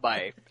 as taught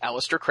by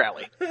Aleister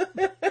Crowley.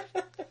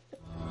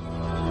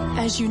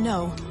 As you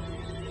know,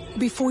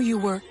 before you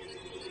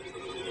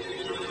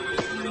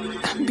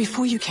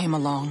came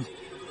along,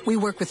 we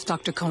worked with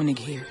Dr. Koenig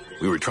here.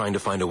 We were trying to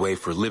find a way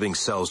for living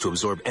cells to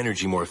absorb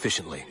energy more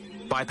efficiently,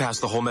 bypass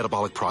the whole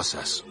metabolic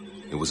process.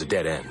 It was a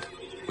dead end.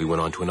 We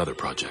went on to another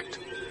project.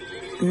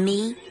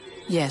 Me?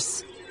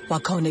 Yes, while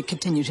Koenig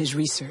continued his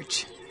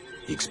research.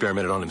 He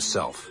experimented on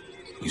himself.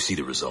 You see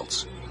the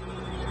results.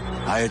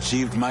 I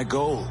achieved my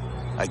goal.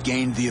 I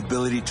gained the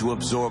ability to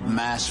absorb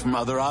mass from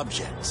other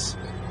objects.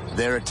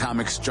 Their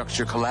atomic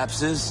structure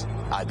collapses,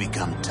 I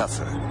become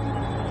tougher.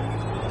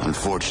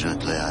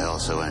 Unfortunately, I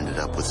also ended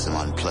up with some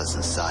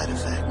unpleasant side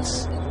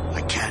effects.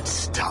 I can't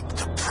stop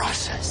the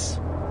process.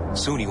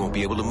 Soon he won't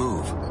be able to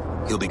move.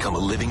 He'll become a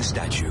living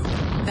statue.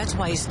 That's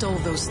why he stole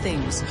those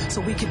things, so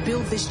we could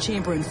build this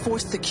chamber and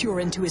force the cure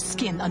into his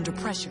skin under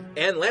pressure.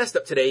 And last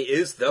up today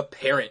is the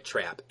Parent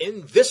Trap.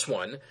 In this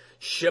one,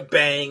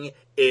 Shebang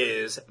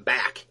is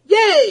back. Yay!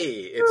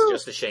 It's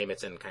just a shame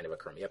it's in kind of a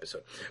crummy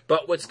episode.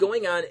 But what's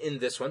going on in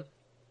this one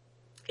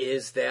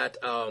is that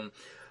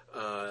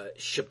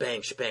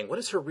Shebang, what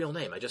is her real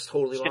name? I just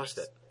totally lost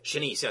it.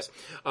 Shanice, yes.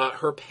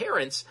 Her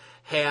parents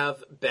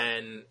have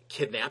been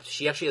kidnapped.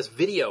 She actually has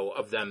video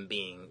of them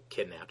being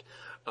kidnapped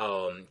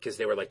because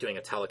they were like doing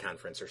a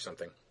teleconference or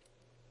something.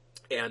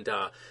 And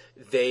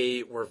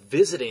they were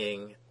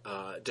visiting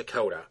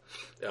Dakota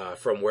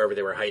from wherever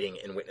they were hiding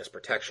in witness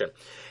protection.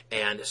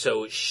 And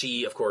so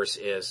she, of course,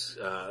 is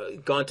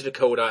gone to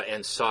Dakota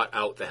and sought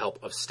out the help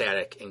of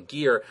Static and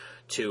Gear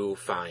to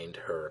find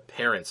her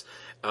parents.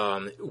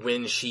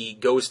 When she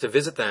goes to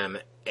visit them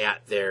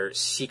at their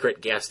secret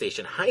gas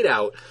station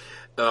hideout,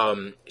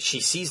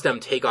 she sees them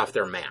take off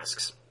their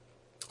masks.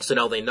 So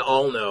now they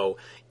all know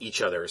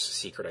each other's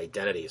secret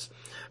identities.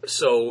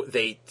 So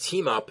they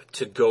team up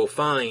to go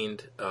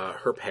find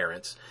her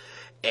parents.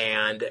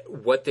 And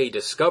what they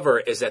discover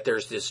is that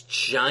there's this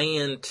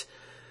giant,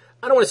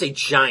 I don't want to say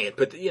giant,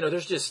 but,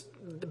 there's just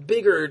the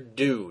bigger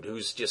dude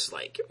who's just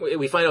like,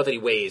 we find out that he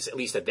weighs, at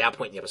least at that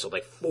point in the episode,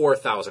 like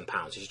 4,000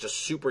 pounds. He's just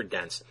super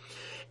dense.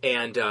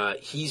 And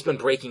he's been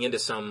breaking into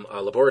some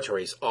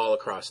laboratories all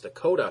across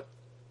Dakota.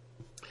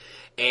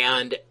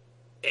 And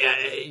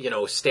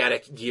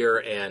Static, Gear,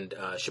 and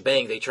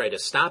Shebang, they try to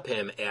stop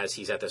him as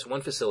he's at this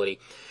one facility.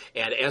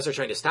 And as they're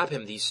trying to stop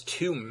him, these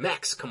two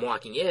mechs come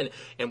walking in,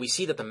 and we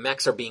see that the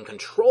mechs are being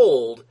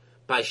controlled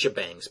by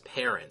Shebang's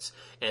parents.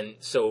 And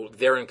so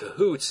they're in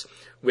cahoots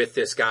with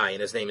this guy,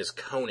 and his name is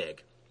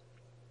Koenig.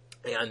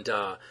 And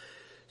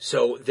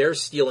so they're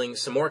stealing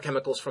some more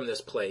chemicals from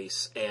this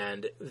place,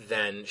 and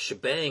then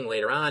Shebang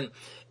later on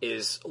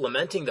is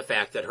lamenting the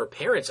fact that her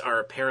parents are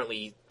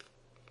apparently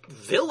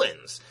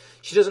villains.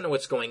 She doesn't know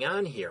what's going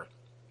on here.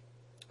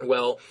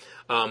 Well,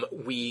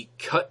 we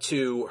cut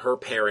to her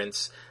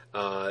parents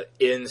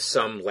in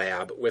some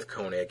lab with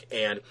Koenig,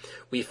 and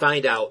we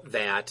find out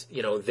that,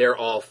 they're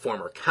all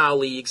former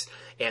colleagues,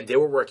 and they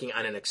were working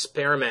on an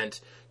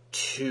experiment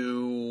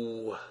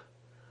to...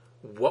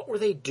 What were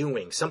they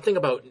doing? Something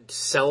about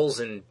cells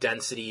and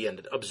density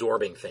and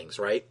absorbing things,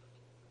 right?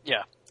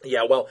 Yeah.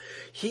 Yeah, well,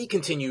 he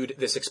continued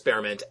this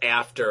experiment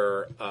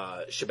after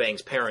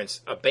Shebang's parents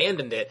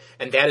abandoned it,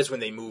 and that is when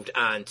they moved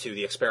on to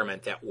the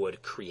experiment that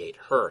would create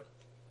her.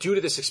 Due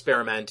to this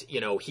experiment,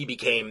 he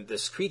became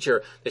this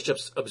creature that's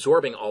just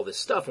absorbing all this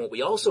stuff. And what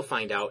we also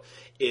find out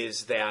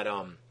is that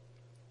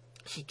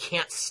he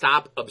can't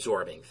stop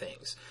absorbing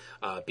things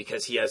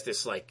because he has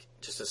this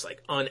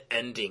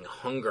unending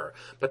hunger.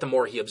 But the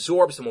more he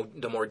absorbs,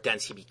 the more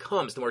dense he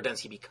becomes. The more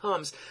dense he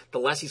becomes, the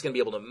less he's going to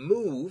be able to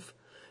move.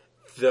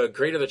 The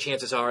greater the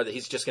chances are that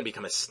he's just going to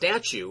become a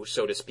statue,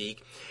 so to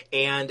speak,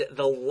 and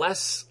the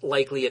less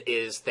likely it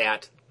is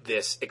that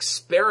this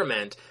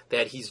experiment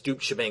that he's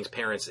duped Shebang's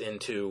parents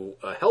into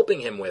helping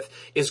him with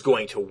is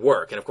going to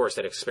work. And of course,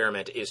 that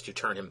experiment is to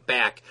turn him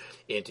back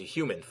into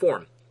human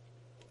form.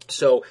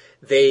 So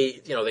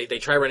they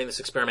try running this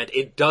experiment.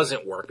 It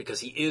doesn't work because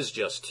he is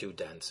just too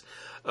dense.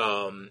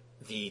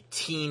 The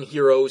teen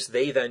heroes,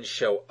 they then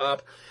show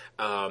up,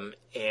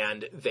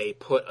 and they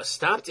put a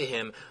stop to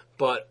him,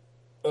 but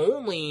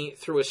only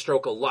through a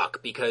stroke of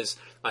luck, because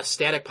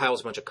Static piles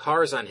a bunch of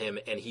cars on him,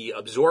 and he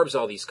absorbs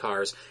all these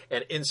cars,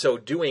 and in so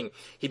doing,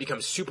 he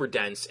becomes super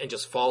dense and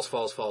just falls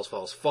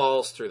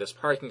through this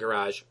parking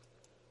garage.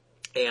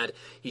 And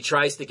he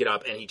tries to get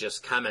up, and he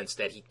just comments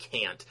that he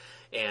can't.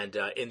 And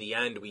in the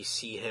end, we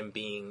see him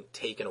being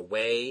taken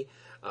away.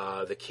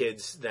 The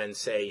kids then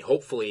say,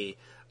 hopefully,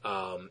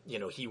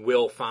 he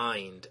will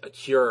find a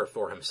cure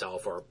for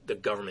himself, or the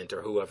government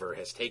or whoever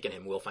has taken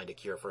him will find a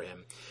cure for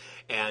him.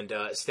 And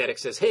Static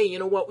says, hey, you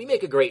know what? We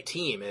make a great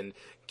team. And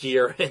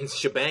Gear and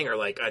Shebang are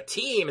like, a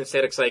team? And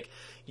Static's like,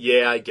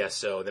 yeah, I guess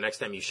so. The next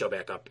time you show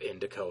back up in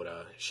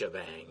Dakota,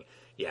 Shebang,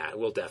 yeah,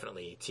 we'll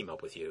definitely team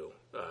up with you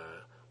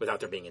without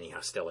there being any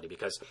hostility.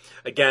 Because,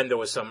 again, there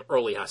was some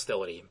early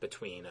hostility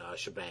between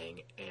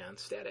Shebang and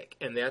Static.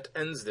 And that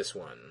ends this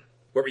one.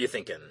 What were you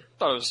thinking? I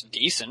thought it was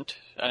decent.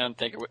 I don't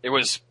think it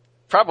was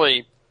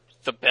probably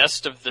the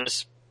best of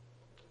this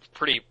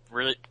pretty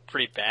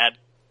bad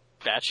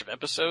batch of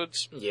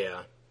episodes.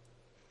 Yeah.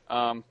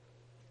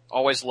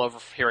 Always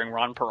love hearing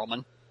Ron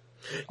Perlman.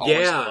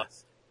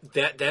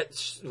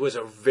 That was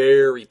a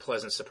very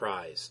pleasant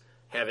surprise,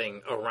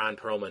 having a Ron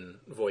Perlman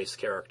voiced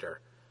character.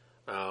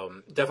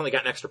 Definitely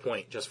got an extra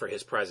point just for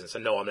his presence,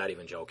 and no, I'm not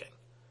even joking.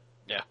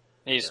 Yeah.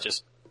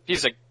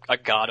 He's a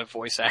god of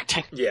voice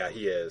acting. Yeah,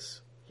 he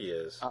is. He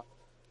is.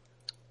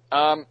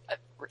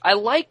 I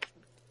like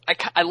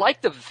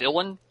the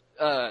villain,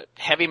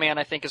 Heavy Man,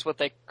 I think is what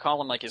they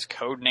call him, like his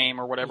code name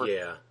or whatever.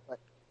 Yeah.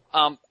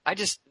 There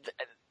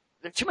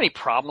are too many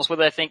problems with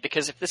it, I think,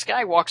 because if this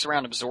guy walks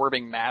around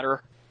absorbing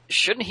matter,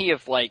 shouldn't he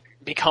have,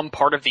 become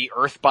part of the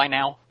Earth by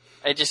now?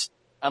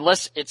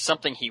 Unless it's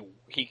something he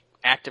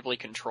actively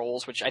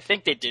controls, which I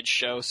think they did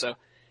show, so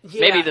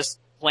maybe this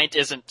complaint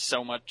isn't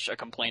so much a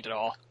complaint at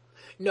all.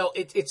 No,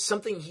 it's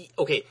something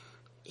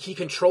he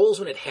controls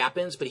when it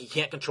happens, but he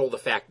can't control the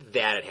fact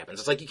that it happens.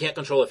 It's like you can't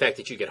control the fact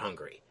that you get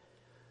hungry,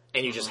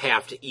 and you just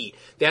have to eat.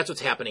 That's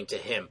what's happening to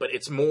him, but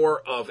it's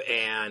more of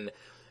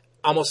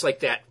almost like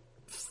that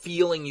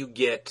feeling you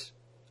get,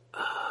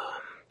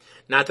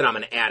 not that I'm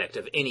an addict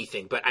of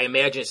anything, but I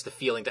imagine it's the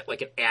feeling that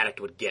an addict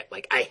would get,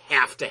 I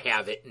have to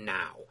have it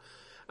now.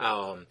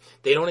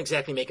 They don't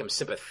exactly make him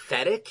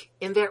sympathetic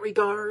in that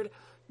regard,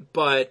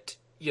 but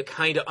you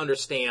kind of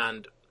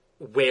understand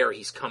where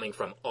he's coming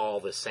from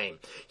all the same.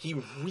 He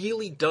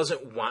really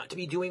doesn't want to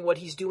be doing what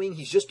he's doing.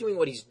 He's just doing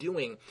what he's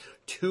doing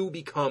to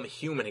become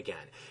human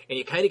again. And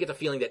you kind of get the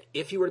feeling that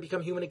if he were to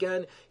become human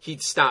again,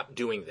 he'd stop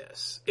doing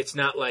this. It's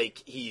not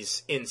like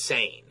he's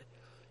insane.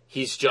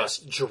 He's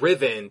just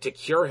driven to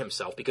cure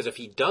himself, because if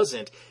he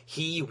doesn't,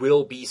 he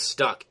will be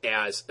stuck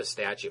as a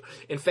statue.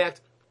 In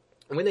fact,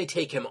 when they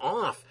take him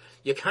off,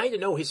 you kind of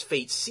know his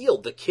fate's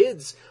sealed. The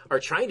kids are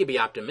trying to be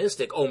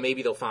optimistic. Oh,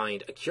 maybe they'll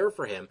find a cure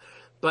for him.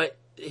 But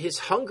his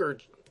hunger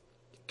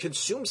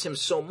consumes him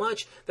so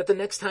much that the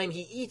next time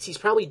he eats, he's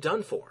probably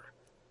done for.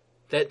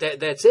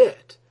 That's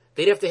it.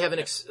 They'd have to have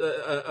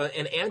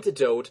an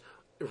antidote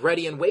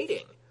ready and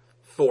waiting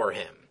for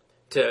him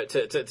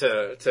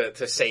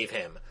to save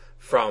him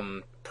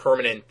from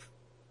permanent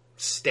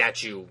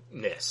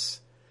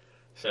statue-ness.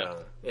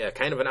 So, yeah,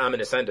 kind of an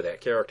ominous end to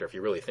that character if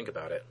you really think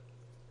about it.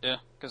 Yeah,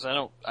 because I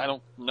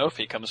don't know if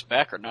he comes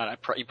back or not.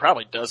 He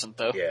probably doesn't,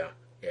 though. Yeah.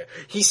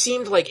 He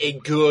seemed like a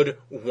good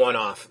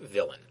one-off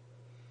villain.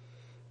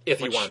 If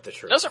you want the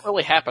truth. Doesn't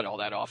really happen all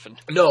that often.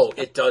 No,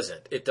 it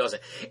doesn't. It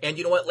doesn't. And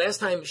you know what?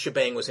 Last time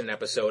Shebang was in an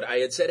episode, I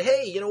had said,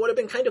 hey, you know what would have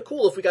been kind of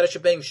cool if we got a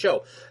Shebang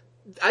show.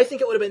 I think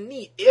it would have been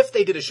neat if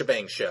they did a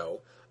Shebang show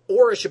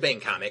or a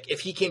Shebang comic if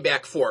he came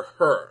back for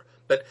her.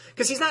 But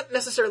because he's not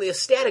necessarily a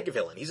static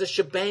villain. He's a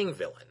Shebang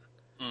villain.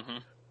 Mm-hmm.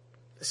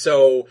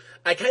 So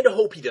I kind of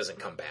hope he doesn't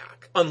come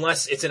back.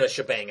 Unless it's in a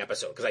Shebang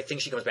episode. Because I think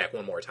she comes back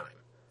one more time.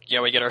 Yeah,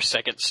 we get our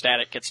second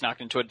Static gets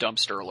knocked into a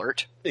dumpster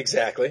alert.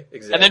 Exactly.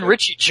 And then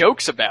Richie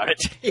jokes about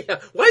it. Yeah.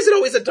 Why is it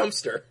always a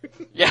dumpster?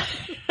 Yeah.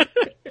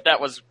 That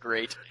was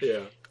great.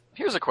 Yeah.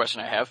 Here's a question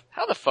I have.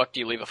 How the fuck do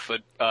you leave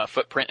a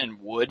footprint in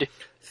wood?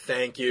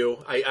 Thank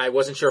you. I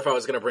wasn't sure if I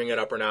was going to bring it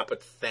up or not,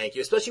 but thank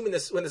you. Especially when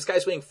this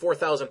guy's weighing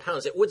 4,000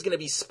 pounds. That wood's going to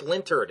be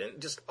splintered and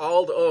just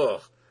all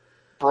the,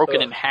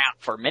 broken in half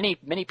for many,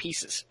 many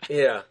pieces.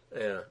 Yeah.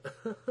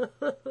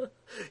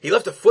 He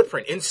left a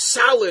footprint in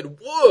solid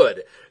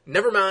wood.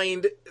 Never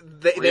mind,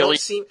 they don't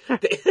seem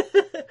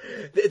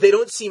they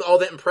don't seem all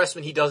that impressed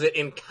when he does it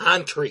in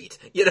concrete.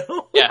 You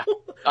know? Yeah,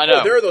 I know.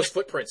 Oh, there are those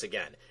footprints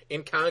again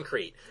in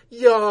concrete.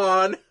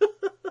 Yawn.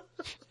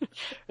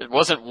 It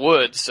wasn't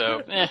wood,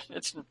 so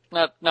it's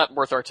not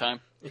worth our time.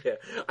 Yeah,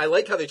 I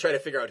like how they try to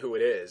figure out who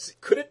it is.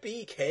 Could it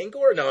be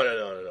Kangor?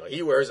 No.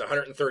 He wears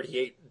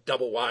 138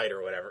 double wide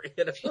or whatever.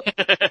 You know?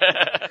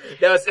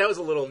 that was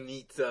a little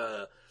neat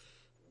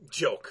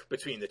joke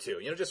between the two.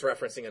 You know, just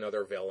referencing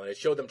another villain. It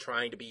showed them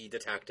trying to be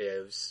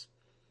detectives.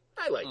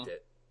 I liked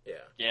it.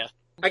 Yeah.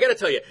 I gotta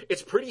tell you,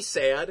 it's pretty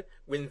sad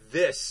when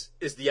this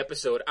is the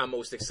episode I'm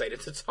most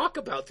excited to talk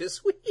about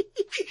this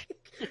week.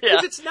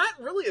 Because it's not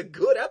really a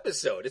good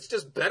episode. It's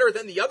just better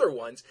than the other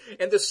ones.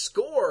 And the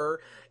score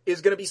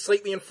is going to be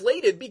slightly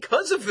inflated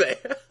because of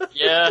that.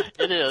 Yeah,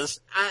 it is.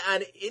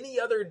 On any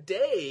other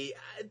day,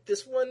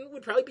 this one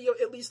would probably be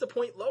at least a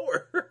point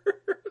lower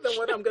than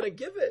what I'm going to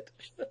give it.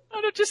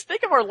 I don't just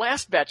think of our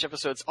last batch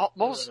episodes.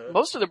 Most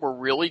of them were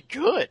really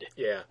good.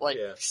 Yeah. Like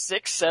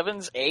 6,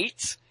 7s,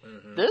 8s.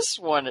 Mm-hmm. This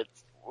one,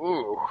 it's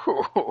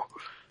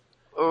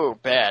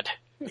bad.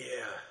 Yeah.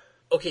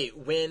 Okay,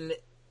 when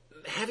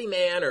Heavy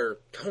Man or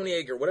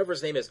Koenig or whatever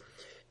his name is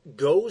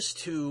goes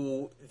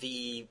to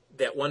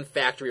that one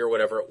factory or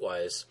whatever it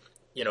was,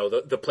 you know,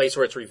 the place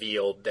where it's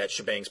revealed that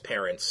Shebang's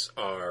parents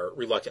are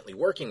reluctantly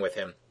working with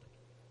him,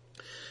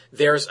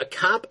 there's a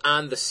cop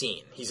on the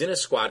scene. He's in a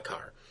squad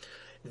car.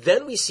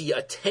 Then we see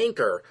a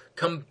tanker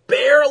come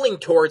barreling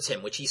towards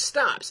him, which he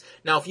stops.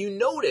 Now, if you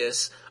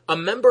notice, a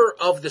member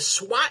of the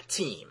SWAT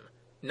team,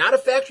 not a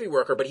factory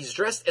worker, but he's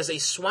dressed as a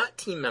SWAT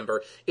team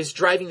member, is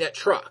driving that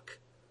truck.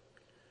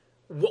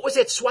 What was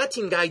that SWAT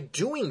team guy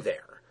doing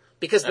there?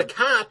 Because the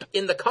cop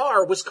in the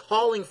car was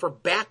calling for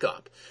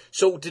backup.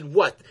 So did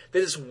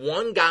this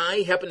one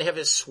guy happen to have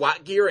his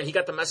SWAT gear and he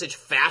got the message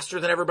faster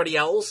than everybody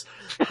else?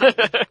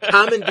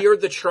 Commandeered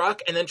the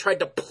truck and then tried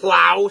to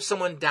plow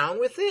someone down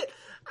with it?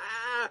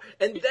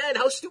 And then,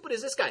 how stupid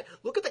is this guy?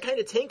 Look at the kind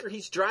of tanker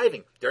he's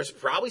driving. There's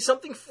probably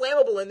something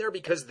flammable in there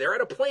because they're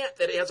at a plant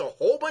that has a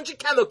whole bunch of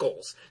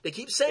chemicals. They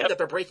keep saying that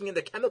they're breaking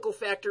into chemical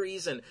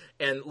factories and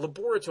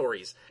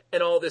laboratories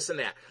and all this and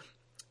that.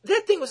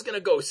 That thing was going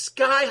to go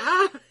sky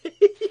high.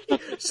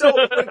 So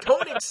when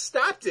Koenig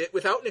stopped it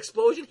without an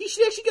explosion, he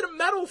should actually get a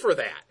medal for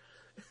that.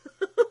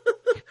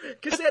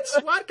 Because that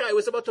SWAT guy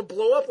was about to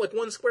blow up like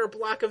one square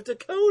block of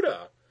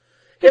Dakota.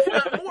 If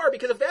not more,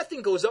 because if that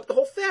thing goes up, the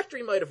whole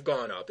factory might have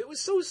gone up. It was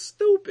so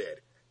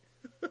stupid.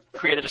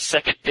 Created a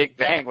second Big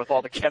Bang with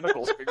all the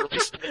chemicals we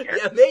released in the air.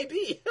 Yeah,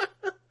 maybe.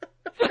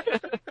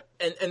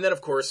 And then,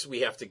 of course,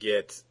 we have to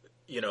get,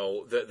 you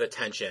know, the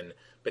tension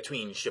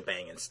between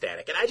Shebang and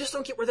Static. And I just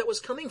don't get where that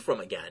was coming from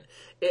again.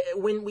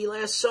 When we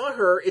last saw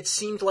her, it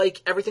seemed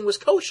like everything was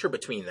kosher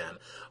between them.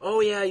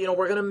 Oh, yeah, you know,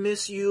 we're going to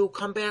miss you.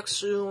 Come back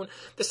soon.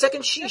 The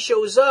second she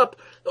shows up,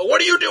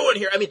 what are you doing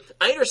here? I mean,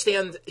 I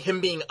understand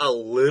him being a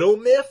little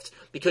miffed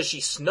because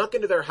she snuck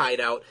into their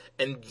hideout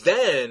and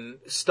then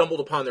stumbled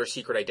upon their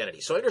secret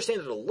identity. So I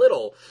understand it a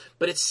little,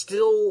 but it's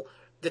still...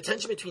 The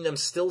tension between them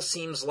still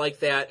seems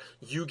like that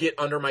you get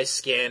under my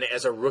skin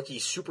as a rookie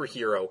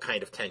superhero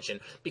kind of tension.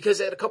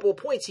 Because at a couple of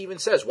points he even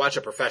says, watch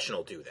a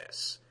professional do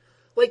this.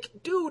 Like,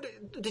 dude,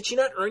 did she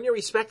not earn your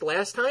respect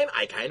last time?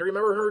 I kind of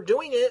remember her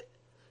doing it.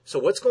 So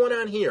what's going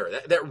on here?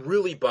 That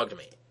really bugged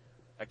me.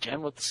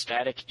 Again with the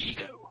Static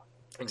ego.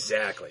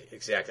 Exactly.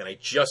 And I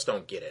just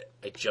don't get it.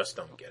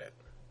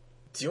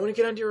 Do you want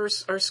to get onto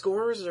our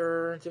scores,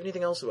 or do you have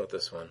anything else about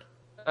this one?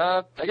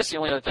 I guess the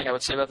only other thing I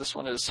would say about this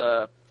one is...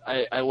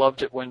 I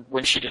loved it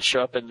when she did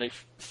show up and they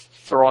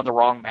throw on the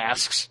wrong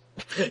masks.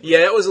 Yeah,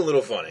 that was a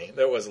little funny.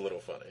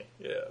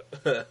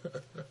 Yeah.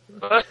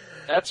 But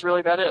that's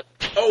really about it.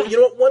 Oh, you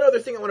know what? One other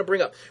thing I want to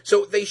bring up.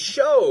 So they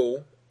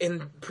show in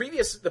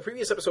the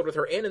previous episode with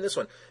her and in this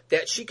one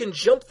that she can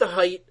jump the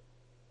height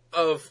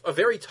of a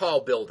very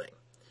tall building.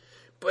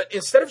 But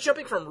instead of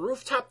jumping from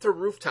rooftop to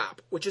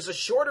rooftop, which is a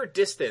shorter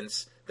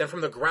distance then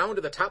from the ground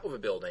to the top of a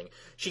building.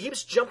 She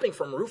keeps jumping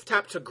from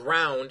rooftop to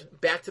ground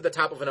back to the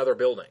top of another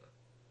building.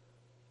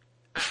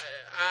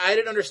 I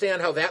didn't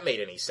understand how that made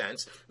any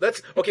sense.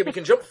 We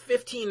can jump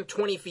 15,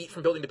 20 feet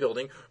from building to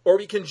building, or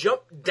we can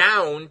jump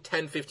down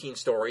 10, 15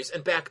 stories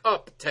and back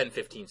up 10,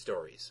 15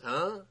 stories.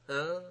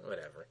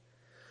 Whatever.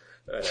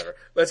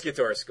 Let's get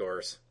to our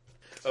scores.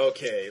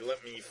 Okay,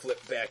 let me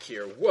flip back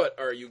here. What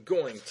are you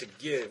going to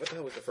give? What the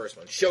hell was the first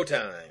one?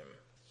 Showtime.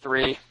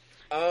 3.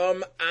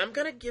 I'm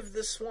going to give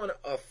this one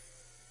a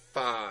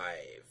 5.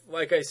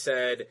 Like I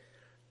said,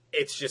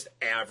 it's just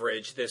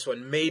average. This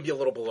one may be a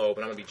little below,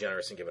 but I'm going to be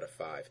generous and give it a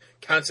 5.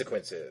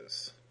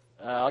 Consequences.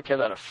 I'll give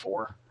that a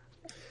 4.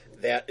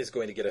 That is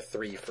going to get a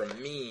 3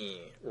 from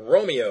me.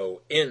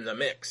 Romeo in the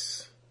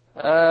mix.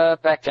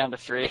 Back down to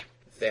 3.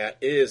 That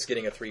is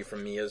getting a 3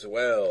 from me as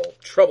well.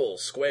 Trouble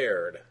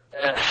squared.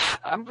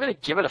 I'm going to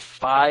give it a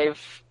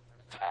 5.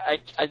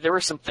 There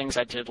were some things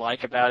I did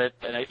like about it,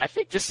 and I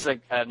think this is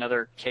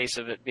another case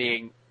of it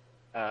being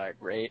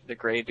the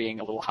grade being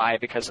a little high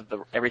because of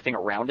everything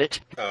around it.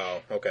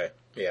 Oh, okay.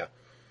 Yeah.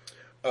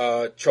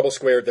 Trouble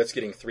squared, that's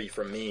getting 3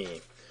 from me.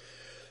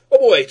 Oh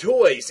boy,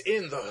 Toys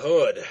in the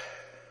Hood.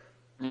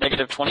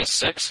 Negative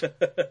 26.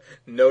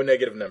 No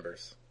negative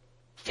numbers.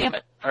 Damn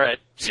it. All right,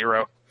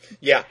 0.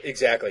 Yeah,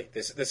 exactly.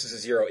 This is a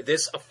 0.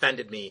 This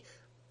offended me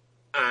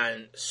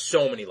on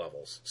so many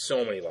levels.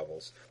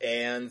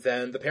 And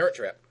then The Parent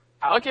Trap.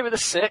 I'll give it a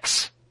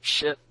 6.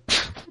 Shit.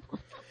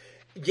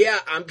 Yeah,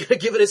 I'm going to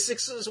give it a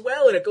 6 as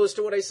well, and it goes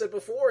to what I said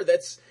before.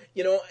 That's,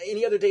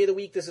 any other day of the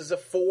week, this is a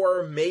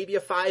 4, maybe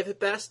a 5 at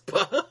best,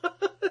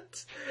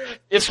 but...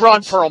 It's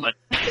Ron Perlman.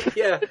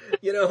 Yeah,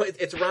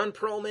 it's Ron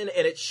Perlman,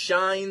 and it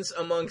shines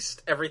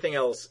amongst everything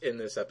else in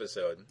this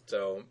episode.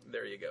 So,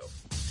 there you go.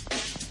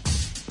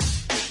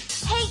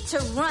 Hate to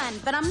run,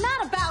 but I'm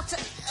not about to...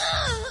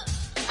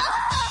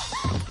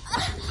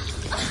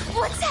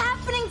 What's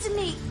happening to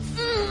me?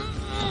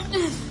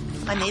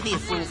 I may be a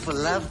fool for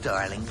love,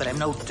 darling, but I'm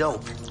no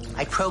dope.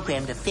 I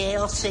programmed a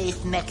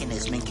fail-safe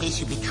mechanism in case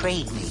you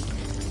betrayed me.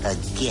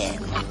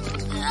 Again.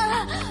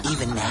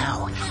 Even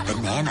now, the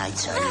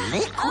nanites are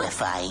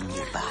liquefying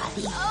your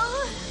body.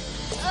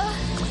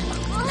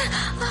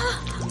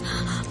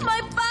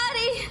 My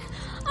body!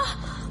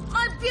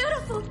 My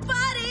beautiful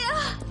body!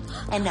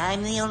 And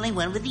I'm the only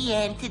one with the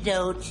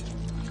antidote.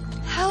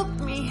 Help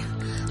me.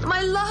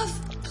 My love,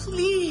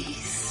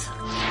 please.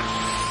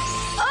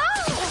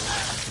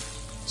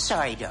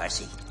 Sorry,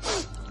 Darcy,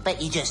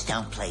 but you just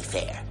don't play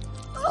fair.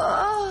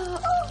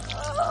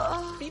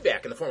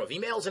 Feedback in the form of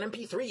emails and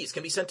MP3s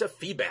can be sent to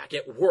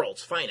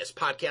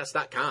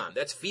feedback@worldsfinestpodcast.com.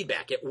 That's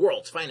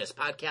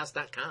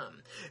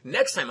feedback@worldsfinestpodcast.com.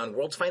 Next time on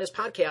World's Finest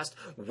Podcast,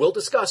 we'll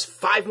discuss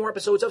 5 more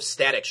episodes of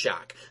Static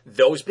Shock.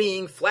 Those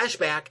being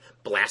Flashback,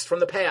 Blast from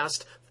the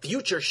Past,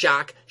 Future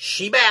Shock,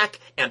 She Back,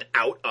 and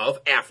Out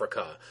of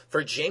Africa.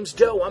 For James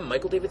Doe, I'm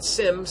Michael David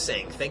Sims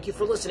saying thank you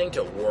for listening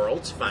to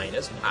World's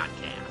Finest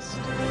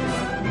Podcast.